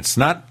residence.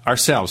 Not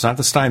ourselves, not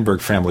the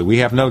Steinberg family. We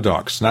have no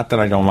dogs. Not that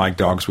I don't like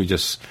dogs. We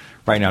just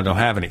right now don't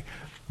have any.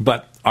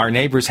 But our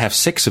neighbors have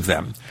 6 of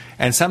them,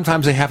 and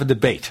sometimes they have a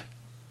debate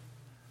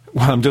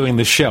while I'm doing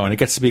the show, and it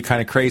gets to be kind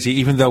of crazy,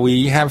 even though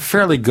we have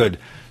fairly good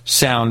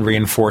sound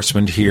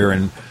reinforcement here,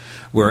 and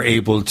we're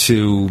able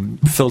to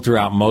filter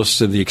out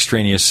most of the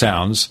extraneous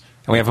sounds,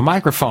 and we have a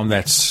microphone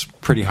that's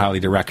pretty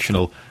highly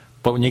directional.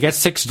 But when you get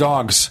 6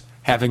 dogs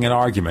having an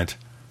argument,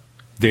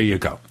 there you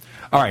go.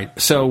 All right,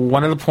 so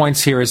one of the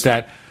points here is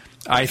that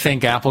I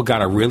think Apple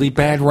got a really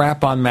bad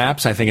rap on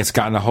Maps. I think it's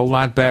gotten a whole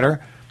lot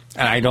better.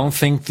 And I don't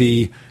think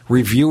the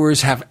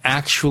reviewers have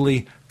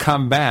actually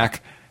come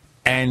back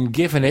and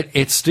given it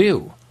its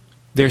due.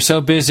 They're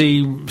so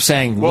busy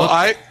saying, "Look,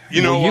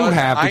 you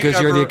have because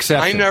you're the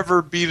exception." I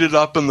never beat it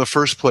up in the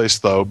first place,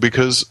 though,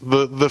 because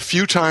the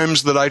few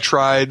times that I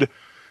tried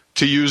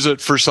to use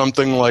it for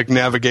something like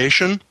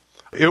navigation,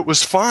 it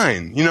was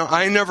fine.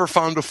 I never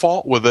found a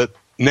fault with it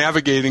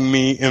navigating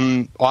me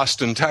in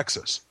Austin,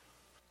 Texas.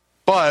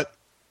 But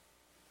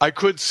I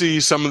could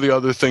see some of the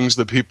other things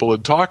that people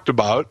had talked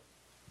about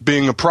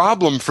being a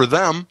problem for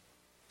them.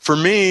 For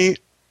me,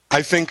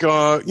 I think,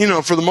 for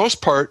the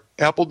most part,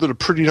 Apple did a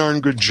pretty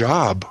darn good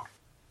job.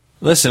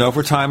 Listen,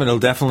 over time, it'll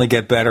definitely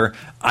get better.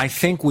 I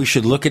think we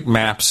should look at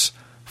Maps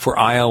for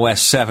iOS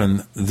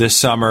 7 this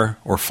summer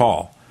or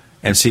fall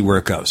and see where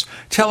it goes.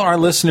 Tell our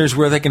listeners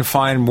where they can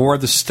find more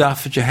of the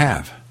stuff that you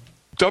have.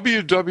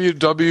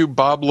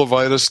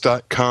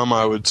 www.boblevitas.com,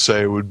 I would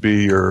say, would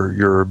be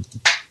your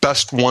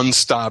best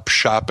one-stop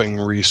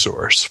shopping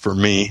resource for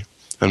me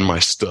and my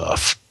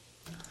stuff.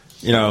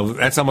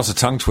 That's almost a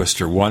tongue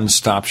twister.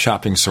 One-stop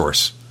shopping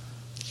source.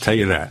 Tell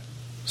you that.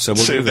 So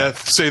we'll say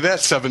that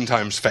 7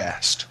 times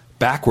fast.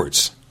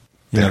 Backwards.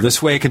 This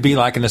way it could be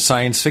like in a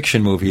science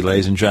fiction movie,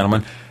 ladies and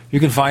gentlemen. You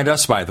can find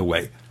us, by the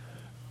way,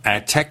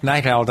 at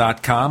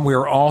TechNightOwl.com. We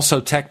are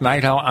also Tech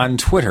Night Owl on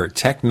Twitter.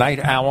 Tech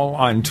Night Owl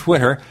on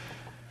Twitter.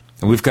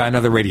 And we've got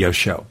another radio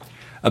show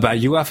about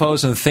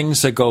UFOs and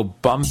things that go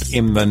bump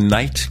in the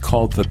night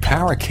called the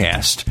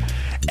Paracast.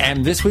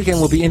 And this weekend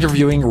we'll be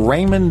interviewing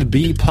Raymond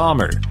B.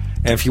 Palmer.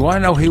 And if you want to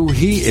know who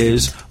he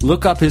is,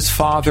 look up his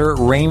father,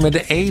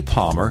 Raymond A.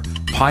 Palmer,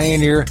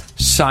 pioneer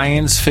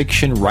science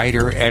fiction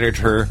writer,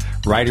 editor,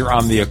 writer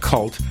on the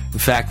occult. In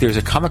fact, there's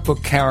a comic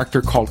book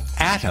character called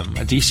Atom,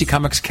 a DC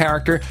Comics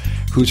character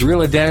whose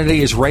real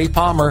identity is Ray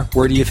Palmer.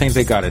 Where do you think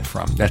they got it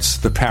from? That's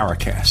the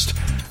Paracast.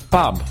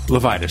 Bob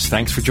Levitas,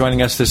 thanks for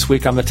joining us this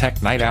week on the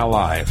Tech Night Owl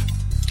Live.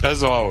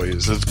 As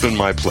always, it's been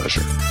my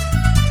pleasure.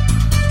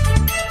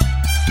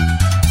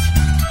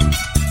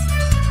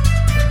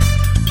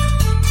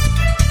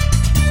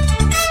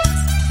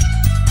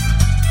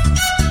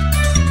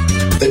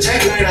 The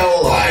Tech Night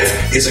Owl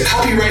Live is a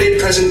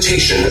copyrighted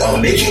presentation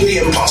of Making the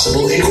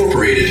Impossible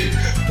Incorporated.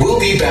 We'll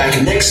be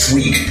back next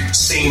week.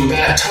 Same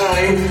bat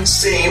time,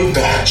 same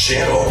bat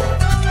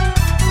channel.